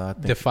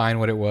just define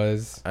what it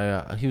was?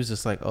 He was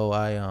just like, oh,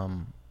 I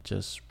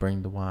just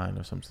bring the wine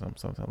or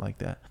something like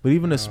that. But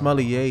even the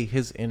sommelier,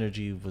 his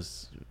energy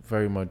was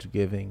very much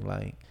giving.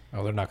 Like,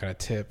 oh, they're not gonna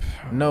tip.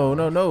 No.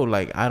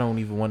 Like, I don't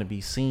even want to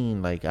be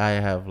seen. Like, I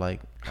have like.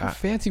 How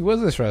fancy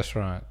was this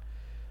restaurant?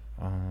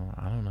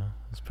 I don't know.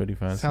 It's pretty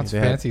fancy. Sounds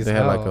fancy. They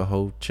had like a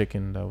whole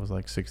chicken that was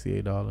like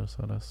 $68.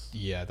 So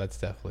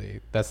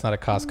that's not a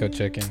Costco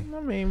chicken. I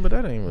mean, but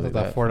that ain't really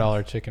that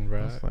 $4 chicken,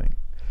 bro.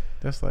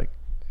 That's like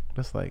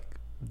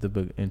the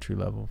big entry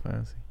level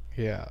fancy.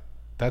 Yeah,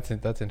 that's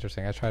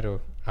interesting.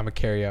 I'm a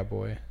carry out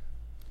boy.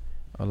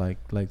 Or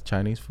like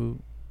Chinese food.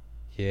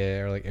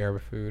 Yeah, or like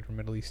Arab food or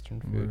Middle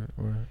Eastern food.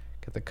 Right.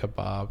 Get the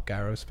kebab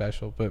gyro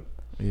special, but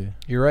yeah,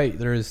 you're right.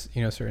 There's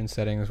certain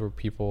settings where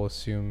people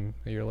assume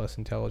that you're less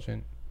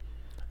intelligent.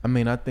 I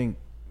mean, I think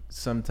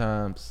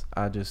sometimes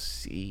I just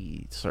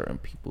see certain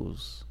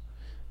people's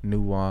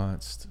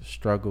nuanced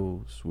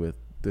struggles with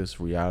this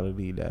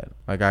reality that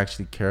like I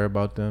actually care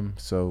about them.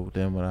 So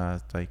then when I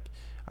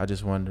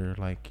just wonder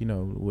like,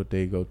 what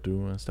they go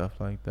through and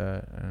stuff like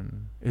that.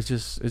 And it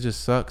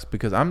just sucks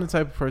because I'm the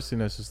type of person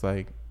that's just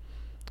like,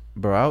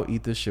 bro, I'll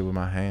eat this shit with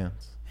my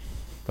hands.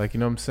 Like, you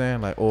know what I'm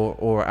saying? Like,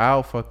 or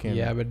I'll fucking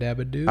yabba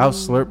dabba doo. I'll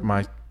slurp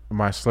my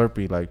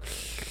Slurpee like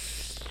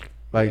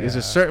It's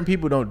just certain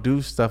people don't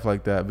do stuff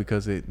like that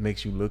because it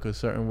makes you look a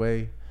certain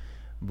way.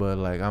 But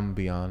like I'm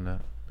beyond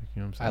that. Like,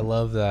 you know what I'm saying? I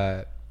love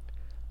that.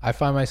 I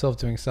find myself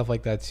doing stuff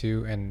like that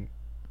too, and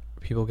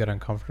people get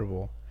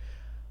uncomfortable.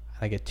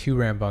 I get too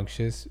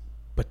rambunctious,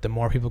 but the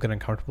more people get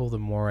uncomfortable, the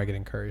more I get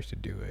encouraged to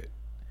do it.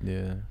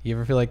 Yeah. You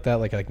ever feel like that?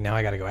 Like now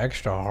I gotta go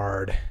extra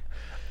hard.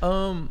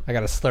 I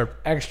gotta slurp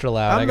extra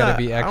loud. I gotta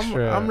be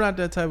extra. I'm not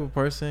that type of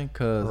person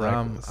because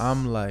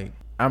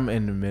I'm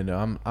in the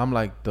middle. I'm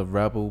like the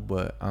rebel,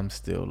 but I'm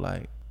still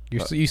like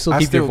you still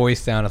keep your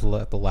voice down at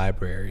the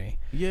library.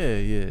 Yeah.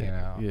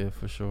 Yeah,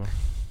 for sure.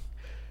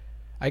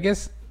 I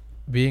guess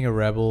being a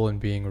rebel and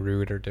being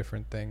rude are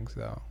different things,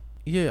 though.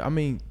 Yeah, I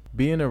mean,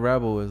 being a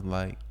rebel is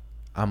like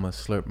I'ma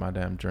slurp my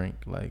damn drink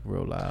like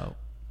real loud.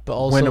 But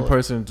also when a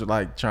person's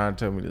like trying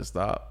to tell me to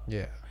stop.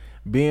 Yeah.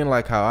 Being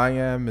like how I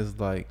am is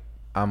like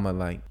I'ma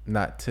like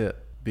not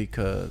tip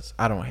because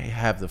I don't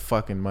have the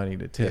fucking money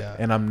to tip. Yeah.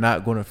 And I'm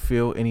not gonna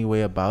feel any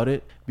way about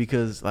it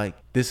because like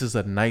this is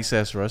a nice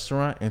ass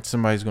restaurant and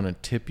somebody's gonna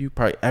tip you.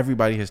 Probably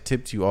everybody has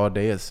tipped you all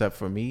day except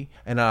for me.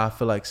 And I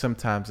feel like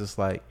sometimes it's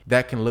like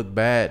that can look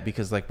bad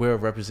because like we're a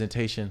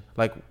representation.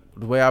 Like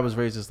the way I was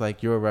raised is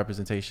like you're a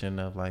representation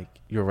of like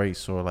your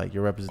race or like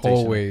your representation.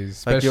 Always,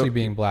 especially like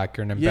being black,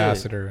 you're an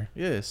ambassador.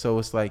 Yeah. So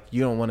it's like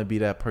you don't want to be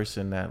that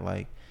person that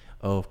like,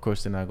 oh, of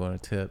course they're not going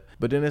to tip.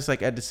 But then it's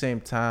like at the same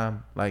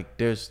time, like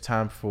there's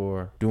time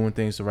for doing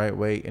things the right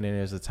way. And then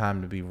there's a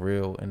time to be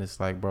real. And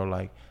it's like, bro,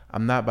 like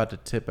I'm not about to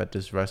tip at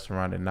this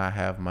restaurant and not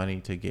have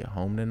money to get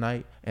home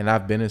tonight. And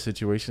I've been in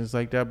situations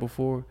like that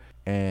before.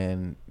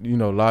 And,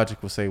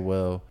 logic will say,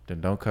 well, then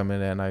don't come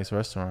in that nice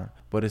restaurant.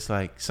 But it's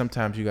like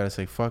sometimes you got to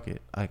say, fuck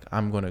it. Like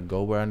I'm going to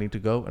go where I need to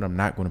go and I'm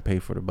not going to pay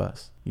for the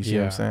bus. You see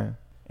what I'm saying?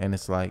 And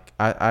it's like,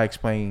 I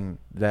explained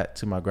that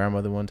to my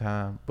grandmother one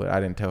time, but I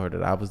didn't tell her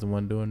that I was the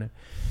one doing it.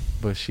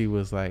 But she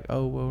was like,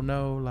 oh, well,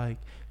 no, like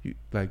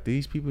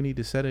these people need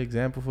to set an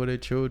example for their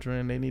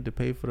children. They need to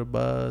pay for the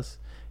bus.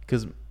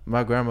 Because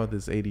my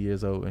grandmother's 80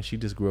 years old and she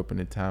just grew up in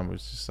a time where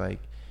it's just like,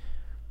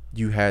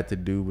 you had to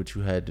do what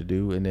you had to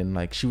do. And then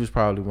like, she was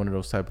probably one of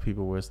those type of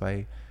people where it's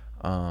like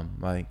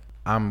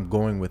I'm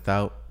going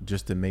without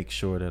just to make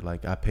sure that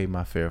like I pay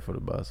my fare for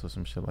the bus or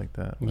some shit like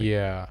that. Like,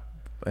 yeah.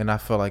 And I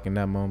felt like in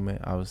that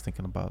moment, I was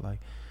thinking about like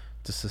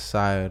the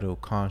societal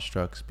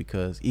constructs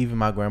because even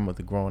my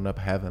grandmother growing up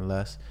having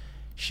less,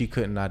 she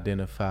couldn't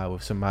identify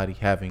with somebody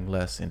having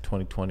less in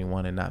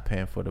 2021 and not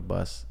paying for the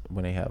bus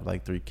when they have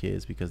like 3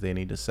 kids because they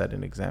need to set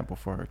an example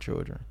for their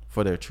children.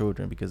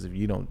 Because if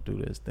you don't do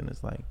this, then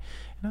it's like,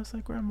 and I was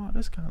like, Grandma,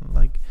 that's kind of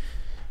like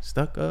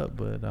stuck up.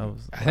 But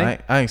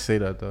I ain't say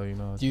that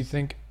though, Do you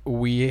think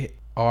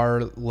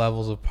our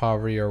levels of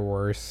poverty are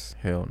worse?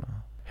 Hell no.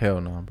 Hell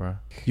no, bro.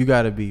 You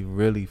gotta be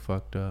really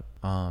fucked up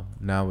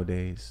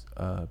nowadays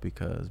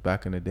because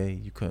back in the day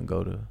you couldn't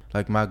go to,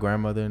 like, my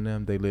grandmother and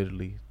them, they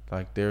literally,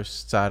 like, their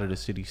side of the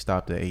city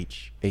stopped at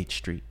H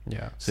Street.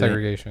 Yeah, So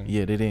segregation.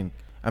 they didn't.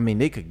 I mean,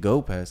 they could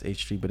go past H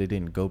Street, but they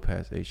didn't go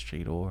past H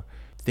Street, or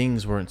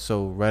things weren't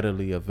so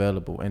readily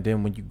available. And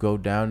then when you go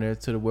down there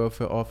to the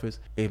welfare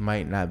office, it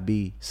might not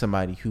be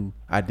somebody who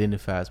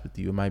identifies with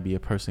you. It might be a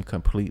person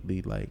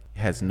completely, like,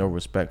 has no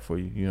respect for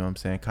you. You know what I'm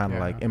saying? Kind of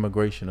like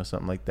immigration or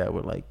something like that,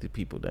 where, like, the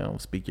people that don't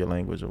speak your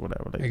language or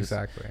whatever. Like,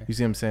 Exactly. you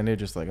see what I'm saying? They're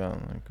just like,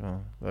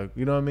 like,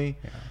 you know what I mean?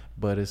 Yeah.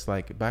 But it's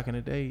like back in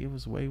the day, it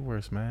was way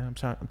worse, man.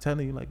 I'm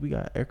telling you, like, we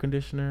got air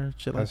conditioner,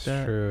 shit like that.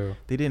 That's true.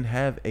 They didn't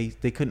have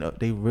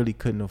they really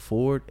couldn't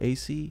afford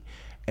AC.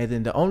 And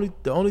then the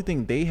only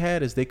thing they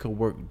had is they could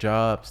work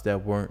jobs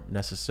that weren't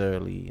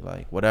necessarily,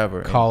 like,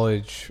 whatever,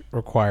 college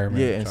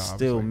requirement. Yeah, and jobs,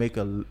 still like, make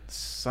a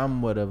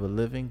somewhat of a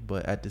living.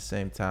 But at the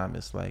same time,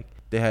 it's like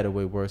they had it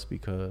way worse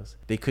because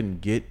they couldn't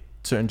get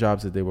certain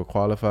jobs that they were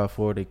qualified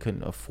for. They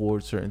couldn't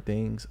afford certain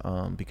things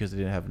because they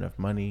didn't have enough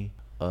money.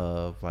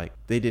 Like,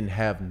 they didn't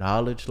have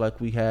knowledge like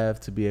we have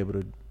to be able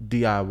to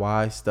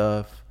DIY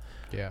stuff.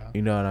 Yeah.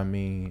 You know what I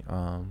mean?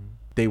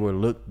 They were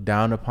looked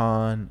down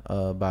upon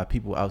by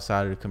people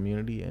outside of the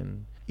community,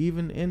 and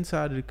even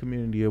inside of the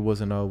community, it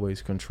wasn't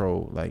always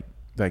controlled. Like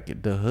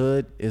the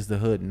hood is the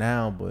hood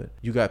now, but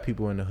you got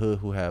people in the hood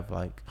who have,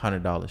 like,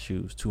 $100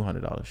 shoes,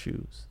 $200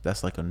 shoes.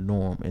 That's like a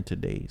norm in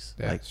today's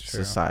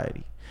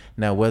society.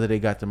 Now, whether they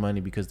got the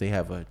money because they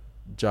have a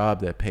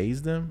job that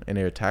pays them and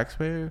they're a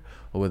taxpayer,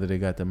 or whether they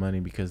got the money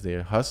because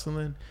they're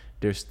hustling,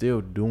 they're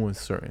still doing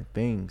certain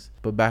things.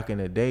 But back in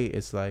the day,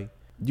 it's like,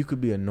 you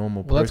could be a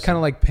normal person. Well, that's kind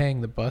of like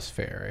paying the bus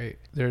fare, right?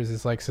 There's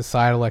this, like,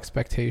 societal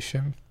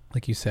expectation,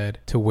 like you said,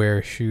 to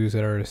wear shoes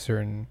that are a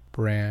certain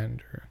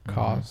brand or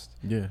cost.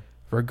 Yeah.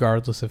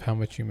 Regardless of how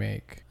much you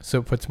make.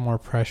 So it puts more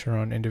pressure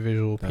on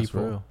individual people. That's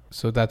real.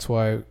 So that's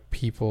why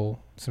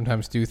people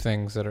sometimes do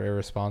things that are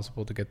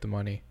irresponsible to get the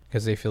money,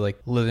 because they feel like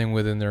living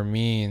within their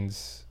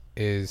means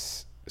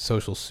is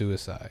social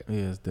suicide.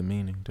 Yeah, it's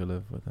demeaning to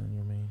live within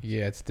your means.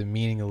 Yeah, it's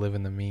demeaning to live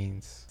in the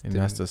means. And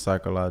that's the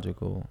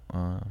psychological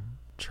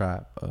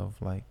trap of,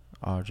 like,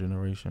 our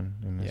generation.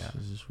 And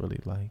it's just really,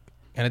 like,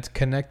 and it's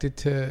connected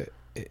to,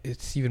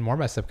 it's even more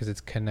messed up because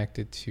it's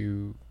connected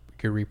to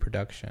your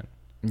reproduction.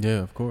 Yeah,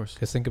 of course.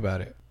 Because think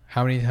about it.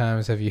 How many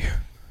times have you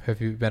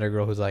met a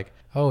girl who's like,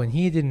 oh, and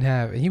he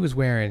was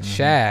wearing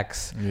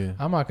Shaqs. Yeah.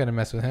 I'm not going to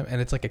mess with him. And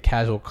it's like a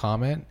casual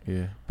comment.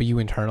 Yeah. But you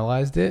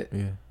internalized it.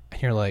 Yeah.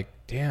 And you're like,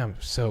 damn.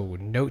 So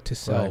note to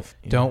self,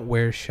 Right. don't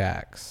wear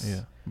Shaqs.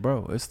 Yeah.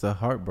 Bro, it's the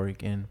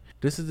heartbreak. And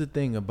this is the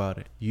thing about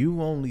it.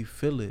 You only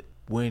feel it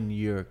when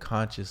you're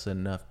conscious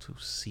enough to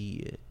see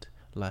it.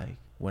 Like,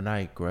 when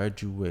I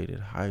graduated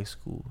high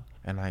school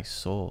and I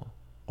saw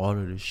all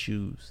of the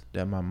shoes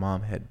that my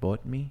mom had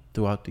bought me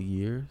throughout the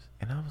years,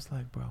 and I was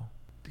like, bro,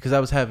 because I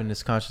was having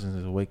this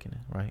consciousness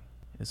awakening, right?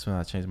 It's when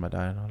I changed my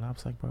diet and all that. I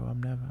was like, bro,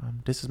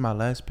 this is my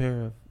last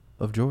pair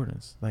of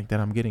Jordans, like, that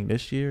I'm getting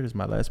this year. This is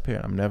my last pair.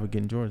 I'm never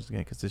getting Jordans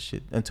again, because this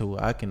shit, until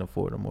I can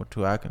afford them, or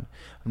I've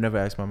never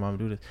asked my mom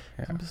to do this.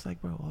 Yeah. I'm just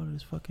like, bro, all of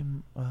this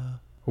fucking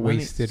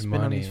wasted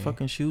money on these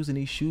fucking shoes, and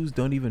these shoes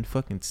don't even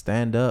fucking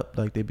stand up.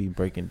 Like, they be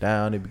breaking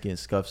down, they be getting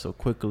scuffed so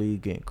quickly,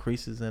 getting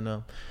creases in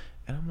them.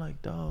 And I'm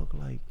like, dog,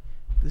 like,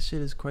 this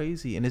shit is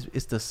crazy. And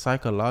it's the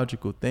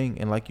psychological thing.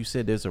 And like you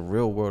said, there's a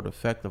real world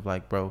effect of,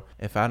 like, bro,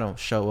 if I don't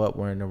show up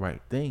wearing the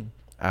right thing,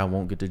 I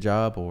won't get the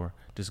job, or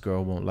this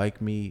girl won't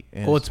like me.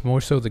 And well, it's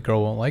more so the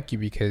girl won't like you,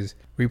 because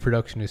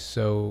reproduction is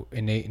so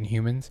innate in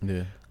humans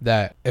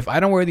that if I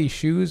don't wear these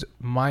shoes,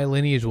 my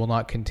lineage will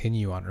not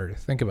continue on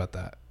Earth. Think about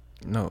that.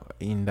 No,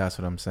 and that's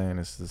what I'm saying.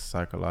 It's the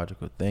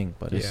psychological thing.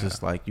 But it's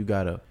just like, you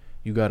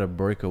gotta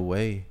break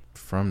away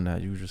from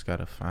that. You just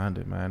gotta find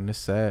it, man. It's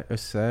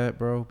sad,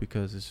 bro,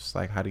 because it's just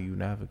like, how do you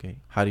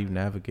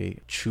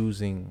navigate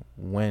choosing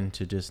when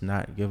to just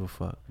not give a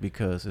fuck?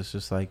 Because it's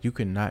just like, you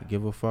can not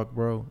give a fuck,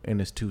 bro,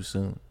 and it's too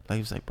soon. Like,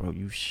 it's like, bro,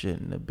 you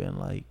shouldn't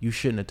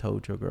have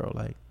told your girl,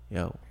 like,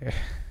 yo.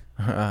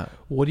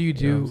 What do you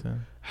do? You know what I'm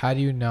saying? How do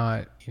you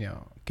not,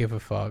 give a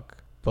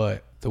fuck,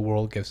 but the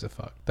world gives a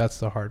fuck? That's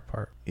the hard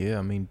part. Yeah,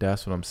 I mean,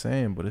 that's what I'm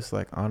saying. But it's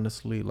like,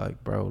 honestly,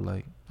 like, bro,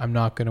 like, I'm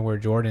not gonna wear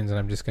Jordans and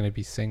I'm just gonna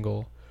be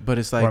single. But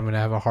it's like, or I'm gonna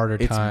have a harder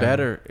time. It's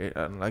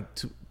better, like,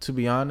 to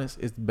be honest,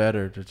 it's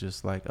better to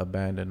just, like,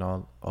 abandon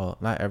all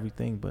not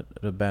everything, but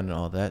abandon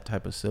all that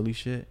type of silly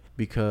shit,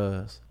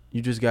 because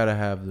you just gotta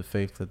have the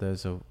faith that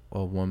there's a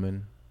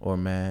woman or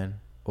man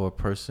or a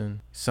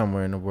person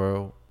somewhere in the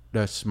world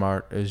that's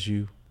smart as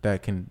you,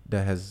 that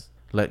has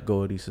let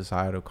go of these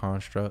societal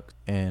constructs,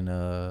 and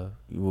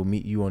will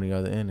meet you on the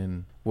other end.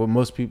 And what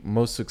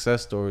most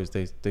success stories,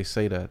 they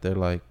say that they're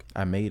like,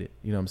 I made it.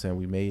 You know what I'm saying?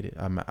 We made it.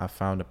 I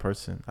found a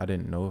person. I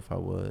didn't know if I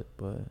would,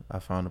 but I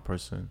found a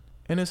person,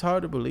 And it's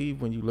hard to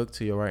believe when you look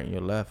to your right and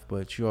your left,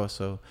 but you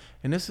also,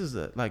 and this is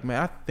like,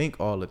 man, I think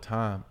all the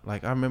time.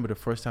 Like, I remember the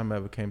first time I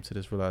ever came to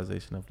this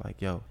realization of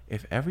like, yo,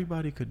 if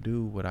everybody could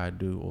do what I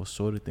do or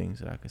saw the things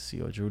that I could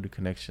see or drew the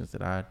connections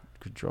that I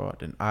could draw,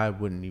 then I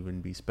wouldn't even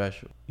be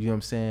special. You know what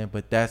I'm saying?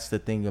 But that's the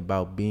thing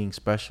about being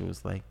special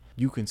is like,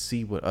 you can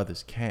see what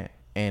others can't.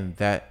 And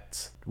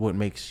that's what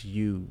makes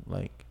you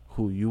like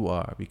who you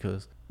are,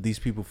 because these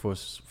people for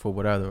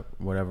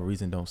whatever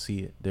reason don't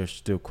see it. They're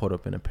still caught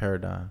up in a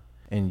paradigm.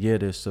 And yeah,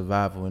 there's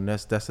survival, and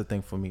that's the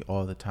thing for me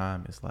all the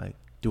time. It's like,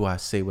 do I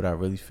say what I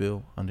really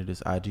feel under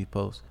this IG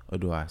post, or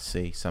do I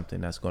say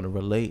something that's going to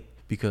relate?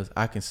 Because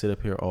I can sit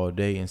up here all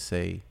day and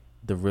say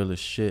the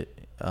realest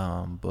shit,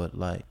 but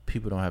like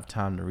people don't have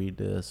time to read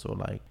this, or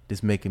like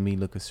this making me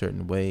look a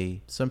certain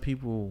way. Some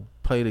people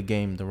play the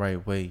game the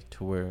right way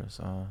to where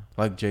it's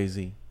like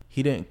Jay-Z.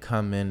 He didn't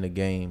come in the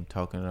game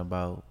talking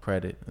about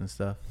credit and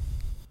stuff,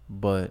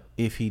 but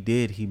if he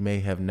did, he may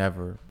have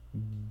never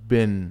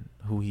been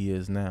who he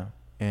is now.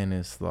 And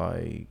it's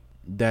like,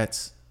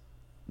 that's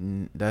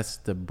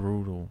the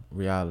brutal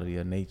reality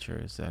of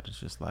nature, is that it's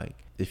just like,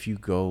 if you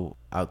go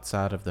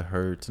outside of the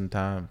herd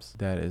sometimes,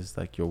 that is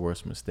like your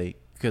worst mistake,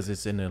 because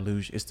it's an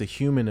illusion. It's the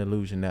human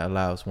illusion that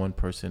allows one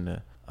person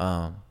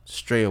to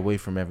stray away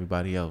from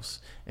everybody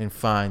else and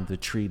find the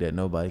tree that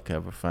nobody could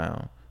ever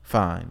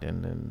find,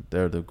 and then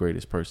they're the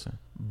greatest person.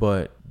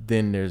 But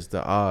then there's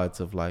the odds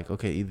of like,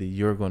 okay, either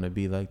you're going to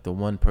be like the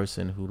one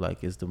person who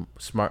like is the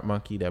smart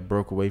monkey that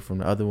broke away from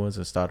the other ones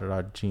and started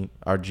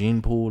our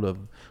gene pool of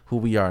who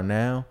we are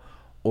now,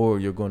 or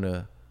you're going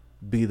to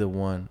be the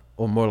one,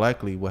 or more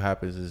likely what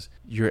happens is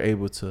you're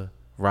able to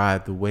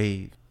ride the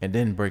wave and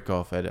then break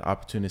off at an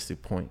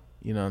opportunistic point.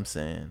 You know what I'm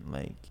saying?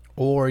 Like,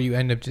 or you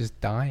end up just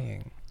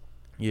dying.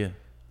 Yeah.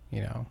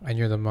 You know, and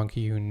you're the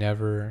monkey who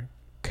never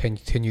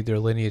continued their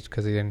lineage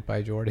because they didn't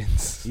buy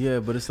Jordans. Yeah,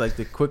 but it's like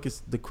the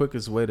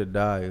quickest way to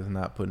die is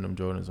not putting them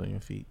Jordans on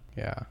your feet.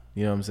 Yeah.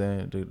 You know what I'm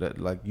saying? Dude, that,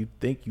 like, you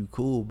think you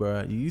cool,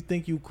 bro. You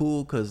think you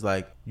cool because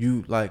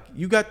you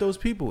got those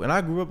people. And I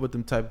grew up with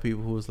them type of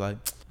people who was like,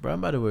 bro, I'm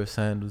about to wear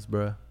sandals,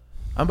 bro.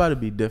 I'm about to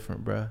be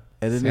different, bro.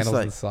 And then sandals it's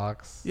like, and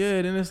socks.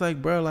 Yeah, then it's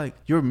like, bro, like,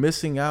 you're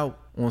missing out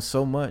on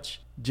so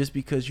much just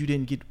because you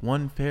didn't get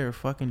one pair of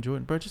fucking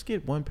Jordan. Bro, just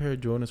get one pair of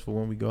Jordans for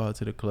when we go out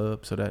to the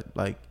club so that,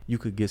 like, you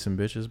could get some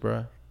bitches,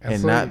 bro.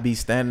 And not be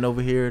standing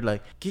over here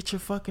like, get your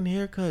fucking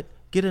haircut,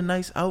 get a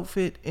nice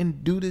outfit,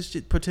 and do this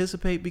shit,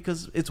 participate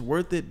because it's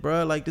worth it,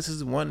 bro. Like, this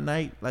is one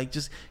night. Like,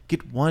 just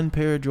get one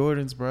pair of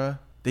Jordans, bro.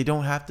 They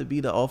don't have to be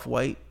the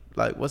off-white,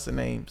 like, what's the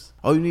names?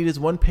 All you need is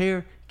one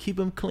pair. Keep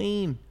them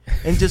clean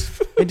and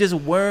just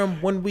wear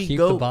them when we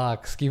go.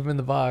 Keep them in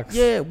the box.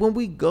 Yeah, when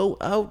we go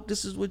out,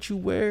 this is what you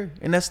wear.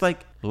 And that's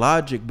like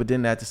logic, but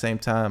then at the same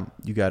time,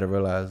 you got to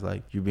realize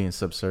like you're being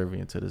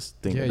subservient to this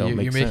thing that don't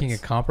make sense. You're making a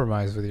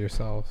compromise with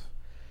yourself.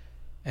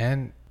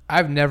 And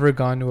I've never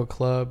gone to a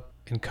club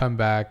and come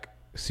back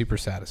super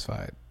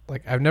satisfied.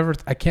 Like,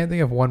 I can't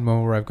think of one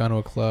moment where I've gone to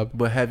a club.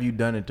 But have you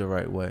done it the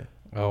right way?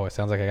 Oh, it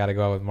sounds like I got to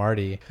go out with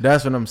Marty.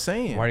 That's what I'm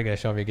saying. Marty got to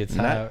show me a good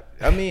time.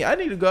 I mean, I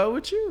need to go out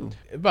with you.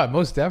 But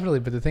most definitely.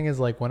 But the thing is,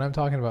 like, when I'm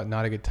talking about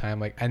not a good time,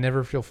 like, I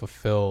never feel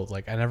fulfilled.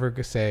 Like, I never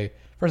say,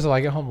 first of all,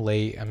 I get home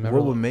late.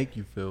 What would make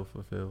you feel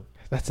fulfilled?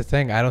 That's the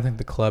thing. I don't think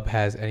the club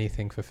has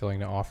anything fulfilling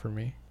to offer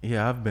me.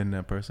 Yeah, I've been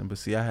that person. But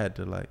see, I had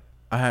to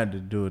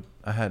do it.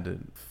 I had to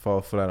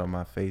fall flat on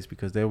my face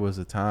because there was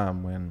a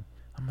time when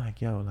I'm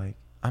like, yo, like,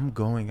 I'm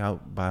going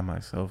out by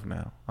myself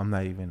now. I'm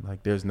not even,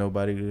 like, there's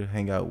nobody to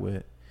hang out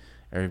with.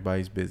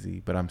 Everybody's busy,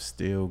 but I'm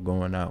still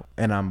going out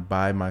and I'm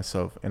by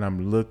myself and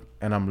I'm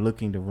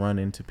looking to run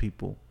into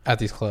people at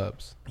these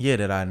clubs. Yeah,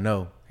 that I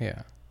know.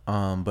 Yeah.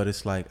 But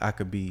it's like I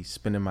could be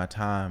spending my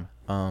time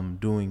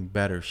doing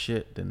better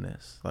shit than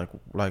this.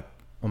 Like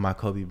on my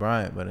Kobe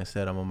Bryant, but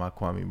instead I'm on my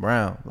Kwame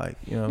Brown. Like,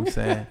 you know what I'm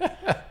saying?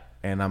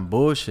 And I'm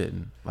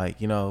bullshitting.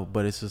 Like, you know,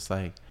 but it's just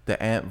like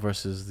the ant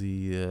versus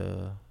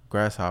the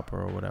grasshopper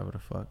or whatever the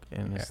fuck,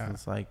 and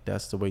it's like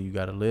that's the way you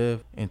gotta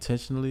live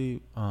intentionally,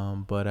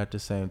 but at the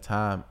same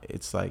time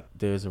it's like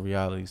there's a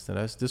reality. So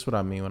this what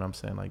I mean when I'm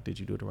saying like, did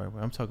you do it the right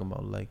way? I'm talking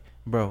about like,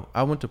 bro,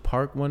 I went to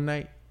Park one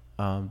night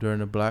during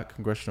the Black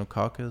Congressional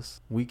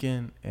Caucus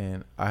weekend,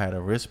 and I had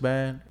a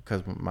wristband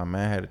because my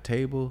man had a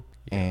table,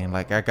 and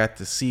like I got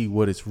to see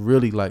what it's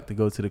really like to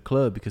go to the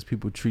club because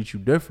people treat you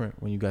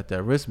different when you got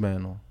that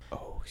wristband on.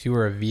 You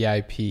were a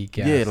VIP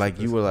guest. Yeah, like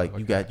you were like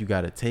you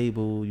got a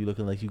table. You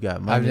looking like you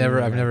got money.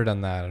 I've never done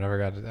that. I've never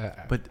got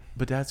that.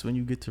 But that's when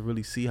you get to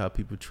really see how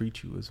people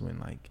treat you, is when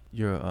like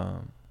you're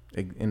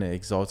in an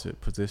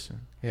exalted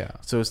position. Yeah.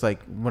 So it's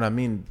like, what I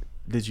mean,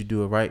 did you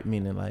do it right?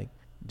 Meaning like,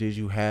 did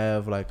you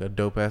have like a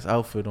dope ass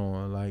outfit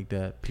on like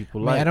that people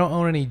like? I don't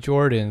own any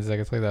Jordans, I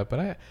can tell you that,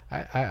 but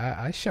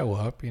I show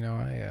up, you know.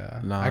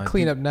 I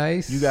clean up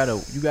nice. You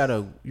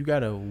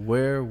gotta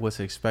wear what's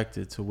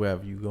expected to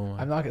wherever you going.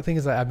 The thing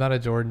is that I'm not a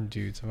Jordan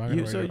dude, so I'm not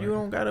gonna wear you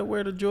don't gotta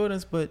wear the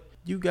Jordans, but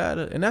you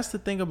gotta. And that's the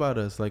thing about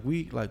us. Like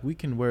we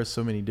can wear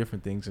so many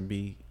different things and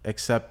be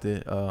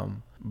accepted.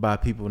 by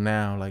people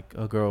now. Like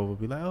a girl will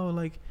be like, oh,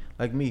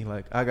 like me,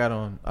 like I got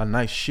on a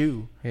nice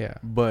shoe, Yeah.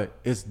 but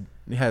it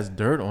has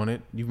dirt on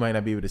it. You might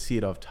not be able to see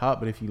it off top,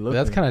 but if you look,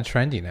 But that's kind of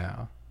trendy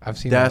now. I've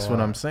seen. That's that a what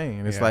lot. I'm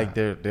saying. It's Yeah. like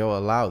they'll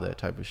allow that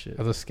type of shit.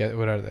 Are those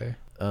what are they?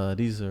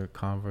 These are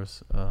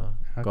Converse,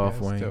 Okay, Golf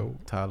that's Wing,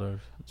 dope. Tyler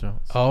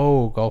Jones.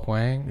 Oh, Golf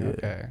Wang. Yeah.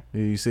 Okay.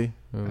 You see?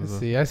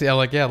 I see. I'm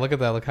like, yeah, look at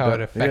that. Look how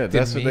it affected Yeah,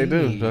 that's me. what they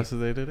do. That's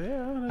what they do.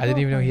 Yeah, I didn't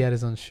even know he had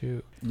his own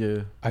shoe.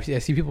 Yeah, I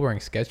see people wearing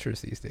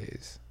Skechers these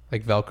days,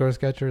 like Velcro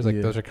Skechers. Like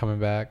Yeah. those are coming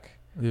back.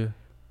 yeah.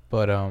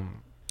 But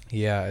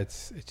yeah,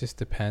 it just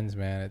depends,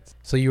 man.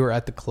 So you were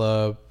at the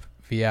club,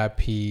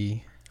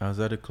 VIP. I was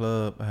at a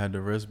club. I had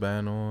the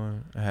wristband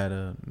on. I had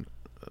a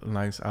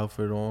nice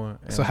outfit on.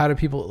 So how do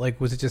people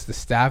like? Was it just the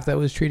staff that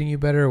was treating you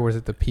better, or was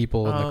it the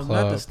people in the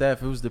club? Not the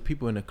staff. It was the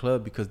people in the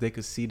club because they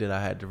could see that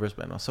I had the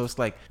wristband on. So it's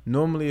like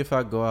normally if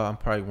I go out, I'm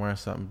probably wearing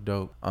something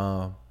dope.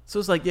 So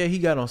it's like, yeah, he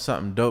got on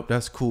something dope.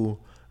 That's cool.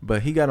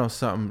 But he got on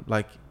something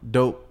like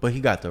dope, but he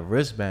got the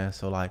wristband.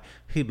 So like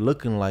he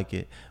looking like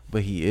it,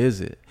 but he is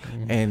it.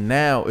 Mm-hmm. And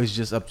now it's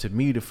just up to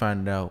me to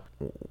find out,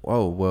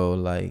 oh, well,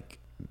 like,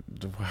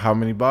 how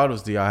many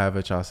bottles do y'all have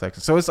at y'all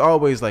section? So it's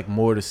always like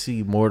more to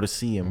see, and more to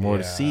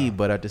see.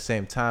 But at the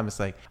same time, it's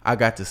like I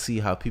got to see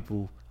how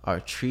people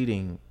are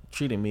treating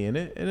me, and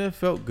it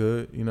felt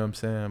good. You know what I'm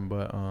saying?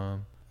 But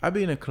I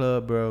be in a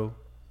club, bro,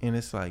 and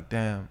it's like,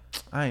 damn,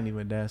 I ain't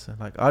even dancing.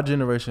 Like our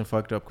generation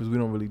fucked up because we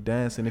don't really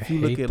dance. And if you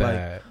look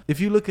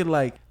at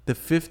like the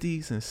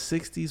 50s and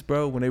 60s,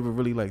 bro, when they were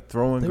really like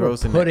throwing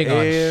girls in the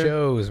air, on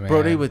shows, man.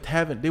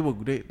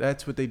 bro,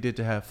 that's what they did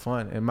to have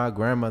fun. And my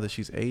grandmother,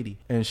 she's 80,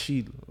 and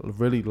she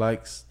really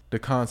likes the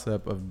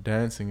concept of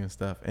dancing and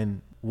stuff.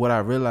 And what I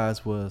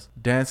realized was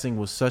dancing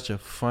was such a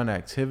fun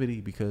activity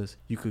because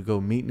you could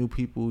go meet new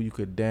people, you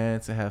could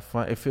dance and have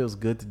fun. It feels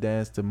good to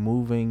dance, the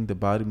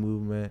body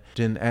movement,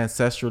 then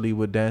ancestrally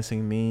what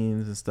dancing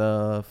means and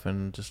stuff,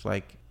 and just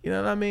like, you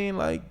know what I mean?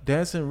 Like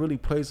dancing really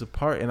plays a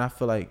part, and I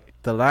feel like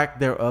the lack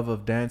thereof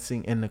of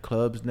dancing in the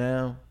clubs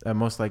now at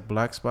most like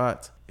black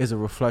spots is a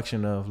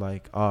reflection of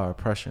like our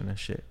oppression and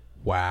shit.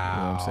 Wow.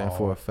 You know what I'm saying?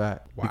 For a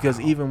fact. Wow. Because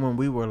even when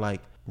we were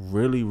like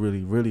really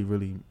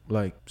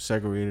like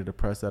segregated,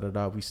 oppressed,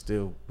 we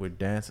still would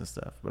dance and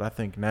stuff. But I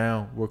think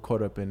now we're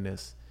caught up in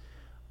this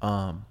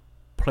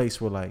place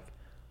where like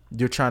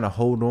you're trying to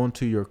hold on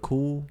to your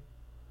cool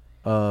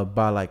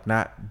by like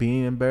not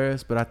being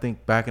embarrassed. But I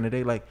think back in the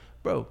day, like,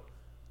 bro,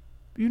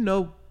 you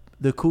know,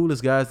 the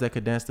coolest guys that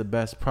could dance the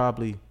best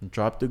probably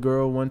dropped the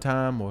girl one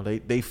time, or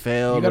they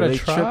failed, or they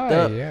tripped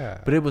up.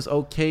 Yeah. But it was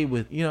okay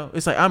with, you know,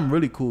 it's like I'm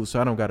really cool, so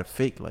I don't gotta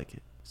fake like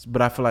it.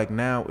 But I feel like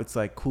now it's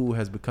like cool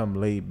has become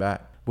laid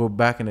back. Well,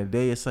 back in the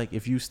day, it's like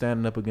if you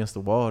standing up against the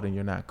wall, then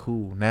you're not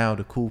cool. Now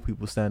the cool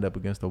people stand up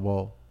against the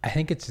wall. I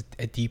think it's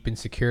a deep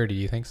insecurity.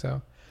 Do you think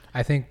so?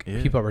 I think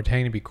people are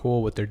pretending to be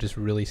cool, but they're just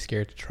really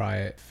scared to try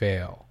it,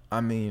 fail.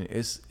 I mean,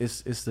 it's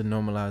the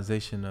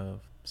normalization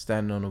of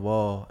standing on the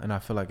wall, and I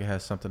feel like it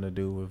has something to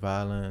do with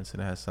violence,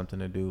 and it has something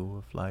to do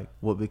with like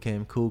what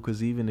became cool.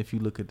 Because even if you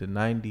look at the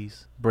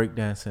 90s,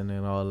 breakdancing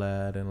and all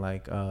that, and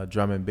like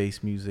drum and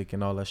bass music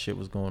and all that shit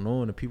was going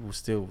on, and people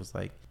still was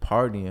like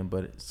partying,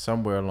 but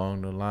somewhere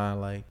along the line,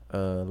 like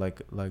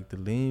the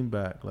lean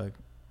back, like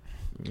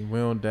we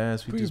don't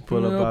dance, we just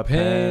pull up our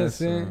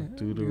pants and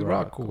do the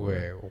rock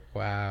away.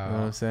 Wow. You know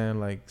what I'm saying?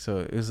 Like, so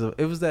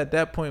it was at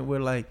that point where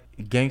like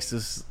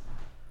gangsters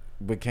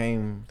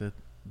became the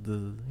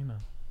you know,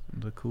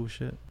 the cool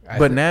shit.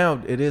 But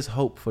now it is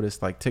hope for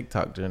this like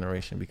TikTok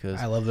generation, because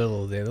I love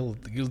the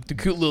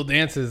cute little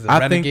dances.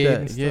 I think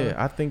that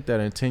I think that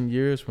in 10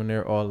 years when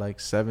they're all like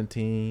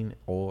 17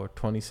 or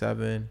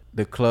 27,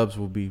 the clubs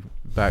will be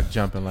back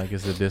jumping like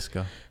it's a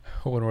disco.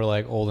 When we're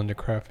like old and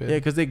decrepit. Yeah,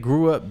 because they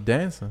grew up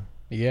dancing.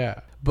 Yeah,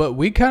 but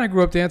we kind of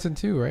grew up dancing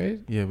too, right?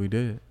 Yeah, we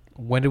did.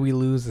 When did we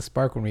lose the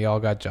spark? When we all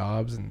got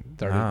jobs and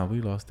started? Nah,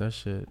 we lost that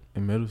shit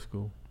in middle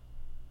school.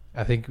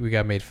 I think we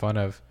got made fun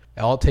of.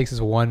 All it takes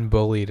is one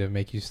bully to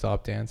make you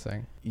stop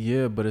dancing.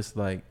 Yeah, but it's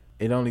like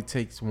it only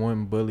takes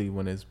one bully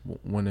when it's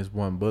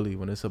one bully.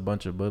 When it's a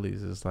bunch of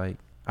bullies, it's like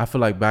I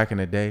feel like back in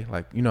the day,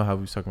 like you know how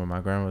we was talking about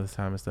my grandmother's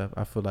time and stuff.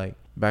 I feel like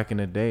back in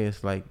the day,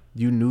 it's like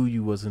you knew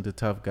you wasn't the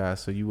tough guy,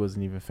 so you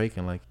wasn't even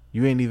faking. Like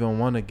you ain't even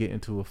want to get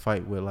into a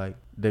fight with like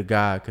the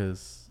guy,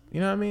 cause you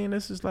know what I mean.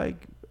 It's just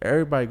like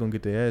everybody gonna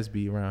get their ass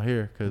beat around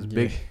here, cause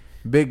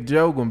Big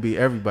Joe gonna beat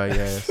everybody's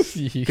ass,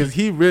 cause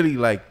he really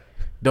like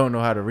don't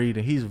know how to read,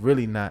 and he's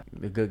really not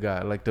the good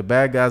guy. Like the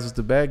bad guys was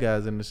the bad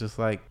guys, and it's just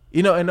like,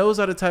 you know, and those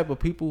are the type of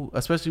people,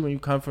 especially when you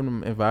come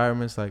from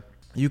environments like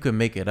you can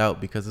make it out,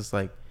 because it's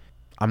like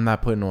I'm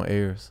not putting on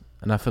airs.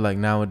 And I feel like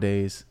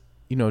nowadays,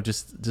 you know,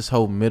 just this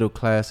whole middle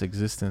class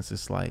existence,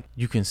 it's like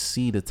you can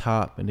see the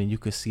top and then you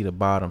can see the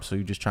bottom, so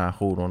you just try and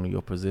hold on to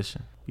your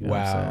position. You know what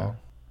I'm saying?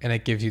 And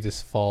it gives you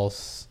this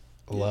false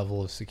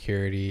level of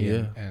security.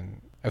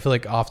 And I feel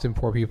like often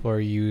poor people are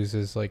used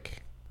as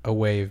like a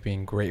way of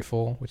being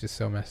grateful, which is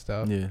so messed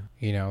up. Yeah.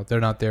 You know,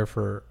 they're not there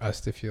for us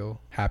to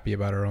feel happy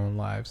about our own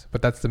lives.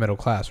 But that's the middle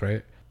class,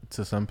 right?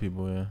 To some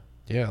people, yeah.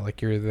 Yeah,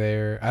 like you're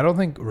there. I don't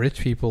think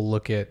rich people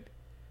look at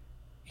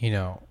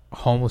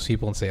homeless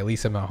people and say, at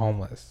least I'm not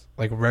homeless.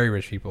 Like very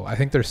rich people, I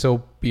think they're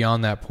so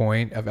beyond that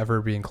point of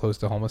ever being close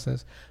to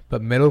homelessness.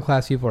 But middle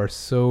class people are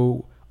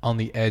so on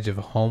the edge of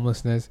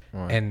homelessness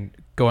and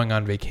going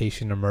on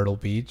vacation to Myrtle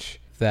Beach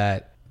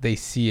that they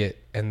see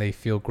it and they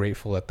feel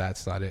grateful that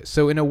that's not it.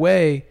 So in a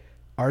way,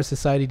 our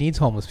society needs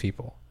homeless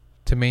people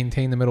to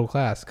maintain the middle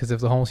class, because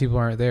if the homeless people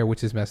aren't there,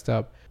 which is messed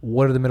up,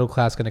 what are the middle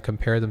class going to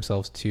compare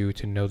themselves to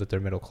know that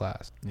they're middle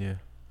class? Yeah,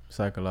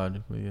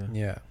 psychologically.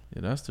 Yeah,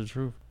 that's the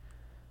truth.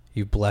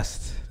 You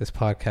blessed this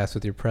podcast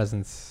with your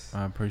presence.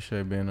 I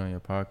appreciate being on your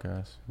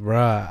podcast.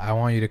 Bruh, I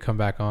want you to come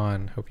back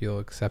on. Hope you'll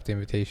accept the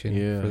invitation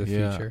for the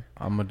future.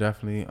 I'm going to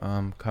definitely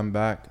come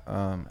back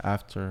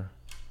after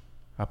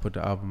I put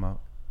the album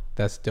out.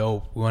 That's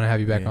dope. We want to have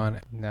you back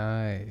on.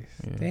 Nice.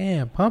 Yeah.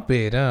 Damn, pump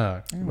it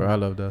up. Bro, I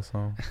love that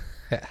song.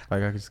 Like, I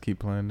can just keep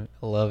playing it.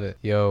 I love it.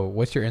 Yo,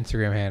 what's your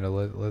Instagram handle?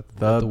 Let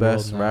the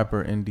best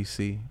rapper in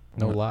DC.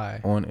 No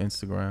lie. On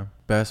Instagram.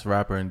 Best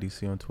rapper in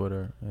DC on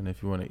Twitter. And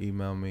if you want to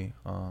email me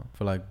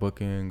for like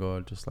booking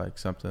or just like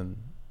something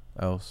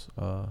else,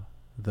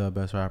 the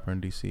best rapper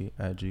in DC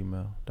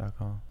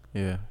 @gmail.com.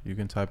 Yeah, you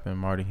can type in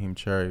Marty Heem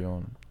Cherry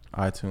on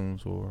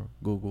iTunes or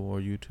Google or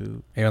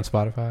YouTube. Are you on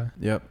Spotify?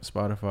 Yep,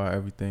 Spotify,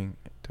 everything.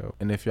 Dope.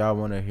 And if y'all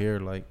want to hear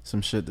like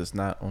some shit that's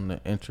not on the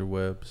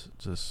interwebs,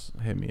 just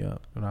hit me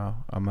up and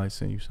I might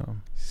send you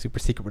something. Super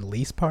secret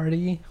release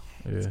party?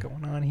 Yeah. What's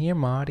going on here,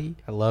 Marty?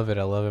 I love it,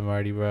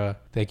 Marty, bro.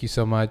 Thank you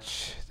so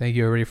much. Thank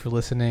you everybody for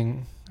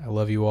listening. I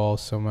love you all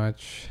so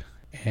much.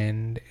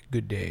 And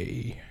good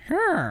day.